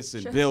 Bezos. Listen,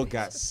 Jeff Bill Bezos.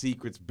 got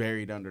secrets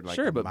buried under like.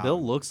 Sure, a but mountain.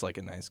 Bill looks like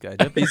a nice guy.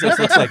 Jeff Bezos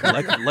looks like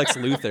Lex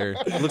Luthor.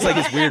 Looks like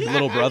his weird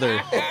little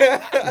brother.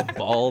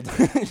 Bald.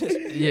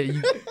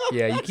 you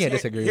can't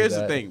disagree Here's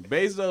with the that. thing: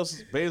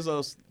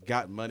 Bezos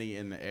got money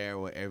in the air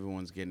where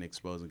everyone's getting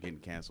exposed and getting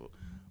canceled.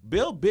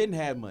 Bill didn't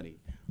have money,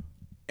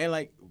 and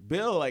like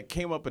Bill like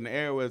came up in the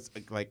air was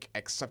like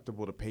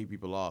acceptable to pay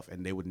people off,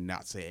 and they would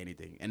not say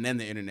anything, and then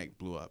the internet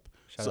blew up.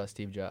 Shout So- out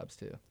Steve Jobs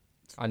too.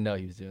 I know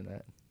he was doing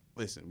that.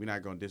 Listen, we're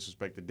not gonna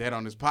disrespect the dead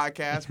on this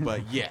podcast,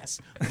 but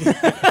yes,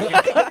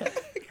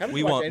 Haven't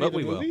We you watched won't, any but of the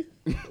we will. movie?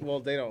 Well,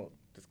 they don't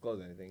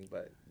disclose anything,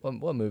 but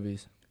What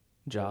movies?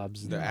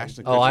 Jobs. the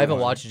Ashton. Oh, I Kutcher haven't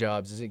one- watched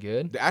Jobs. Is it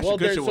good? The Ashton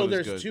Kutcher one was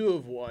good. there's two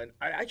of one.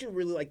 I actually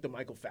really like the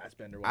Michael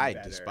Fassbender one. I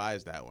better.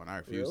 despise that one. I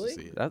refuse Really?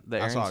 to see it. That- the I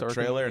Aaron saw a Sorkin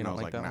trailer one, you and I don't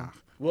was like like, that nah. one?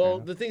 Well,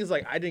 the thing is,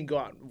 like, I didn't go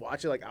out and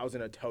watch it. Like, I was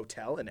in a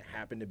hotel and it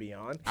happened to be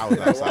on. I was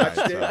So outside,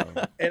 watched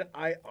so- it, and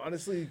I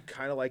honestly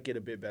kind of like it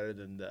a bit better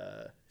than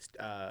the.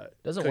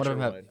 Doesn't one of them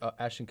Kutcher have one.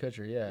 Ashton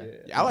Kutcher? Yeah.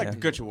 Yeah, I like Yeah. the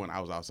Kutcher one. I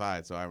was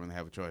outside, so I didn't really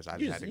have a choice. I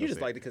You just had just, to you go just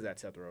see liked it. it because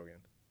that's Seth Rogen.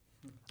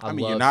 I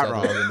mean, you're love not Seth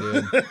wrong.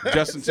 Rogen, dude.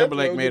 Justin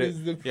Timberlake made Rogen it.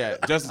 is the- Yeah,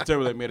 Justin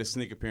Timberlake made a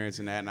sneak appearance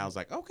in that, and I was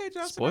like, okay,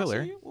 Justin. I see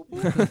Spoiler. you. Whoop,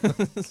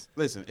 whoop.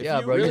 Listen, if Yeah,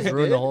 you bro, you really just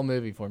ruined did? the whole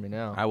movie for me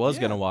now. I was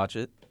Yeah. gonna watch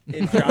it.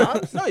 In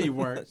Jobs? no, you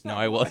weren't. No,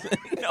 I wasn't.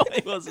 No,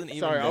 I wasn't even.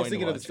 Sorry, I was going to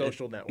thinking of the watch it.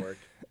 Social Network.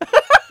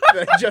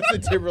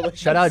 Justin Timberlake.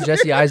 Shout out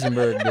Jesse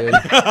Eisenberg, dude.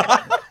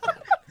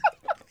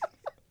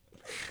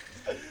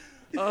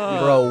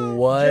 Bro,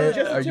 what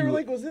Justin are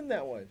Timberlake you? was in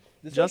that one.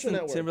 The Social Justin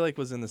Network. Timberlake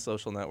was in the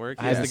Social Network.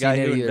 I He's haven't the guy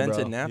seen who it either,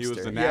 invented bro. Napster. He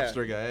was the Yeah.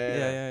 Napster guy.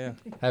 Yeah.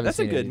 Haven't That's a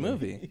seen it good either.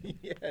 movie.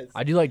 Yes.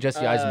 I do like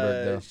Jesse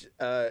Eisenberg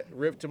though.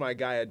 Rip to my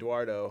guy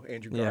Eduardo,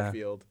 Andrew Yeah.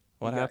 Garfield.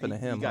 What He got- happened to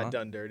he- him, He got huh?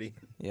 done dirty.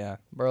 Yeah,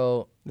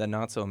 Bro, the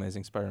not so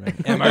amazing Spider-Man.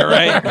 Am I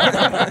right?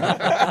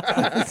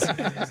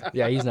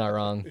 yeah, he's not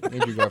wrong.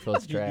 Andrew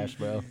Garfield's trash,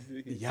 bro.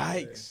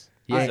 Yikes.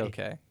 He He's ain't-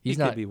 okay. he's he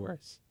not- could be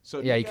worse. So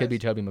Yeah, he you could be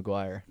guys- Tobey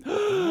Maguire.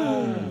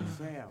 Oh,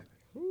 fam.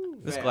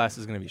 This Man. glass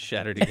is gonna be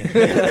shattered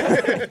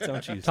again.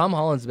 Don't you? Tom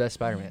Holland's the best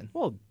Spider-Man.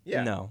 Well,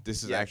 Yeah. no.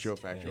 This is Yes. actual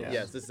factual.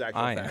 Yes, this is actual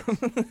I fact.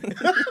 am.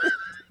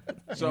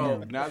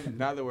 So now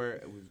that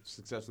we've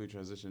successfully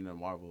transitioned to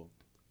Marvel,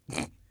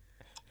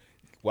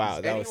 Wow,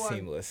 Is that was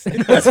anyone- seamless.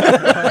 I'm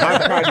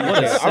proud of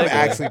What a him. I'm segue.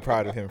 actually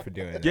proud of him for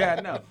doing that. yeah,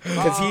 no,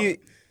 Because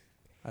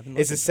I've been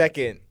it's looking- a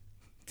second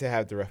to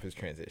have the roughest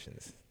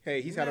transitions.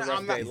 Hey, he's had a Man, rough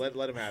I'm not- day.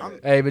 Let him have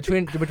it. Hey,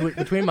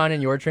 between mine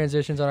and your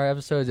transitions on our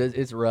episodes,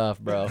 it's rough,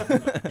 bro. You'd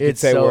It's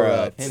say so we're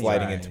rough.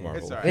 sliding Anyways. into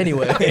Marvel. It's all right.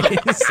 Anyways,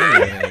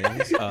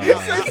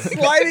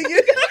 Sliding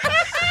it.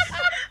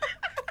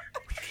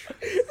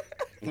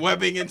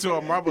 Webbing into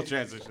a Marble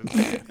transition.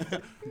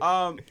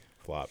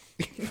 Flop.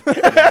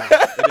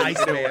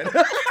 Iceman.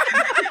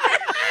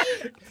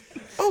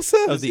 Also,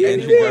 Of the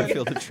Andrew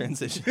Garfield of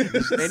transition.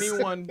 Does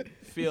anyone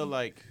feel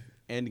like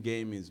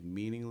Endgame is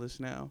meaningless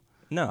now?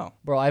 No.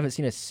 bro, I haven't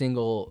seen a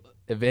single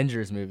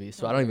Avengers movie,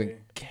 so I don't even Okay.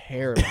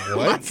 care about it.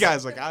 My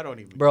guy's like, I don't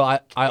even. Bro, I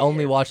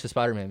only watch the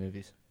Spider-Man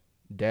movies.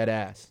 Dead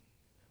ass.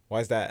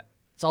 why is that?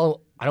 It's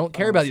all. I don't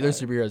care about the other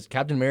superheroes.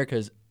 Captain America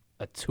is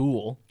a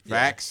tool.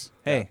 Facts.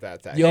 Hey.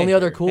 That's The only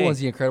other cool Hey. one's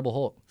the Incredible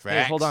Hulk. Facts.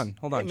 Hey, hold on.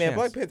 Hey, man, Black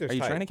Chance. Panther's Are you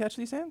tight. trying to catch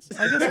these hands?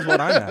 I guess is what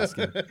I'm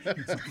asking.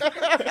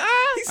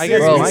 I serious. guess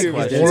Bro, my Serious.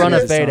 question. we'll run a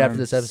Serious fade after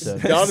times. this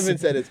episode. Donovan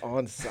said it's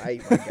on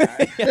site, my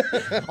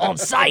guy. On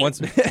site. Once,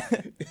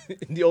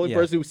 The only Yeah.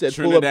 person who said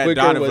pull up Trinidad quicker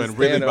Donovan was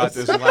really Thanos. about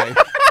this life.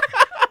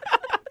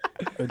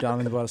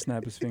 Donovan about to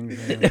snap his fingers.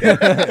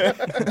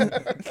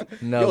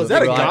 No, Yo, is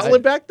that a bro,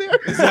 gauntlet back there?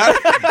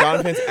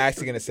 Donovan's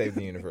actually gonna save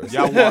the universe.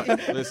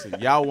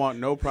 Y'all want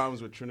no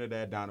problems with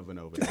Trinidad Donovan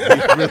over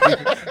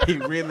there. He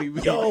really he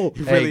really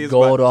Hey, is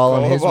gold about- all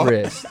on his Gold.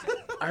 wrist.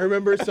 I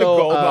remember so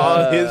Gold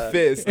on his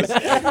fist.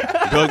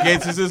 Bill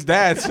Gates is his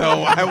dad,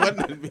 so why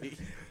wouldn't it be?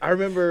 I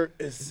remember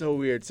it's so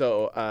weird.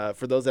 So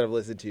for those that have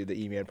listened to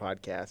the E-Man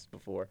podcast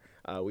before,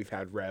 we've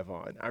had Rev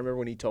on. I remember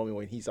when he told me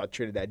when he saw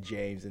Trinidad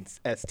James in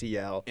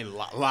STL. In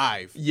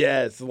live.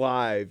 Yes,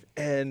 live.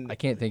 And I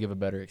can't think of a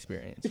better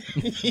experience.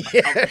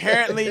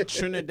 Apparently,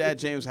 Trinidad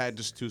James had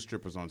just 2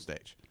 strippers on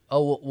stage.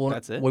 Oh, well,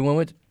 That's it? When we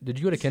went, did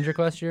you go to Kendrick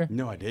last year?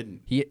 No, I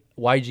didn't.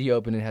 YG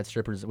opened and had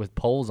strippers with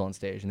poles on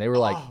stage, and they were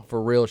like for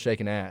real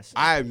shaking ass.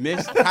 I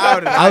missed. How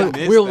did I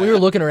miss we that? were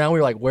looking around. We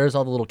were like, "Where's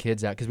all the little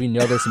kids at?" Because we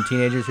know there's some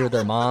teenagers here with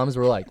their moms.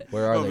 We're like,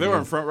 "Where are Oh, they?" they were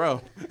in dude?" front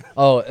row.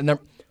 Oh, and they're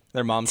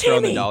their mom's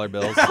throwing the Timmy! dollar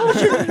bills.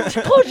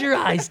 close your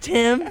eyes,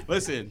 Tim.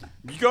 Listen,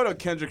 you go to a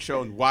Kendrick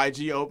show and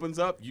YG opens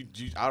up.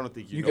 I don't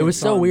think you know. It was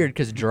so Tom. weird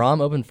because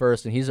Drum opened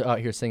first, and he's out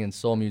here singing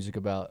soul music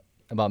about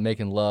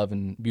making love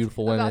and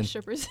beautiful women, About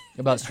strippers.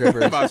 about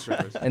strippers. about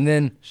strippers. And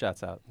then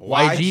Shouts out.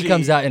 YG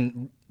comes out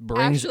and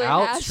brings Actually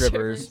out has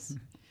strippers.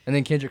 And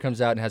then Kendrick comes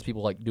out and has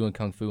people like doing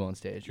kung fu on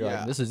stage. You're Yeah.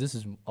 like, this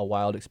is a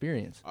wild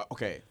experience.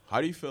 Okay,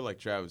 how do you feel like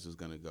Travis is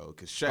gonna go?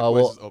 Because Shaq well-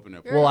 West is opening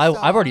up. You're Well, already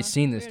I've already saw-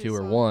 seen we this already tour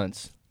saw.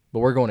 once, but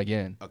we're going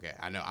again. Okay,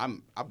 I know.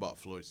 I bought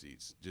floor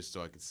seats just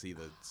so I could see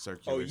the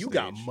circular. oh, you stage.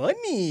 got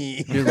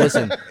money. Dude,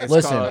 listen,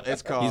 listen,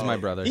 It's called. He's my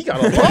brother. He got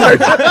a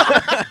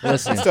large.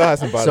 listen. Still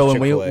hasn't bought So a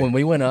when we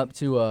Chick-fil-A. went up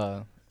to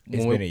It's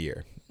when we- been a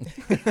year.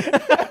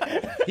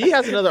 He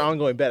has another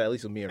ongoing bet, at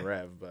least with me and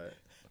Rev. But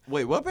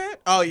Wait, what bet?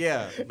 Oh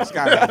yeah, the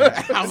Skyrim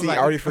bet. I was See, like,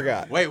 I already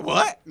forgot. Wait,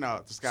 what?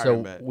 No, the Skyrim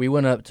so bet. we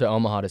went up to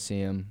Omaha to see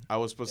him. I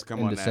was supposed to come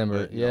in on December.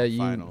 that, but, Yeah, no, you-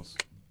 finals.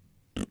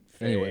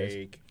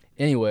 fake.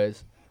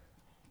 Anyways,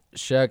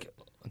 Shaq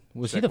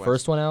was he Shaq the West.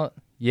 first one out?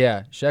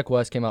 Yeah, Shaq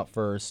West came out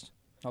first,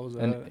 How was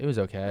and that? it was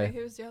Wait, okay.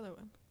 who was the other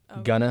one?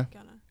 Oh, Gunna.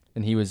 Gunna.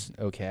 And he was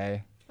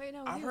okay. Wait,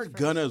 no. I've he was heard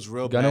first. Gunna's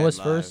real Gunna bad was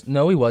live. first.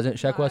 No, he wasn't.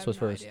 Shaq No, I West have was no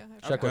first. idea.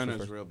 I've Shaq West was Gunna's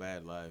first. real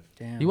bad live.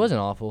 Damn. He wasn't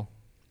awful.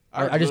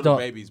 I, I just Little don't-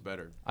 Baby's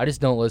better. I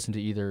just don't listen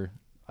to either.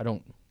 I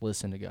don't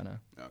listen to Gunna.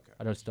 Okay,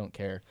 I just don't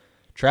care.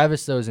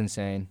 Travis though is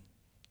insane.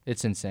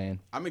 It's insane.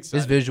 I'm His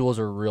excited. visuals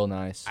are real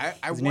nice. I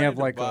Doesn't wanted he have to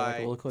like buy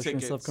a roller coaster and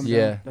tickets. stuff coming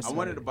Yeah. down? That's I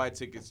wanted tight. to buy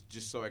tickets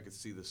just so I could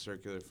see the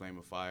circular flame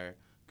of fire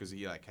because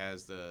he like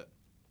has the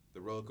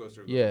roller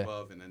coaster goes Yeah.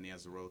 above and then he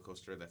has the roller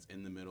coaster that's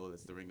in the middle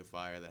that's the ring of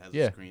fire that has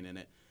Yeah. a screen in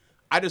it.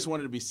 I just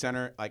wanted to be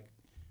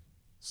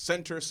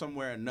center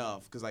somewhere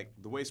enough because like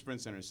the way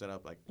Sprint Center is set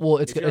up like Well,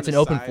 it's if you're on it's an the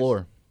open sides-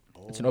 floor.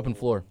 It's an open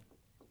floor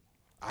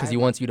because he I-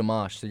 wants you to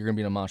mosh, so you're gonna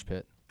be in a mosh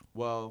pit.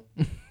 Well,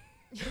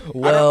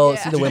 Well,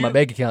 Yeah. see the way my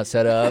bank account's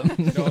set up.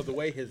 No, the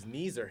way his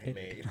knees are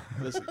made.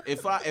 listen,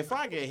 if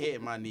I get hit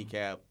in my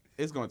kneecap,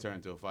 it's gonna turn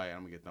into a fight. I'm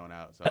gonna get thrown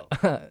out. So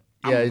Yeah,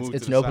 I'ma it's move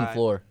it's to an the open side.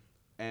 floor.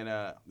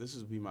 and this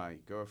will be my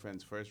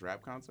girlfriend's first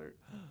rap concert.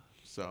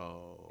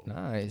 So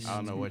Nice. I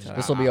don't know what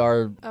This will be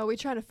our. Oh, we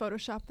try to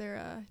Photoshop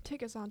their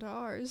tickets onto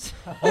ours.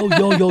 Oh,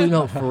 yo,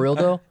 no, for real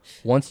though.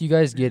 Once you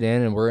guys get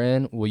in and we're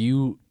in, will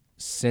you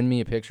send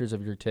me pictures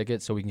of your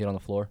tickets so we can get on the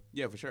floor?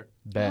 yeah, for sure.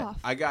 Bet. Off.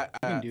 I got.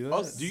 can do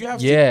Oh, that. do you have?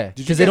 Yeah, did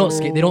you because they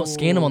get- don't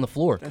scan them on the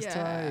floor. That's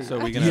Yeah. tight. So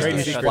we I gonna just Trade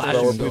use shut secrets, the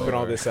bro. We're door. bleeping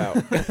all this out.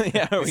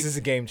 Yeah, This is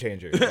a game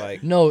changer.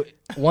 Like, No,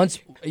 once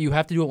you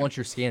have to do it once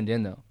you're scanned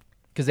in though,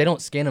 because they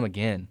don't scan them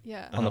again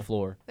Yeah. on the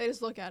floor. They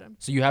just look at him.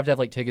 So you have to have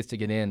like tickets to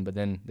get in, but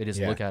then they just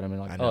Yeah, look at them and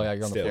I like, know. oh yeah,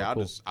 you're on the Still. floor. Yeah,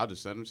 Cool. I'll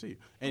just send them to you.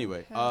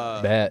 Anyway,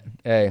 Bet.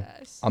 Hey,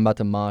 Yes. I'm about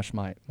to mosh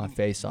my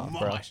face off,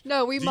 bro. Mosh.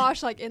 No, we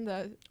mosh like in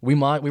the. We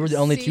were the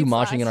only two Seats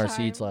moshing in our last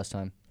seats time. last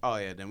time. Oh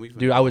yeah, then we. Finna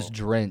Dude, I was go-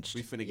 drenched.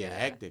 We finna get Yeah.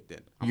 hectic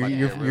then. I You're, might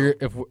you're, get you're,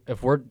 real-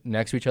 if we're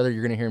next to each other,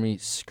 you're gonna hear me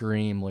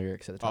scream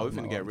lyrics at the top. Oh, we of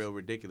my finna get lungs. real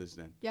ridiculous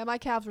then. Yeah, my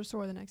calves were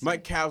sore the next My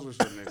day. calves were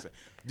sitting next to.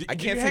 I Did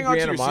can't you see hang on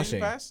to your Brianna season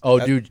moshing. pass? Oh,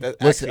 That- dude,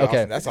 that's listen. actually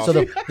Okay, awesome.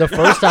 That's so the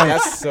first time,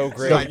 That's so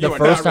great. the, Like, the you are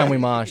first not time we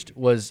ready. moshed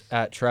was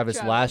at Travis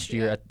Travis, last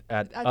year yeah.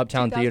 at At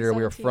Uptown Theater.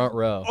 We were 2017. front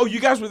row. Oh, you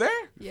guys were there?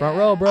 Front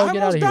row, bro. I Get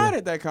out almost of died here.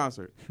 at that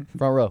concert.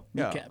 Front row.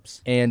 Yeah.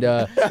 Caps. And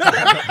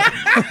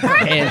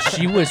and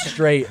she was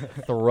straight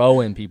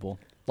throwing people,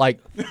 like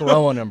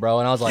throwing them, bro.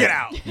 And I was like, Get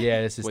out.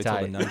 yeah, this is Wait till the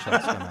tight.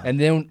 nunchucks come out. And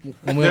then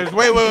when we There's,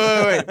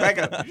 wait. Back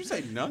up. Did you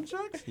say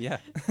nunchucks? Yeah.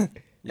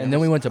 and then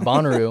we went to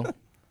Bonnaroo,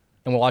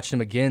 and we watched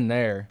him again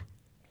there,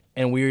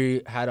 and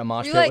we had a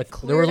mosh We pit like with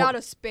cleared out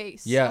a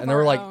space. yeah, of and there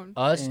were our like own,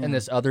 us Damn. and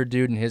this other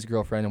dude and his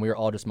girlfriend, and we were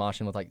all just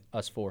moshing with like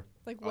us four.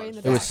 like way in the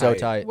It back. was so Tight.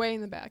 tight, Way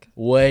in the back.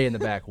 way in the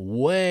back,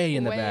 way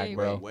in the Way, back,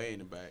 bro. Way in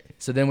the back.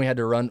 So then we had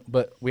to run,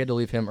 but we had to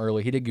leave him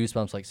early. He did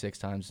Goosebumps like 6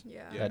 times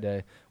Yeah. Yeah. that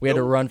day. We had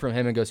to Nope. run from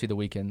him and go see The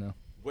Weeknd though.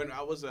 When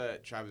I was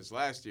at Travis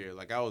last year,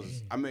 like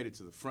I made it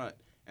to the front,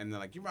 and then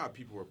like you remember how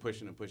people were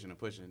pushing and pushing and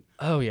pushing.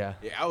 Oh yeah.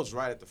 Yeah, I was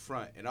right at the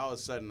front, and all of a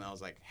sudden I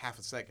was like half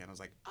a second, I was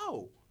like,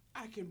 oh,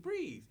 I can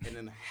breathe, and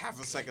then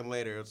half a second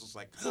later it was just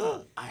like,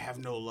 I have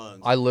no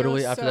lungs. I literally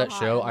was after so that hot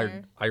show, in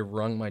there. I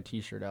wrung my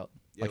T-shirt out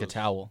Yeah, like it a was-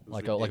 towel, it was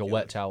like a wet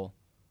ridiculous. towel.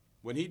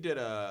 When he did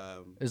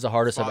It was the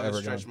hardest I've Father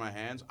ever Stretch done. My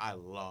Hands, I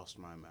lost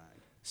my mind.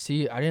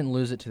 See, I didn't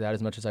lose it to that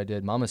as much as I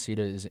did.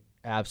 Mamacita is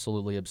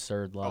absolutely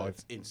absurd Oh, live.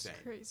 it's insane.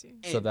 Crazy.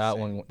 So that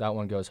insane.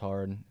 one goes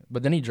hard.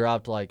 But then he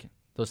dropped like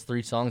those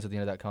 3 songs at the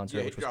end of that concert,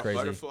 Yeah, he which was dropped crazy.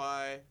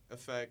 Butterfly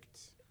Effect,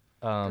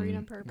 Green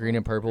and Purple. Green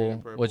and Purple, Green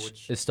and Purple, which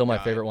which is still my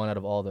died. favorite one out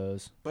of all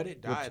those. but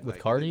it died with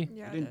like, Cardi? It didn't,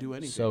 Yeah, it it didn't did. do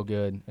anything. So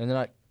good. And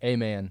then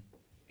Amen.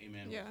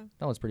 Amen. Yeah.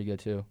 That one's pretty good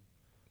too.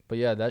 But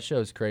yeah, that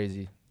show's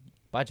crazy.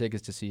 Buy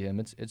tickets to see him.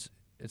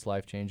 It's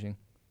life changing,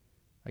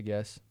 I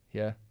guess.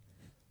 Yeah.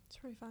 It's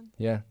pretty fun.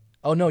 Yeah.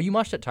 Oh no, you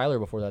moshed at Tyler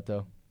before that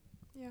though.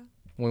 Yeah.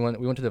 We went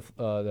to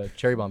the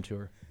Cherry Bomb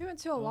tour. We went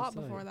to a lot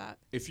tight. before that.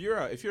 If you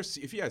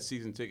had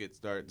season tickets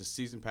or the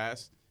season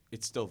pass,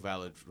 it's still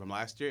valid from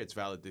last year. It's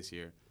valid this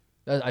year.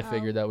 I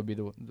figured that would be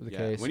the Yeah.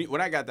 case.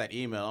 When I got that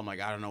email, I'm like,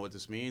 I don't know what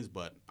this means,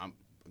 but I'm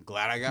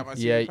glad I got my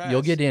Yeah, season pass.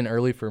 you'll get in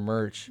early for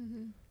merch.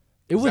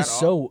 It Is was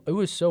that all? it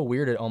was so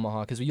weird at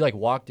Omaha because we like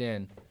walked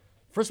in.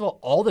 First of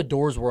all the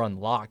doors were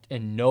unlocked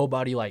and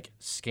nobody like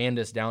scanned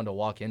us down to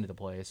walk into the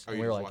place. Oh, And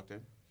you we were just like, walked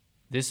in?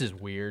 this is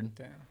weird.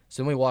 Damn.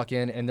 So then we walk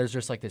in and there's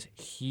just like this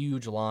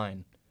huge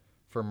line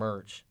for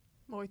merch.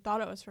 Well, we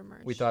thought it was for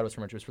merch. We thought it was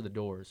for merch. It was for the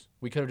doors.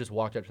 We could have just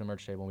walked up to the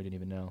merch table and we didn't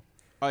even know.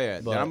 Oh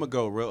yeah, But- then I'm gonna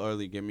go real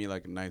early. Get me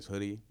like a nice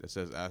hoodie that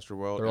says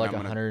Astroworld. They're and like I'm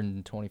gonna-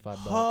 125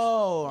 bucks.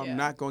 Oh, I'm Yeah.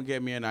 not gonna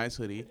get me a nice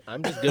hoodie.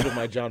 I'm just good with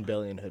my John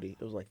Bellion hoodie.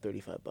 It was like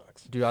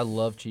 $35. Dude, I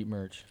love cheap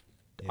merch.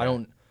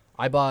 Yeah.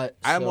 I bought.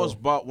 I so-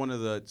 almost bought one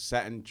of the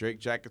satin Drake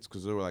jackets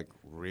because they were like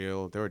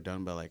real. They were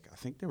done by I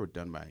think they were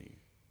done by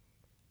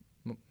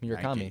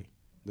Murakami. Nike.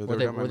 They Were were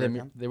they, done by were they,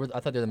 Murakami? they were. I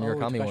thought they were the Oh,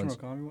 Murakami Takashi ones.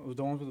 Murakami one? Was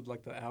the ones with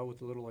like the owl with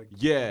the little like.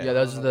 Yeah, Yeah,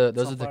 those are the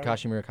Sunfire?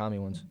 Takashi Murakami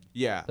ones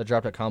yeah. that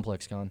dropped at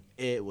ComplexCon.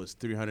 It was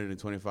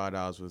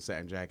 $325 for the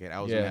satin jacket.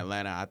 I was in Yeah.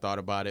 Atlanta. I thought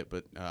about it,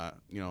 but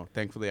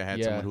thankfully I had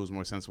Yeah. someone who was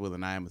more sensible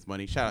than I am with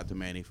money. Shout out to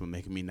Manny for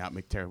making me not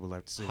make terrible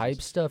life decisions.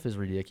 Hype stuff is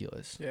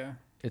ridiculous. Yeah.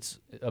 It's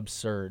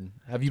absurd.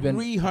 Have you been?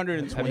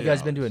 $320. Have you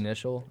guys been to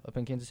Initial up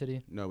in Kansas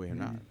City? No, we have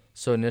not.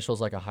 So Initial's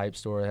like a hype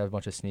store. They have a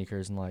bunch of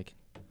sneakers and like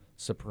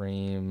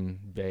Supreme,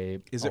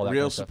 Babe. Is it all that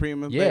real kind of stuff.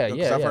 Supreme? Yeah, Because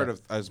yeah, I've yeah. heard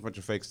of there's a bunch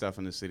of fake stuff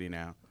in the city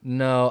now.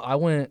 No, I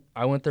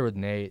went there with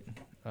Nate,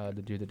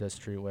 the dude that does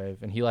Street Wave,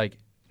 and he like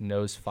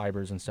knows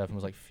fibers and stuff and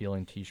was like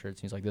feeling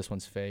T-shirts. He's like, this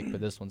one's fake, but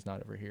this one's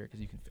not over here because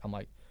you can. I'm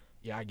like,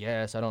 yeah, I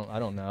guess I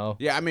don't know.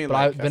 Yeah, I mean, But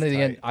like, I've been that's to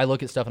the end. tight. I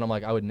look at stuff and I'm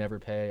like, I would never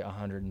pay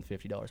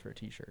 $150 for a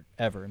T-shirt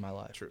ever in my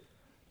life. True.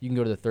 You can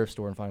go to the thrift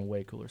store and find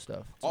way cooler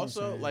stuff.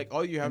 Also, like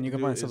all you have And you to can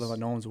do find is something like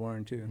no one's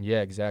wearing too.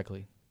 Yeah,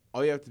 exactly.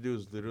 all you have to do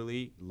is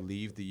literally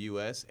leave the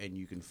U.S. and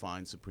you can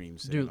find Supreme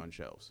sitting Dude. on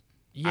shelves.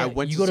 Yeah, I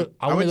went you to go Su- to.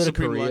 I I want went to to go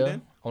to Supreme Korea.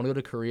 London. I want to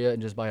go to Korea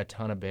and just buy a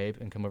ton of Babe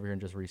and come over here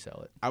and just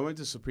resell it. I went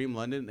to Supreme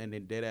London and they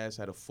dead ass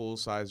had a full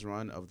size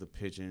run of the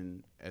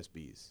Pigeon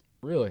SBs.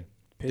 Really?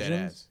 Dead Pigeons?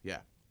 ass, yeah.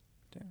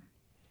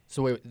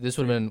 So wait, this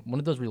would have been when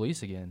did those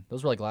release again?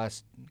 Those were like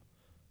last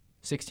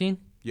 16,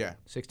 Yeah.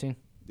 16.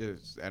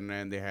 And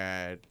then they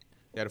had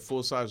a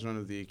full size run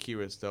of the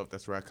Akira stuff.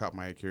 That's where I caught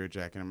my Akira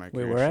jacket and my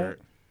Wait, Akira where at?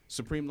 shirt.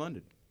 Supreme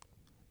London.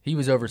 He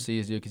was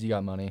overseas, dude, because he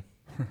got money.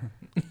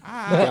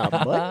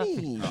 Got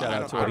money. Shout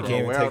out to I But don't he can't know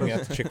even where take I me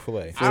was- out to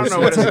Chick-fil-A. I don't know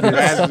where this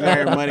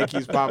imaginary money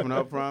keeps popping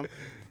up from.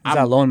 Is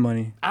that loan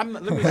money? Let me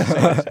just say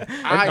this.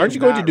 I Aren't am you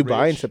going to not Dubai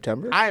in rich.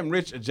 September? I am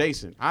rich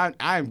adjacent. I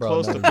am Bro,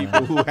 close no, to you're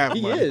people who have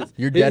He money. is.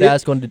 You're His- dead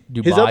ass going to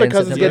Dubai. His other in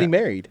cousin's September? getting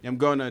married. I'm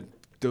going to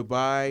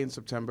Dubai in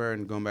September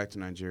and going back to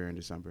Nigeria in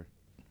December.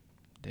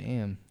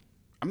 Damn.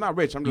 I'm not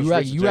rich. I'm just You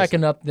rich you adjacent.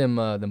 racking up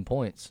them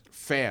points.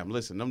 Fam,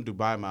 listen, them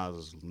Dubai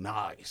miles is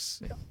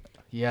nice.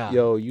 Yeah.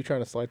 Yo, you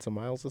trying to slide some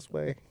miles this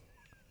way?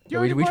 You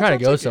already we bought trying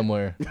to your go ticket.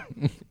 somewhere.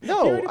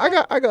 No, I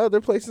got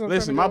other places. I'm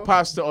Listen, trying my to go.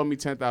 pops still owe me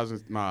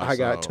 10,000. Nah, I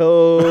got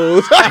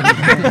so- toes.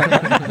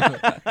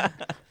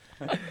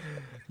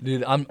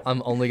 Dude, I'm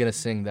only gonna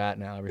sing that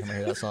now every time I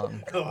hear that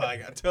song. Oh, I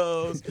got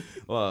toes.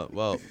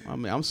 Well, I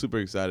mean, I'm super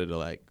excited to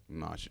like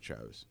mosh at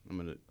Travis. I'm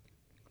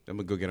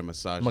gonna go get a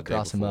massage. I'm gonna the day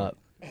cross him before. up.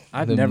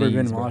 I've The never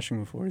been knees, bro. moshing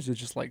before. Is it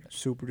just like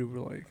super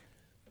duper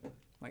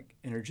like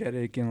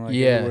energetic and like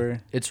Yeah,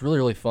 everywhere? it's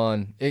really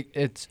fun.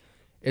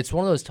 It's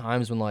one of those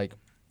times when like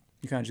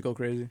You kind of just go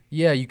crazy.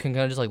 yeah, you can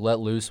kind of just like let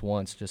loose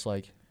once, just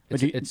like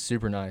But it's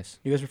super nice.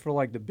 You guys prefer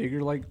like the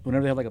bigger like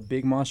whenever they have like a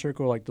big mosh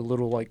circle or like the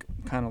little like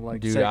kind of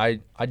like Dude, set-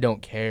 I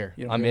don't care.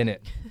 You don't I'm care? in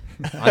it.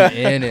 I'm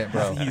in it,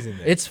 bro. He's in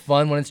there. It's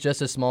fun when it's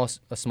just a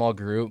small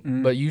group,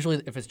 Mhm. but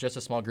usually if it's just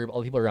a small group,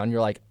 all the people around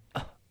you're like,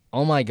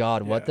 oh my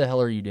god, what Yeah. the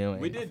hell are you doing?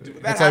 We did. Do, that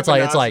It's like- happened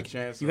to it's us like- a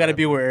chance you got to to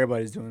be where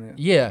everybody's doing it.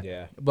 Yeah.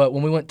 Yeah. But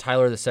when we went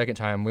Tyler the second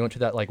time, we went to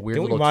that like weird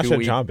Didn't we little mosh at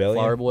 2-week John Bellion?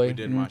 Flower Boy We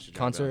did Mhm. mosh at John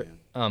concert.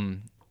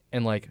 Bellion.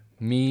 And like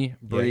me,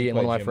 Bree, you and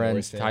one of played my Jim friends,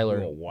 Morrison. Tyler,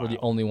 We went were the wild.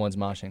 only ones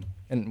moshing,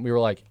 and we were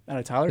like, At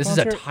a Tyler "This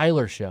concert? is a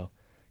Tyler show,"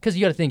 because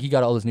you got to think he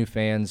got all those new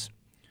fans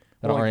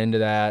that Well, are like- into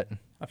that.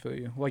 I feel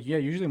you. Like yeah,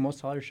 usually most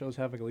Tyler shows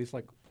have like at least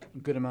like a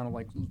good amount of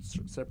like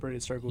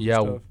separated circles. Yeah,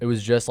 and stuff. it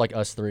was just like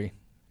us three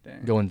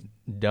Dang. going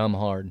dumb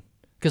hard.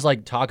 Because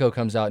like Taco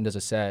comes out and does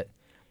a set,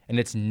 and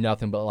it's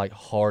nothing but like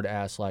hard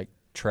ass like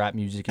trap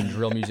music and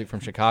drill music from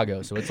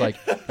Chicago. So it's like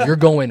you're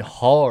going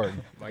hard.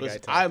 My guy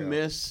Listen, I Taco.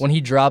 miss. When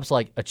he drops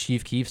like a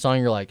Chief Keef song,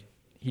 you're like,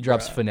 he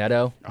drops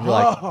Finetto. You're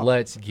like,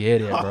 let's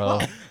get it, bro.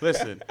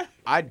 Listen,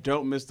 I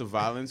don't miss the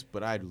violence,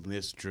 but I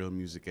miss drill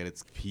music at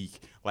its peak.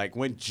 Like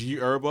when G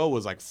Herbo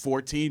was like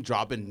 14,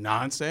 dropping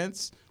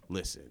nonsense.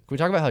 Listen, Can we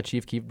talk about how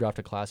Chief Keef dropped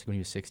a classic when he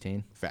was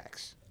 16?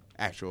 facts,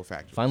 actual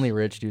facts. Finally,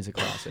 Rich Dude's a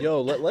classic.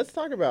 Yo, let's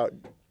talk about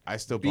I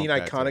still being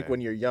bump that iconic today.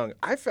 when you're young.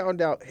 I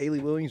found out Haley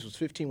Williams was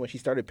 15 when she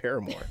started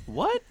Paramore.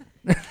 What?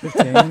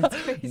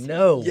 15?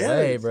 No Yes.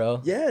 way,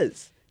 bro.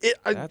 Yes.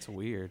 That's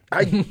weird.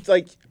 I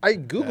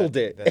Googled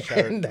it,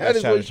 and that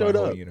is shattered what showed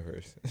my whole up.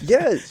 universe.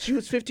 Yes, she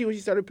was 15 when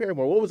she started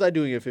Paramore. What was I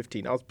doing at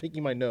 15? I was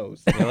picking my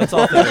nose. Yeah, let's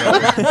all figure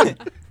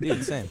out.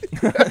 Dude, same.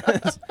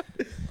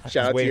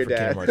 Shout out to waiting your for Kid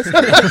dad.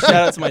 Martin. Shout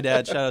out to my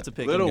dad. Shout out to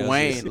Pick. Little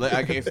Wayne,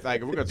 like, if we're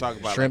gonna talk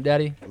about Shrimp like,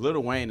 Daddy?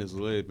 Little Wayne has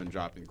literally been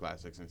dropping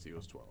classics since he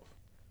was 12.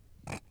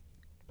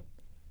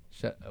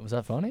 Was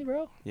that funny,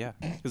 bro? Yeah,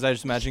 because I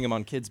just imagine him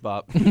on Kids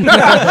Bop. I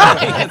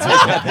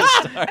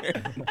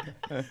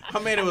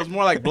mean, it was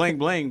more like bling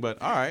bling,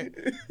 but all right.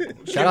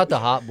 Shout out to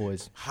Hot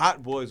Boys.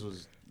 Hot Boys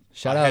was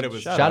Shout ahead out, of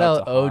his shout time.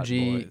 out to Hot OG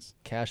Boys.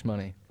 Cash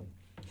Money.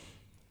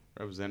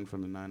 representing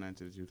from the 99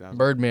 to the 2000.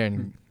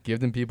 Birdman, give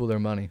them people their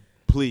money.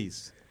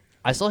 Please.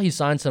 I saw he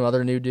signed some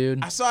other new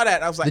dude. I saw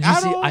that. I was like, Did you I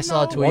see- don't I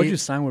saw a know. tweet. Why'd you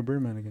sign with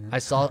Birdman again? I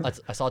saw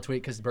a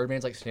tweet because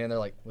Birdman's like standing there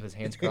like with his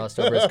hands crossed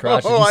over his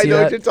crotch. Did you Oh, I see know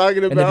that? what you're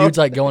talking And the about. dude's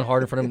like going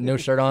hard in front of him, no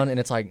shirt on, and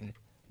it's like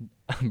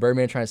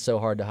Birdman trying so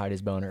hard to hide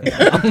his boner. He's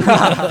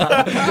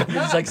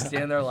just like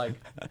standing there like,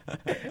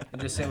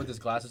 and just sitting with his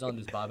glasses on,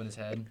 just bobbing his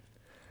head.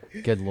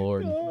 Good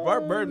lord.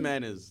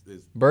 Birdman is.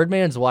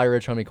 Birdman's why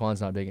Rich Homie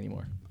Quan's not big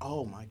anymore.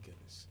 Oh my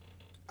goodness.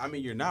 I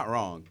mean, you're not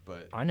wrong,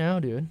 but I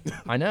know, dude.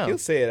 I know. He'll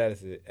say it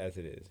as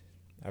it is.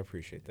 I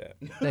appreciate that.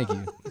 Thank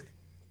you.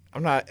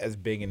 I'm not as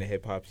big into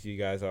hip hop as you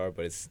guys are,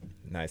 but it's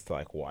nice to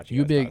like watch you,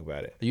 You guys big? talk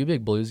about it. Are you a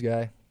big blues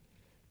guy?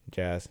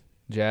 Jazz,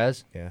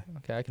 Jazz? yeah.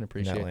 Okay, I can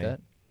appreciate lane. that. I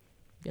can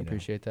You know.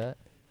 appreciate that.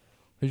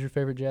 Who's your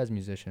favorite jazz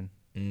musician?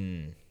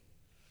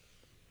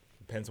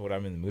 Depends on what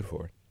I'm in the mood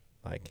for.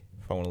 Like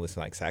if I want to listen to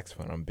like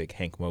saxophone, I'm a big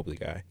Hank Mobley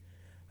guy.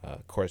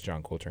 Of course,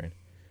 John Coltrane.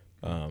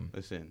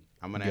 listen,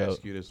 I'm gonna Go.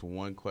 ask you this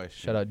one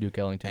question. Shout out Duke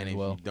Ellington And as if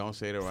well. you don't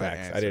say the right Facts.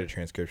 answer, I did a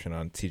transcription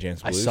on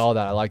TJ's I Blues. saw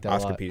that. I like that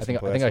Oscar a lot. Peterson I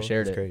think I Palacio.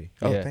 shared That's it. crazy.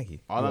 Oh, Yeah. thank you.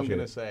 all I'm Appreciate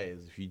gonna it. say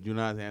is if you do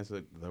not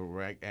answer the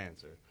right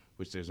answer,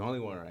 which there's only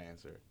one right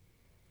answer,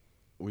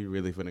 we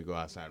really finna go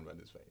outside and run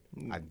this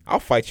fade. I'll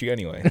fight you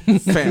anyway.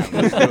 Fam,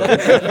 let's do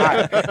it. All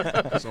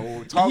right. So when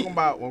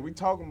we're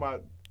talking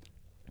about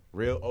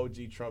real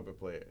OG trumpet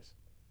players,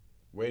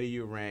 where do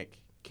you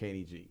rank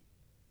Kenny G?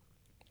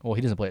 Well,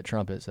 he doesn't play a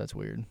trumpet, so that's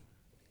weird.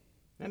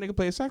 That nigga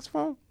play a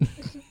saxophone?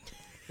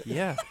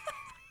 Yeah.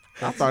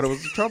 I thought it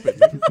was a trumpet.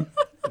 nigga.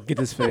 Get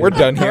this fade. We're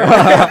done here. All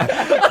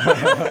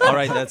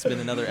right, that's been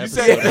another You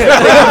episode.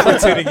 said,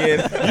 For tuning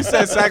in. you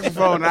said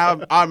saxophone, and I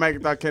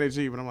automatically thought Kenny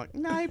G, but I'm like,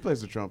 nah, he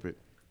plays the trumpet.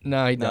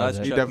 No, he No, that's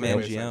doesn't. He Chuck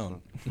definitely plays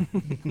Mangione.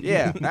 saxophone.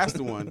 Yeah, that's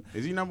the one.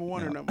 Is he number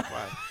one or number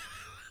 5?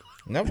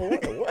 Number one.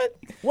 What?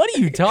 What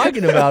are you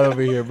talking about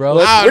over here, bro?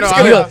 I We're don't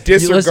just know, gonna I-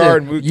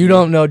 disregard Listen, Mookie. you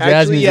don't know jazz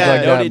Actually, music yeah,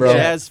 like that, Noted bro.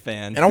 jazz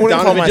fan. And I wouldn't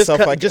call Donovan, myself just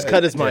cut- like just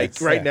cut his mic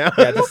yes, right yeah. now.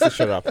 Yeah, just to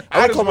shut up.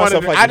 I wouldn't call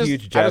myself like a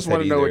huge I jazz just want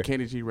head to know either. what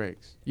Kenny G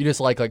ranks. You just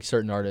like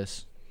certain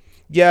artists.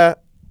 Yeah,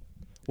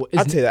 Well,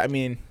 I'd say that. I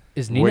mean,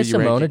 is Where Nina you rank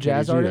Simone a Kenny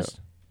jazz G, though? artist?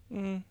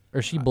 Or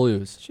is she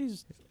blues?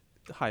 She's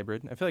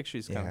hybrid. I feel like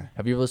she's kind yeah,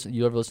 Have you ever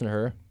listened to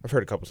her? I've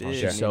heard a couple of songs.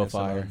 big Yeah. so Nina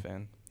fire. Simone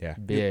fan. Yeah.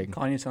 Big.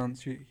 Kanye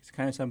sounds. He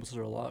kind of samples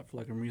her a lot for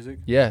like her music.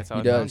 Yeah, That's how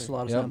he I found does. Just a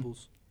lot of Yep.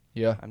 samples.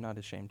 Yeah. I'm not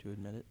ashamed to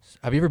admit it.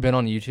 Have you ever been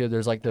on YouTube?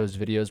 There's like those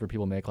videos where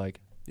people make like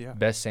Yeah.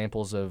 best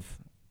samples of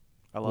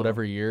I love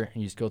whatever year,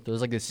 and you just go through.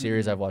 There's like this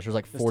series I've watched. There's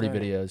like That's 40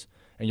 tight. videos,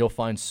 and you'll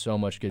find so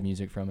much good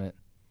music from it.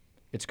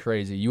 It's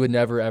crazy. You would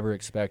never ever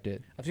expect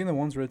it. I've seen the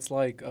ones where it's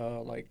like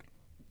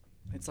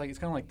it's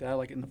kind of like that,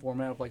 like in the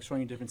format of like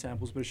showing you different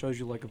samples, but it shows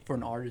you like for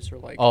an artist or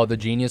like. Oh, the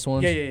Genius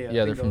ones. Yeah, yeah, yeah, I Yeah, think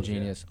they're from those, yeah.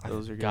 Genius.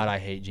 Those are God, good. I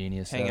hate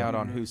Genius. Hang though. out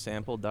on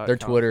whosampled.com. Their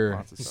Twitter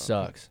Lots of stuff.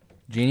 sucks.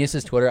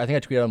 Genius's Twitter. I think I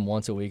tweet at them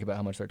once a week about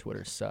how much their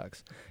Twitter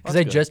sucks. Because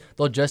That's good.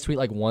 they'll just tweet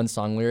like one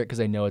song lyric because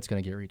they know it's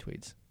gonna get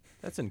retweets.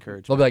 That's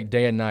encouraging. They'll be like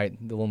day and night.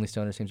 The Lonely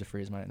Stoner seems to free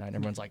his mind at night. And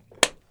everyone's like,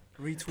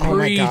 Retweet. Oh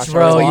my preach, gosh, I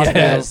bro. was watching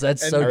Yes, that.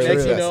 that's And so next true.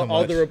 you true. know, So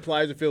all the much.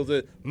 replies it feels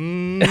it.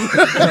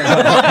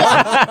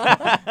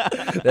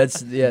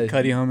 That's yeah.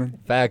 Cuddy humming.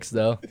 Facts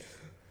though.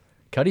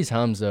 Cuddy's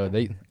hums though,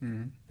 they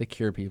Mm-hmm.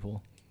 cure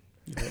people.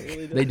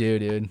 They do,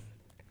 dude.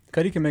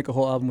 Cuddy can make a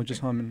whole album with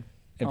just humming.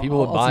 And I'll- people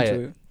would I'll buy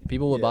listen it. to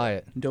People would Yeah. buy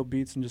it. Dope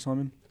beats and just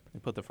humming. They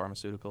put the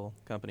pharmaceutical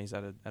companies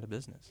out of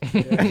business.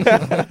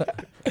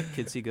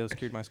 Kids See Ghosts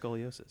cured my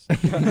scoliosis.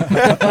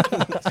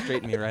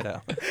 Straighten me right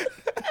out.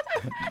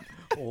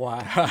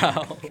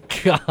 Wow.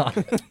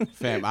 God.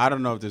 Fam, I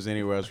don't know if there's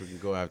anywhere else we can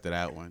go after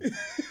that one.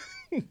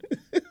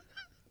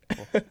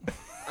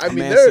 I mean,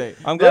 Man there, say-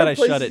 I'm there glad are I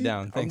shut places it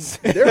down. Thanks.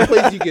 there are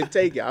places you can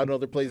take it. I don't know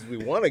other places we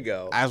want to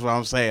go. That's what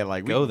I'm saying.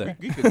 Like, Go there.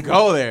 We could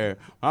go there.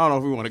 I don't know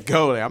if we want to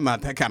go there. I'm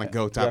not that kind of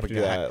go You type have of to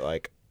do guy. that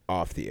like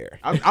off the air.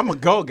 I'm a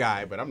go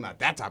guy, but I'm not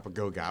that type of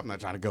go guy. I'm not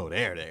trying to go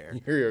there.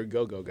 You're a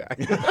go-go guy.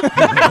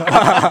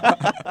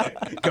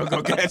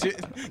 Go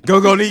gadget.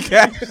 Go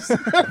kneecaps.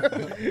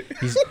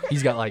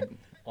 He's got like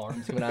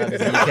arms coming out of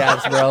his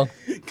kneecaps, bro.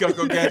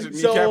 Go gadget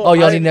So- kneecap. Oh,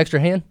 y'all I- need an extra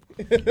hand?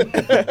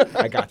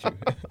 I got you.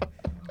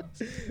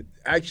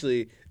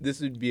 Actually, this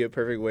would be a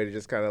perfect way to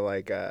just kind of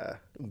like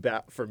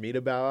for me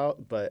to bow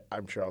out, but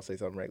I'm sure I'll say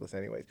something reckless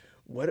anyways.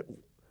 What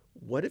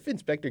if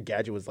Inspector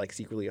Gadget was like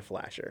secretly a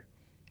flasher?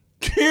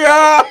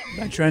 Yeah.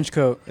 That trench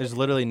coat. There's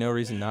literally no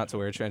reason not to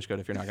wear a trench coat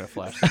if you're not going to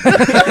flash.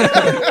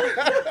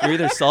 You're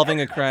either solving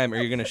a crime or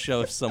you're going to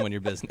show someone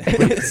your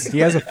business. He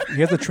has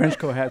a trench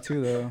coat hat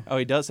too though. Oh,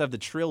 he does have the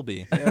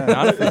trilby,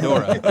 not a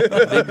fedora.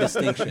 Big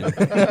distinction.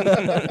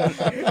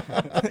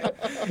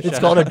 It's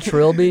called a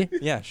trilby.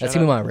 Yeah, That's shout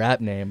gonna be out my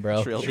rap name,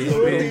 bro.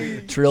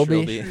 Trilby.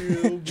 Trilby.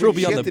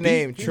 Trilby on Get the the beat.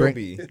 name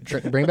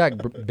Trilby. Bring back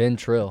Ben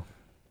Trill.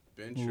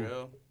 Ben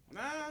Trill.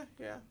 Nah,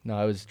 yeah,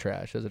 No, it was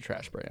trash. It was a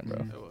trash brand, bro.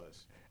 it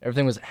was.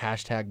 Everything was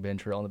hashtag Ben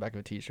Trill on the back of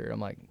a T-shirt. I'm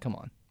like, come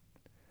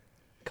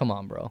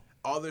on, bro.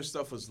 All their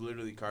stuff was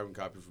literally carbon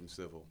copy from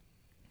Civil.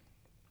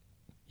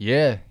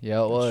 Yeah, it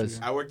was.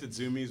 I worked at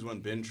Zoomies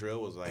when Ben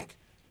Trill was like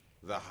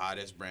the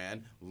hottest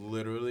brand.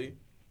 Literally,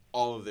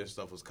 all of their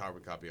stuff was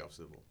carbon copy off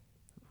Civil.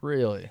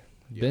 Really,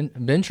 Yeah.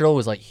 Ben Trill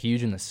was like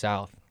huge in the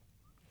South.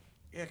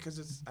 Yeah, because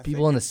it's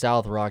People in the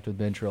South rocked with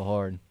Ben Trill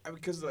hard.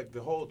 because like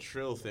the whole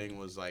trill thing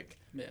was like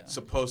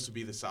supposed to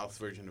be the South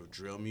version of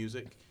drill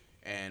music,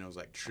 and it was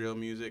like trill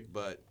music,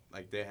 but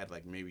like they had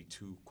like maybe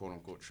 2 quote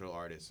unquote trill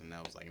artists, and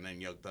that was like, and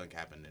then Young Thug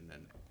happened, and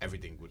then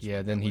everything was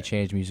Yeah, then he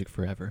changed music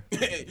forever.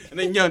 and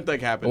then Young Thug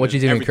happened, Which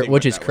and is everything which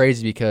went is that way.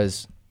 crazy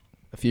because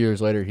a few years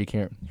later here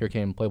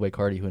came Playboy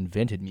Cardi, who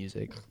invented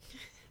music.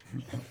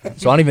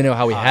 So I don't even know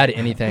how we had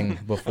anything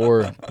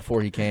before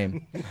he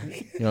came. You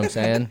know what I'm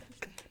saying?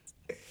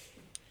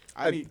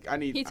 I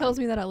need. He tells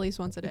me that at least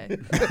once a day.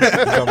 He's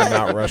on the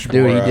Mount Rushmore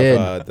Dude, he did.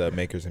 of the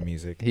makers of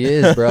music. He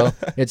is, bro.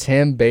 It's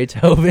him,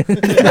 Beethoven.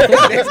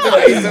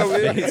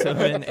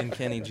 Beethoven and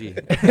Kenny G.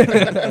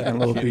 And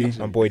Lil B.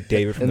 My boy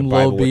David from and the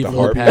Lil Bible B, with the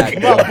Lil harp.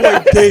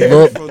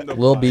 Pac.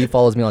 Lil B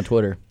follows me on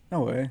Twitter.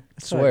 No way.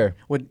 That's Swear. tight.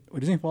 What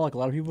doesn't he follow like a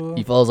lot of people though?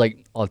 He follows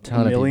like a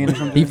ton of million or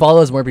people. something? He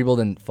follows more people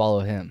than follow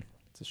him.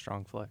 It's a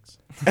strong flex.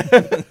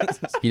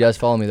 He does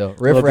follow me though.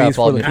 Riff Lil Raff B's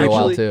followed for me the for a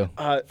while Actually, too.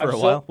 For a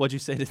while, what'd you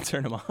say to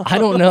turn him off? I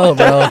don't know,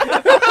 bro.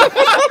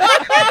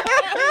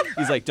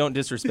 He's like, don't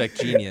disrespect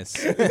genius.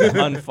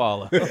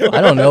 Unfollow.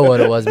 I don't know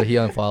what it was, but he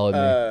unfollowed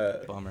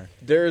me. Bummer.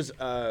 There's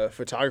a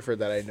photographer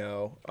that I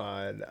know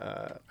on,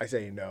 I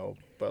say no,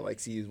 but like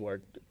see his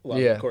work, a lot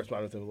Yeah. of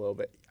correspond with him a little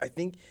bit. I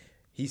think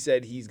he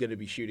said he's going to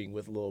be shooting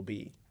with Lil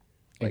B.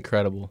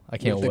 Incredible. I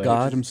can't the wait.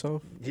 God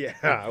himself.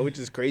 Yeah, which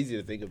is crazy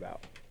to think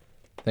about.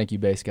 Thank you,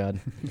 Bass God.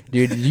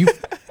 Dude,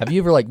 have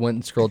you ever like went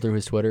and scrolled through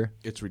his Twitter?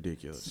 It's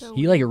ridiculous. So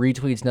He like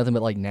retweets nothing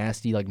but like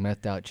nasty, like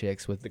methed out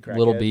chicks with The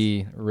little crackheads?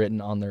 B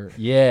written on their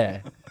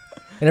And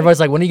everybody's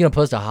like, when are you gonna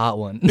post a hot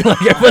one?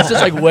 Like everyone's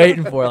just like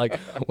waiting for like,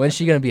 when's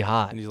she gonna be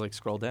hot? And he's like,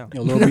 scroll down.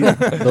 Yo,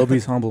 Lil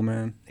B's humble,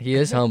 man. He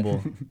is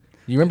humble.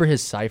 You remember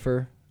his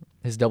cipher,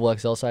 his double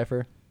XL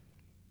cipher?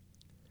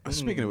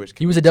 Speaking of which,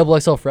 He was a double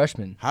XL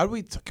freshman. how do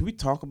we can we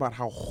talk about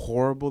how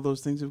horrible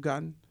those things have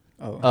gotten?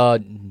 Oh,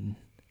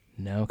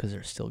 No, because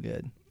they're still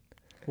good.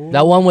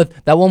 That one with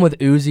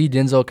Uzi,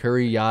 Denzel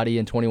Curry, Yachty,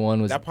 and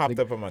 21 was That popped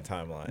the up on my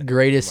timeline.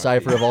 greatest My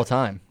cipher feed. of all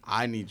time.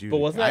 I need you. But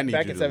wasn't I that need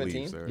back you in to leave,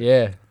 17? sir.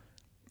 Yeah,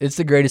 it's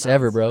the greatest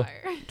ever, bro.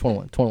 Fire.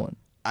 21.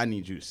 I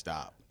need you to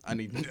stop. I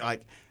need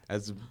like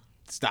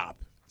stop.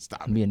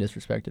 I'm being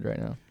disrespected right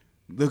now.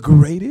 The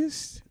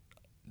greatest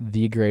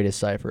The greatest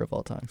cipher of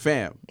all time.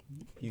 fam.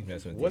 He's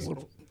messing with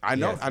What's- you. I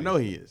know. He has I know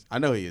he is. I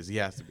know he is. He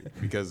has to be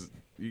because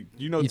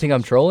You know. You think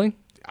I'm trolling?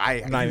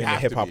 I'm I'm not even into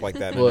hip hop like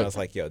that. And Look. I was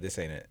like, yo, this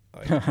ain't it.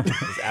 Like,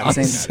 this I'm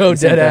absolutely so not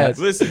it. dead ass.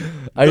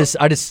 Listen,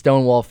 I just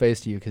stonewall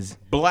faced you because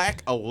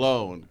Black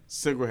alone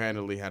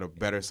single-handedly had a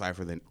better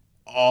cipher than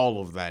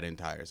all of that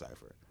entire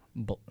cipher.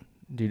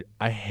 dude,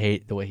 I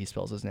hate the way he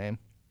spells his name.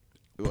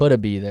 Put a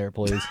B there,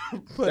 please.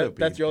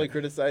 That's your only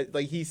criticize.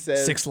 Like he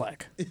says, Six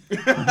Lack.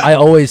 I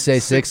always say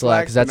Six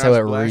Lack because that's how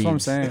it pronounced reads. Black.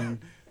 That's what I'm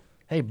saying.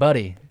 Hey,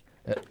 buddy.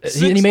 Six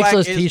He makes Lack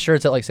those is-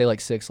 T-shirts that like say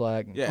like Six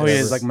Lack. Yeah. Oh yeah,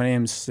 it's like my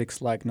name's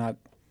Six Lack, not.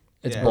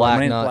 It's Yeah. black, My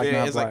name's not. Black.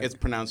 Yeah, it's like Black. it's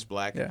pronounced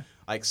Black. Yeah.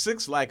 Like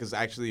Six Lack is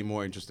actually a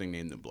more interesting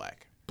name than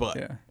Black. But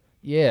Yeah.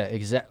 Yeah,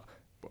 exactly.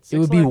 It Six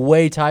would be Lack?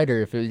 way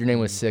tighter if your name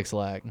was Six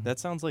Lack. That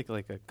sounds like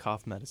a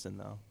cough medicine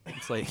though.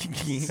 It's like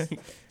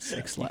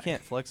Six you Lack.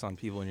 can't flex on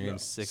people when your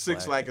name's Six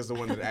Six Lack. Lack is the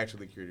one that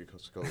actually cured your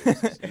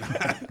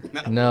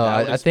scoliosis. No, That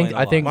would I think explain a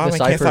I think lot. the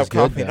Mom, I can't cipher's stop good.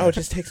 coughing. though. Oh,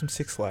 just take some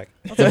Six Lack.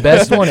 The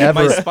best one My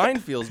ever spine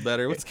feels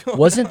better. What's going on?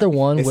 wasn't the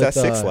one It's with that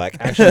Six Lack.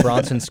 Action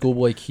Bronson,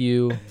 Schoolboy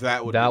Q.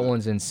 that would That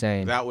one's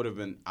insane. That would have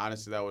been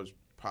honestly. That was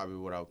probably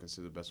what I would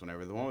consider the best one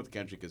ever. The one with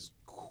Kendrick is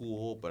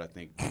cool, but I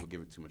think people give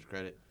it too much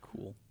credit.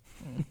 Cool.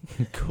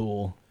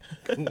 Cool.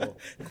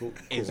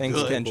 It's Thanks,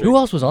 good. Kendrick. Who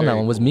else was on that Very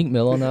one? Was cool. Meek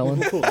Mill on that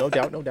one? cool. No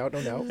doubt. No doubt.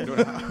 No doubt.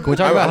 Can we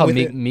talk about how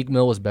Meek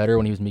Mill was better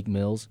when he was Meek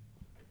Mills?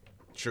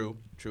 True.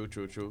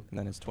 And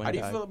then his twin How do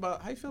you died.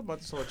 feel about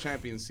this whole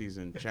Champion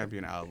season,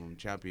 Champion album,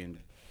 Champion?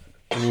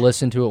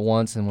 Listened to it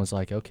once and was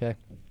like, okay,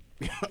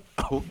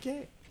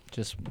 Okay.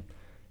 just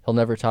he'll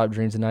never top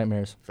Dreams and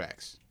Nightmares.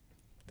 Facts.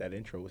 That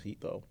intro was heat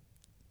though.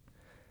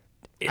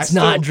 It's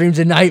not still- Dreams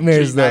and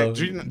Nightmares though.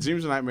 Dreams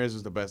and Nightmares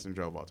is the best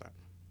intro of all time.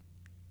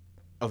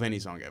 Of any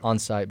song ever. On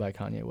Sight by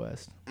Kanye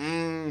West.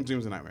 Dreams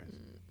and Nightmares.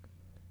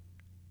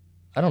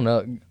 I don't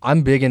know.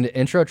 I'm big into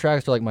intro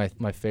tracks. Are like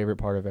my favorite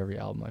part of every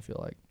album. I feel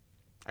like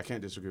I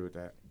can't disagree with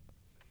that.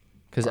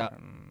 because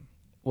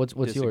what's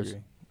yours?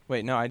 Disagree.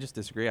 Wait, no, I just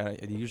disagree.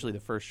 Usually the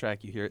first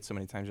track you hear it so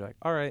many times you're like,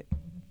 all right,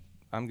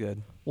 I'm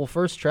good. Well,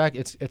 first track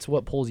it's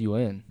what pulls you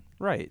in.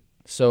 Right.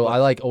 So I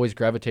like always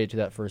gravitate to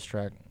that first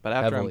track. But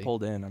after heavily. I'm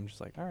pulled in, I'm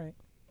just like, all right,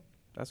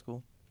 that's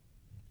cool.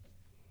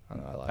 I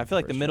don't know, I feel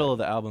like the first middle track. of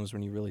the album is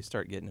when you really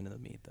start getting into the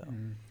meat, though.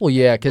 Well,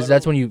 yeah, because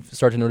that's when you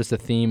start to notice the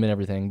theme and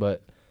everything.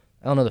 But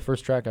I don't know. The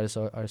first track I just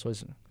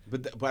always.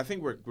 But I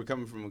think we're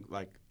coming from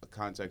like a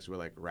context where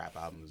like rap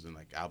albums and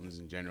like albums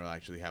in general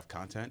actually have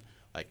content.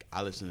 Like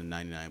I listen to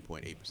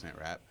 99.8%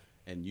 rap,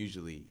 and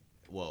usually,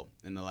 well,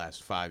 in the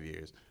last 5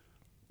 years,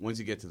 once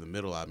you get to the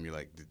middle album, you're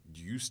like,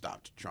 you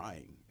stopped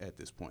trying at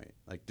this point.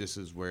 Like this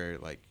is where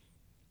like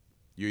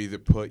you either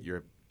put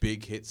your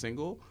big hit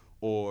single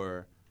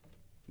or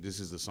this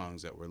is the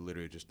songs that were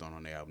literally just thrown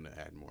on the album to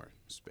add more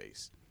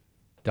space.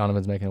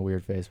 Donovan's making a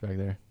weird face back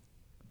there.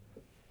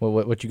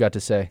 What you got to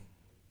say?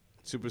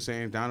 Super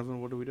Saiyan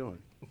Donovan, what are we doing?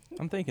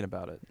 I'm thinking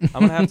about it.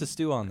 I'm gonna have to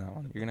stew on that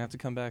one. You're gonna have to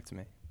come back to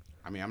me.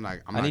 I mean, I'm not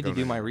I need to gonna-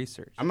 do my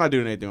research. I'm not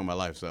doing anything with my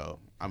life, so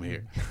I'm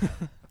here.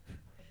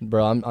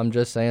 Bro, I'm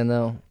just saying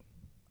though,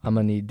 I'm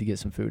gonna need to get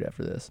some food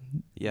after this.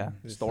 Yeah.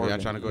 So y'all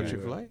trying to go to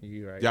Chick-fil-A?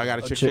 You right. Y'all got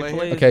a Chick- Chick-fil-A?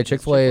 Chick-fil-A here? Okay,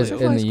 Chick-fil-A is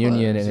Chick-fil-A in is the closed.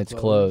 Union and It's it's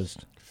closed.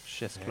 closed.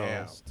 Shit's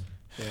Damn. closed.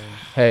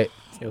 Hey,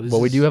 Yo, this but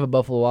we is- do have a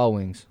Buffalo Wild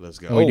Wings. Let's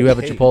go. And we do have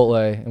a hey.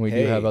 Chipotle, and we do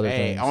Hey, have other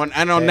Hey, things.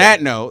 on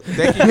that note,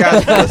 thank you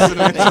guys for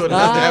listening to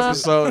another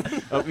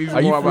episode of Even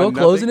Are you More for real About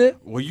closing Nothing.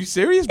 it? Were you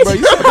serious, bro?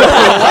 You said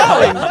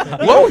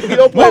what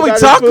we about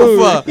talking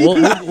food.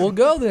 for? We'll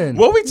go then.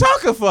 What we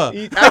talking for?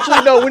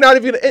 Actually, no, we're not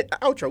even gonna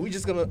outro. We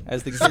just gonna.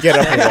 As the Get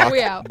up and walk.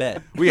 We out.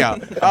 bet. We out.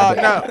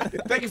 No,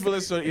 thank you for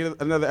listening to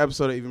another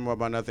episode of Even More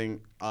About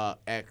Nothing.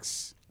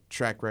 X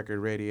Track Record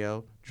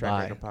Radio, Track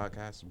Bye. Record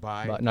Podcast.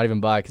 Bye. But not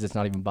even by, because it's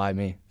not even by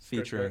me.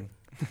 Featuring.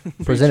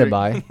 Presented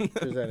by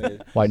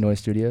presented White Noise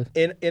Studios.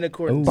 in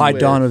accordance By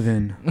with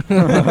Donovan.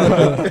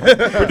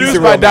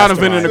 Produced by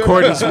Donovan in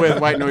accordance with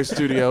White Noise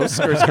Studios.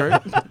 Skirt,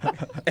 skirt.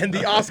 and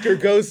the Oscar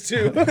goes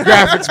to.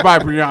 Graphics by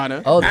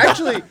Brianna. Oh,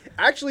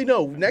 Actually,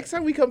 no. Next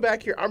time we come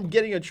back here, I'm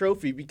getting a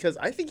trophy because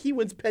I think he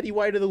wins Petty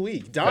White of the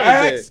Week. Donovan.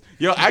 Facts.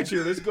 Yo,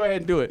 actually, let's go ahead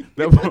and do it.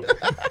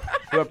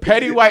 The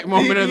Petty White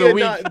Moment of the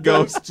Week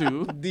goes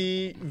to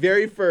The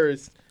very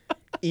first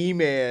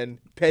E-Man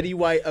Petty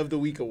White of the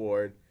Week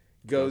award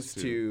goes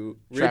to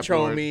Rich Trap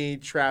Lord.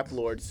 Homie, Trap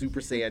Lord,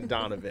 Super Saiyan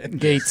Donovan.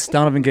 Gates.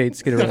 Donovan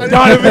Gates. Get it right.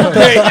 Donovan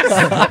Gates.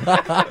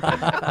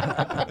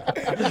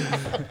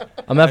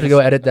 I'm gonna have to go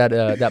edit that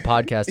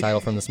podcast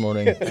title from this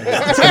morning.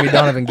 It's gonna be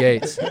Donovan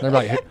Gates. And they're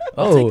like,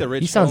 oh, the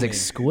Rich he sounds Homie."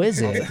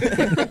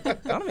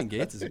 exquisite. Donovan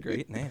Gates is a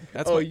great name.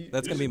 That's Oh,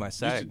 that's gonna be my You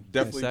SAG. should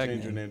definitely SAG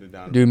change your name. name to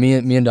Donovan. Dude, me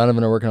and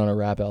Donovan are working on a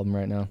rap album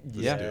right now.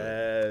 Yeah.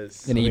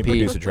 Yes. An Let me EP.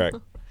 produce a track.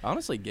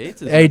 Honestly,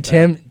 Gates is. Hey, not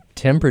bad.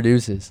 Tim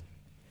produces.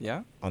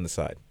 Yeah. on the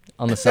side.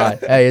 On the side.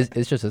 Hey,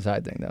 it's just a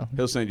side thing though.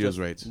 He'll send you his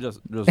rates.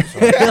 Just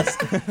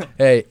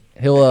Hey,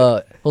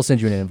 he'll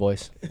send you an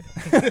invoice.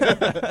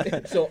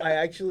 So I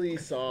actually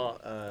saw,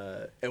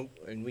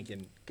 and we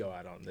can go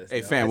out on this.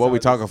 Hey, now. fam, I what saw we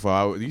this- talking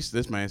for?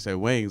 This man said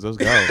wings. Let's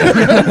go.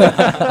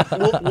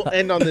 we'll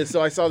end on this.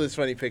 So I saw this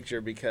funny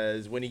picture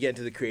because when you get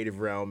into the creative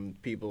realm,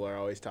 people are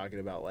always talking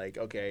about like,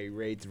 okay,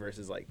 rates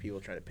versus like people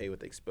trying to pay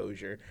with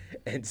exposure.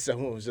 And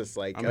someone was just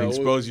like, I'm gonna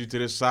expose you to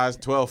this size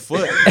 12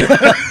 foot.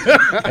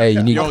 Hey,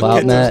 you need don't clout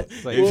get in that.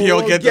 If We'll you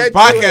don't get this get to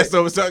podcast it.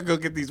 over, so go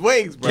get these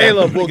wings, bro.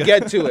 Caleb, we'll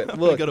get to it. Look,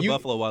 Look, go to you,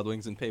 Buffalo Wild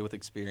Wings and pay with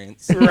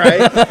experience.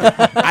 right?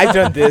 I've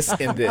done this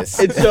and this.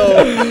 And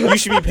so You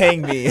should be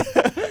paying me.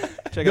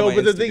 Check no, out my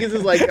but the Instagram. thing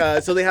is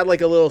like, so they had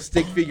like a little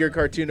stick figure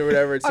cartoon or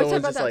whatever. And Oh, talking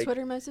someone's about just that like,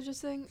 Twitter messages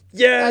thing.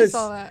 yes, I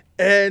saw that.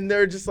 and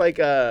they're just like,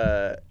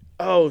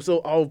 oh, so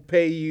I'll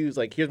pay you. He's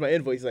like, here's my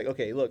invoice. He's like,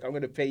 okay, look, I'm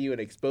gonna pay you an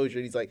exposure.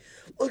 And he's like,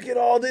 look at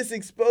all this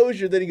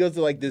exposure. Then he goes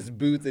to like this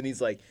booth and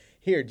he's like,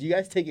 here, do you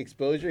guys take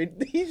exposure?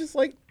 And he's just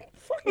like,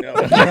 fuck no.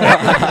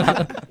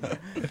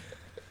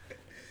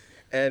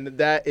 And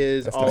that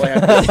is all I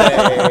have to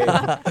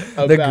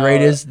say. The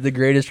about- the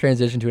greatest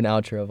transition to an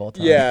outro of all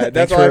time. Yeah,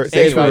 that's Thanks all I have for, to say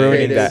thanks for about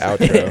ruining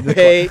creatives. that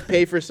outro.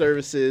 Pay for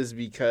services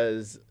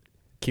because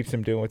Keeps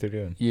them doing what they're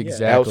doing.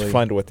 Exactly. That was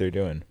fun to what they're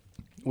doing.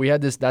 We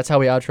had this. That's how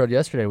we outroed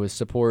yesterday. Was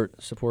support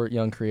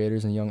young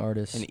creators and young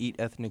artists And eat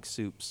ethnic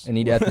soups. and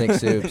eat ethnic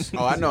soups.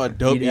 Oh, I know a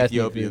dope Eat ethnic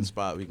Ethiopian food.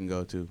 spot we can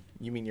go to.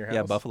 you mean your house?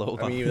 Yeah, Buffalo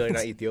I mean, Wild they're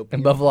not Ethiopian.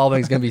 And Buffalo Wild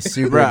Wings gonna be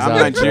super Bro,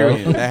 I'm exotic. bro.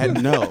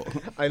 Nigerian. No.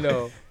 I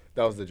know.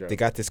 That was the joke. They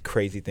got this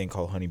crazy thing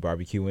called honey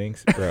barbecue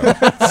wings, bro.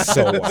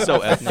 So wild. So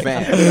ethnic.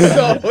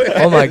 Fam.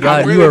 Oh my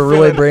God, really you are really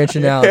feeling-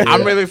 branching out. Dude.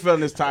 I'm really feeling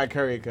this Thai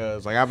curry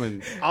because like I've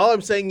been. All I'm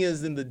saying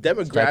is, in the curry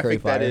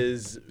demographic that fire.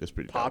 is It's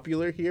pretty dope.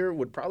 popular here,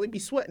 would probably be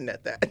sweating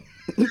at that.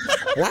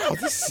 Wow,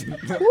 this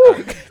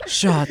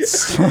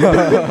Shots.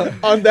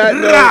 On that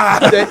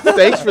note,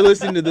 thanks for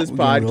listening to this We're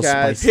getting real podcast.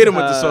 spicy. Hit 'em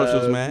with the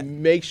socials,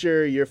 man. Make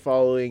sure you're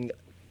following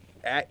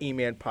at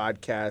eMan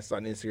Podcast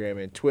on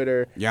Instagram and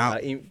Twitter. Yeah.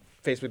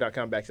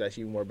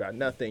 Facebook.com/even more about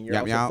nothing. You're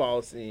Yep,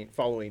 also yep.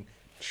 following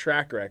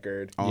Track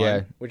Record,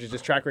 Yeah, which is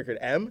just Track Record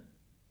M.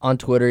 on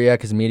Twitter, yeah,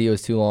 because media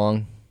is too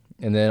long,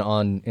 and then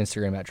on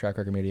Instagram at Track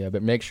Record Media.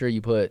 But make sure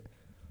you put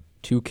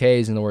 2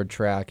 Ks in the word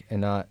track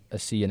and not a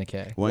C and a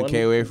K.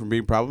 1K away from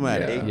being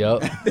problematic.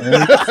 Yep.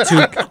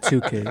 two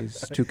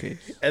Ks. 2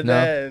 Ks. And No.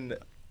 then,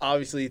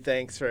 obviously,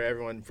 thanks for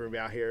everyone for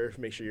out here.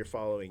 Make sure you're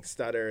following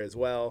Stutter as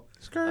well.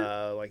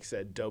 Like I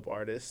said, dope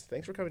artist.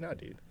 Thanks for coming out,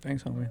 dude.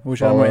 Thanks, homie.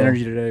 Wish I had more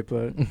energy today,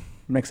 but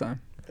next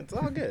time. It's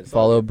all good. It's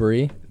Follow all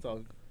Bree good. It's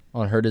all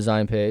on her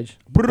design page.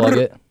 Plug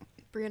it.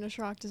 Brianna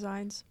Schrock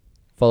Designs.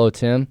 Follow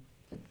Tim.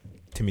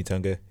 Timmy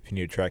Tunga. If you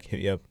need a track, hit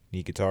me up.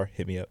 Need guitar,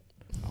 hit me up.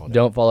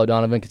 Don't follow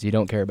Donovan because he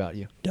don't care about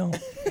you. Don't.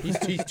 He's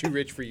too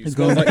rich for you. He's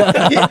Smells going-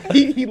 like,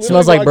 he Smells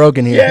literally like walked-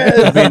 broken here.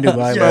 Yes. Being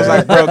Dubai, Smells bro.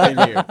 like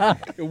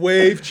broken here.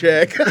 Wave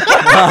check.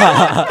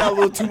 Got a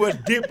little too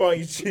much dip on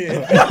your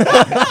chin.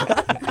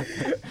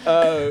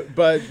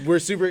 But we're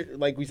super,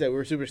 like we said,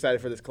 we're super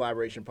excited for this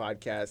collaboration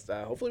podcast.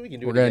 Hopefully we can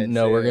do We're it gonna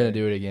again. we're soon. gonna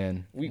do it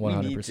again. We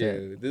 100%. need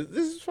to.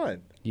 This is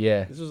fun.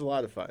 Yeah. This was a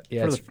lot of fun.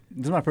 Yeah. For It's,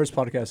 this is my first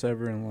podcast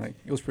ever, and like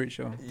it was pretty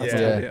chill.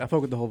 Yeah. I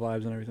fuck with the whole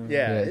vibes and everything.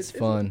 Yeah. yeah, it's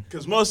fun.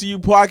 Because most of you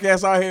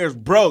podcasts out here is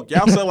broke.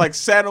 Y'all sound like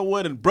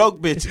sandalwood and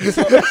broke bitches.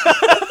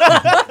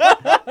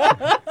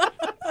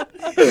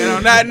 And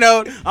on that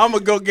note, I'm going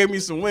to go get me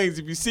some wings.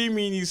 If you see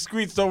me in these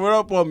streets, don't run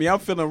up on me. I'm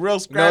feeling real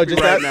scrappy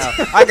just right that-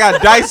 now. I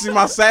got dice in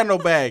my sandal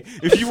bag.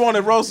 If you want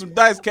to roll some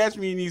dice, catch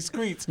me in these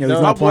streets. Yeah, he's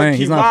My not boy playing. keep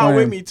He's not mine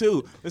with playing. me,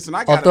 too. Listen, I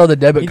I'll got throw the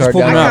debit He just card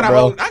pulled down, him out,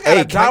 bro. I got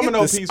Hey, a can I domino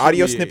get this piece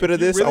audio with me. snippet of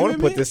You this? really I want with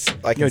to put me?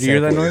 this like Yo, in do you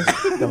hear that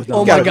samples. noise? That was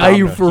Oh Got my a God,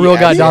 you domino. for real Yeah, got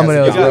he has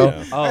dominoes, a bro.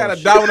 domino. I got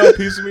a domino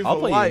piece with me I'll for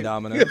play you life.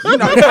 dominoes. You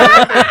know,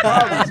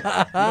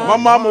 my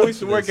mama used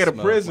to work This at a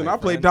smoke, prison. my I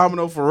played friend.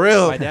 domino for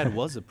real. My dad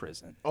was a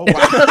prison. Oh,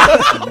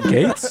 wow.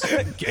 Gates.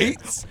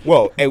 Gates.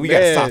 Whoa, hey, we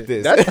gotta Man, stop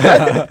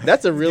this.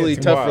 That's a really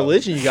too tough wild.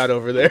 religion you got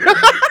over there.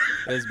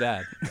 It was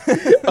bad.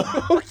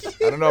 I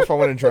don't know if I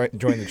want to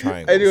join the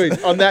triangle.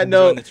 Anyways, on that Join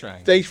note, the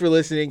triangle. thanks for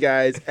listening,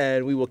 guys,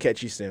 and we will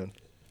catch you soon.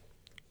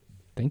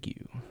 Thank you.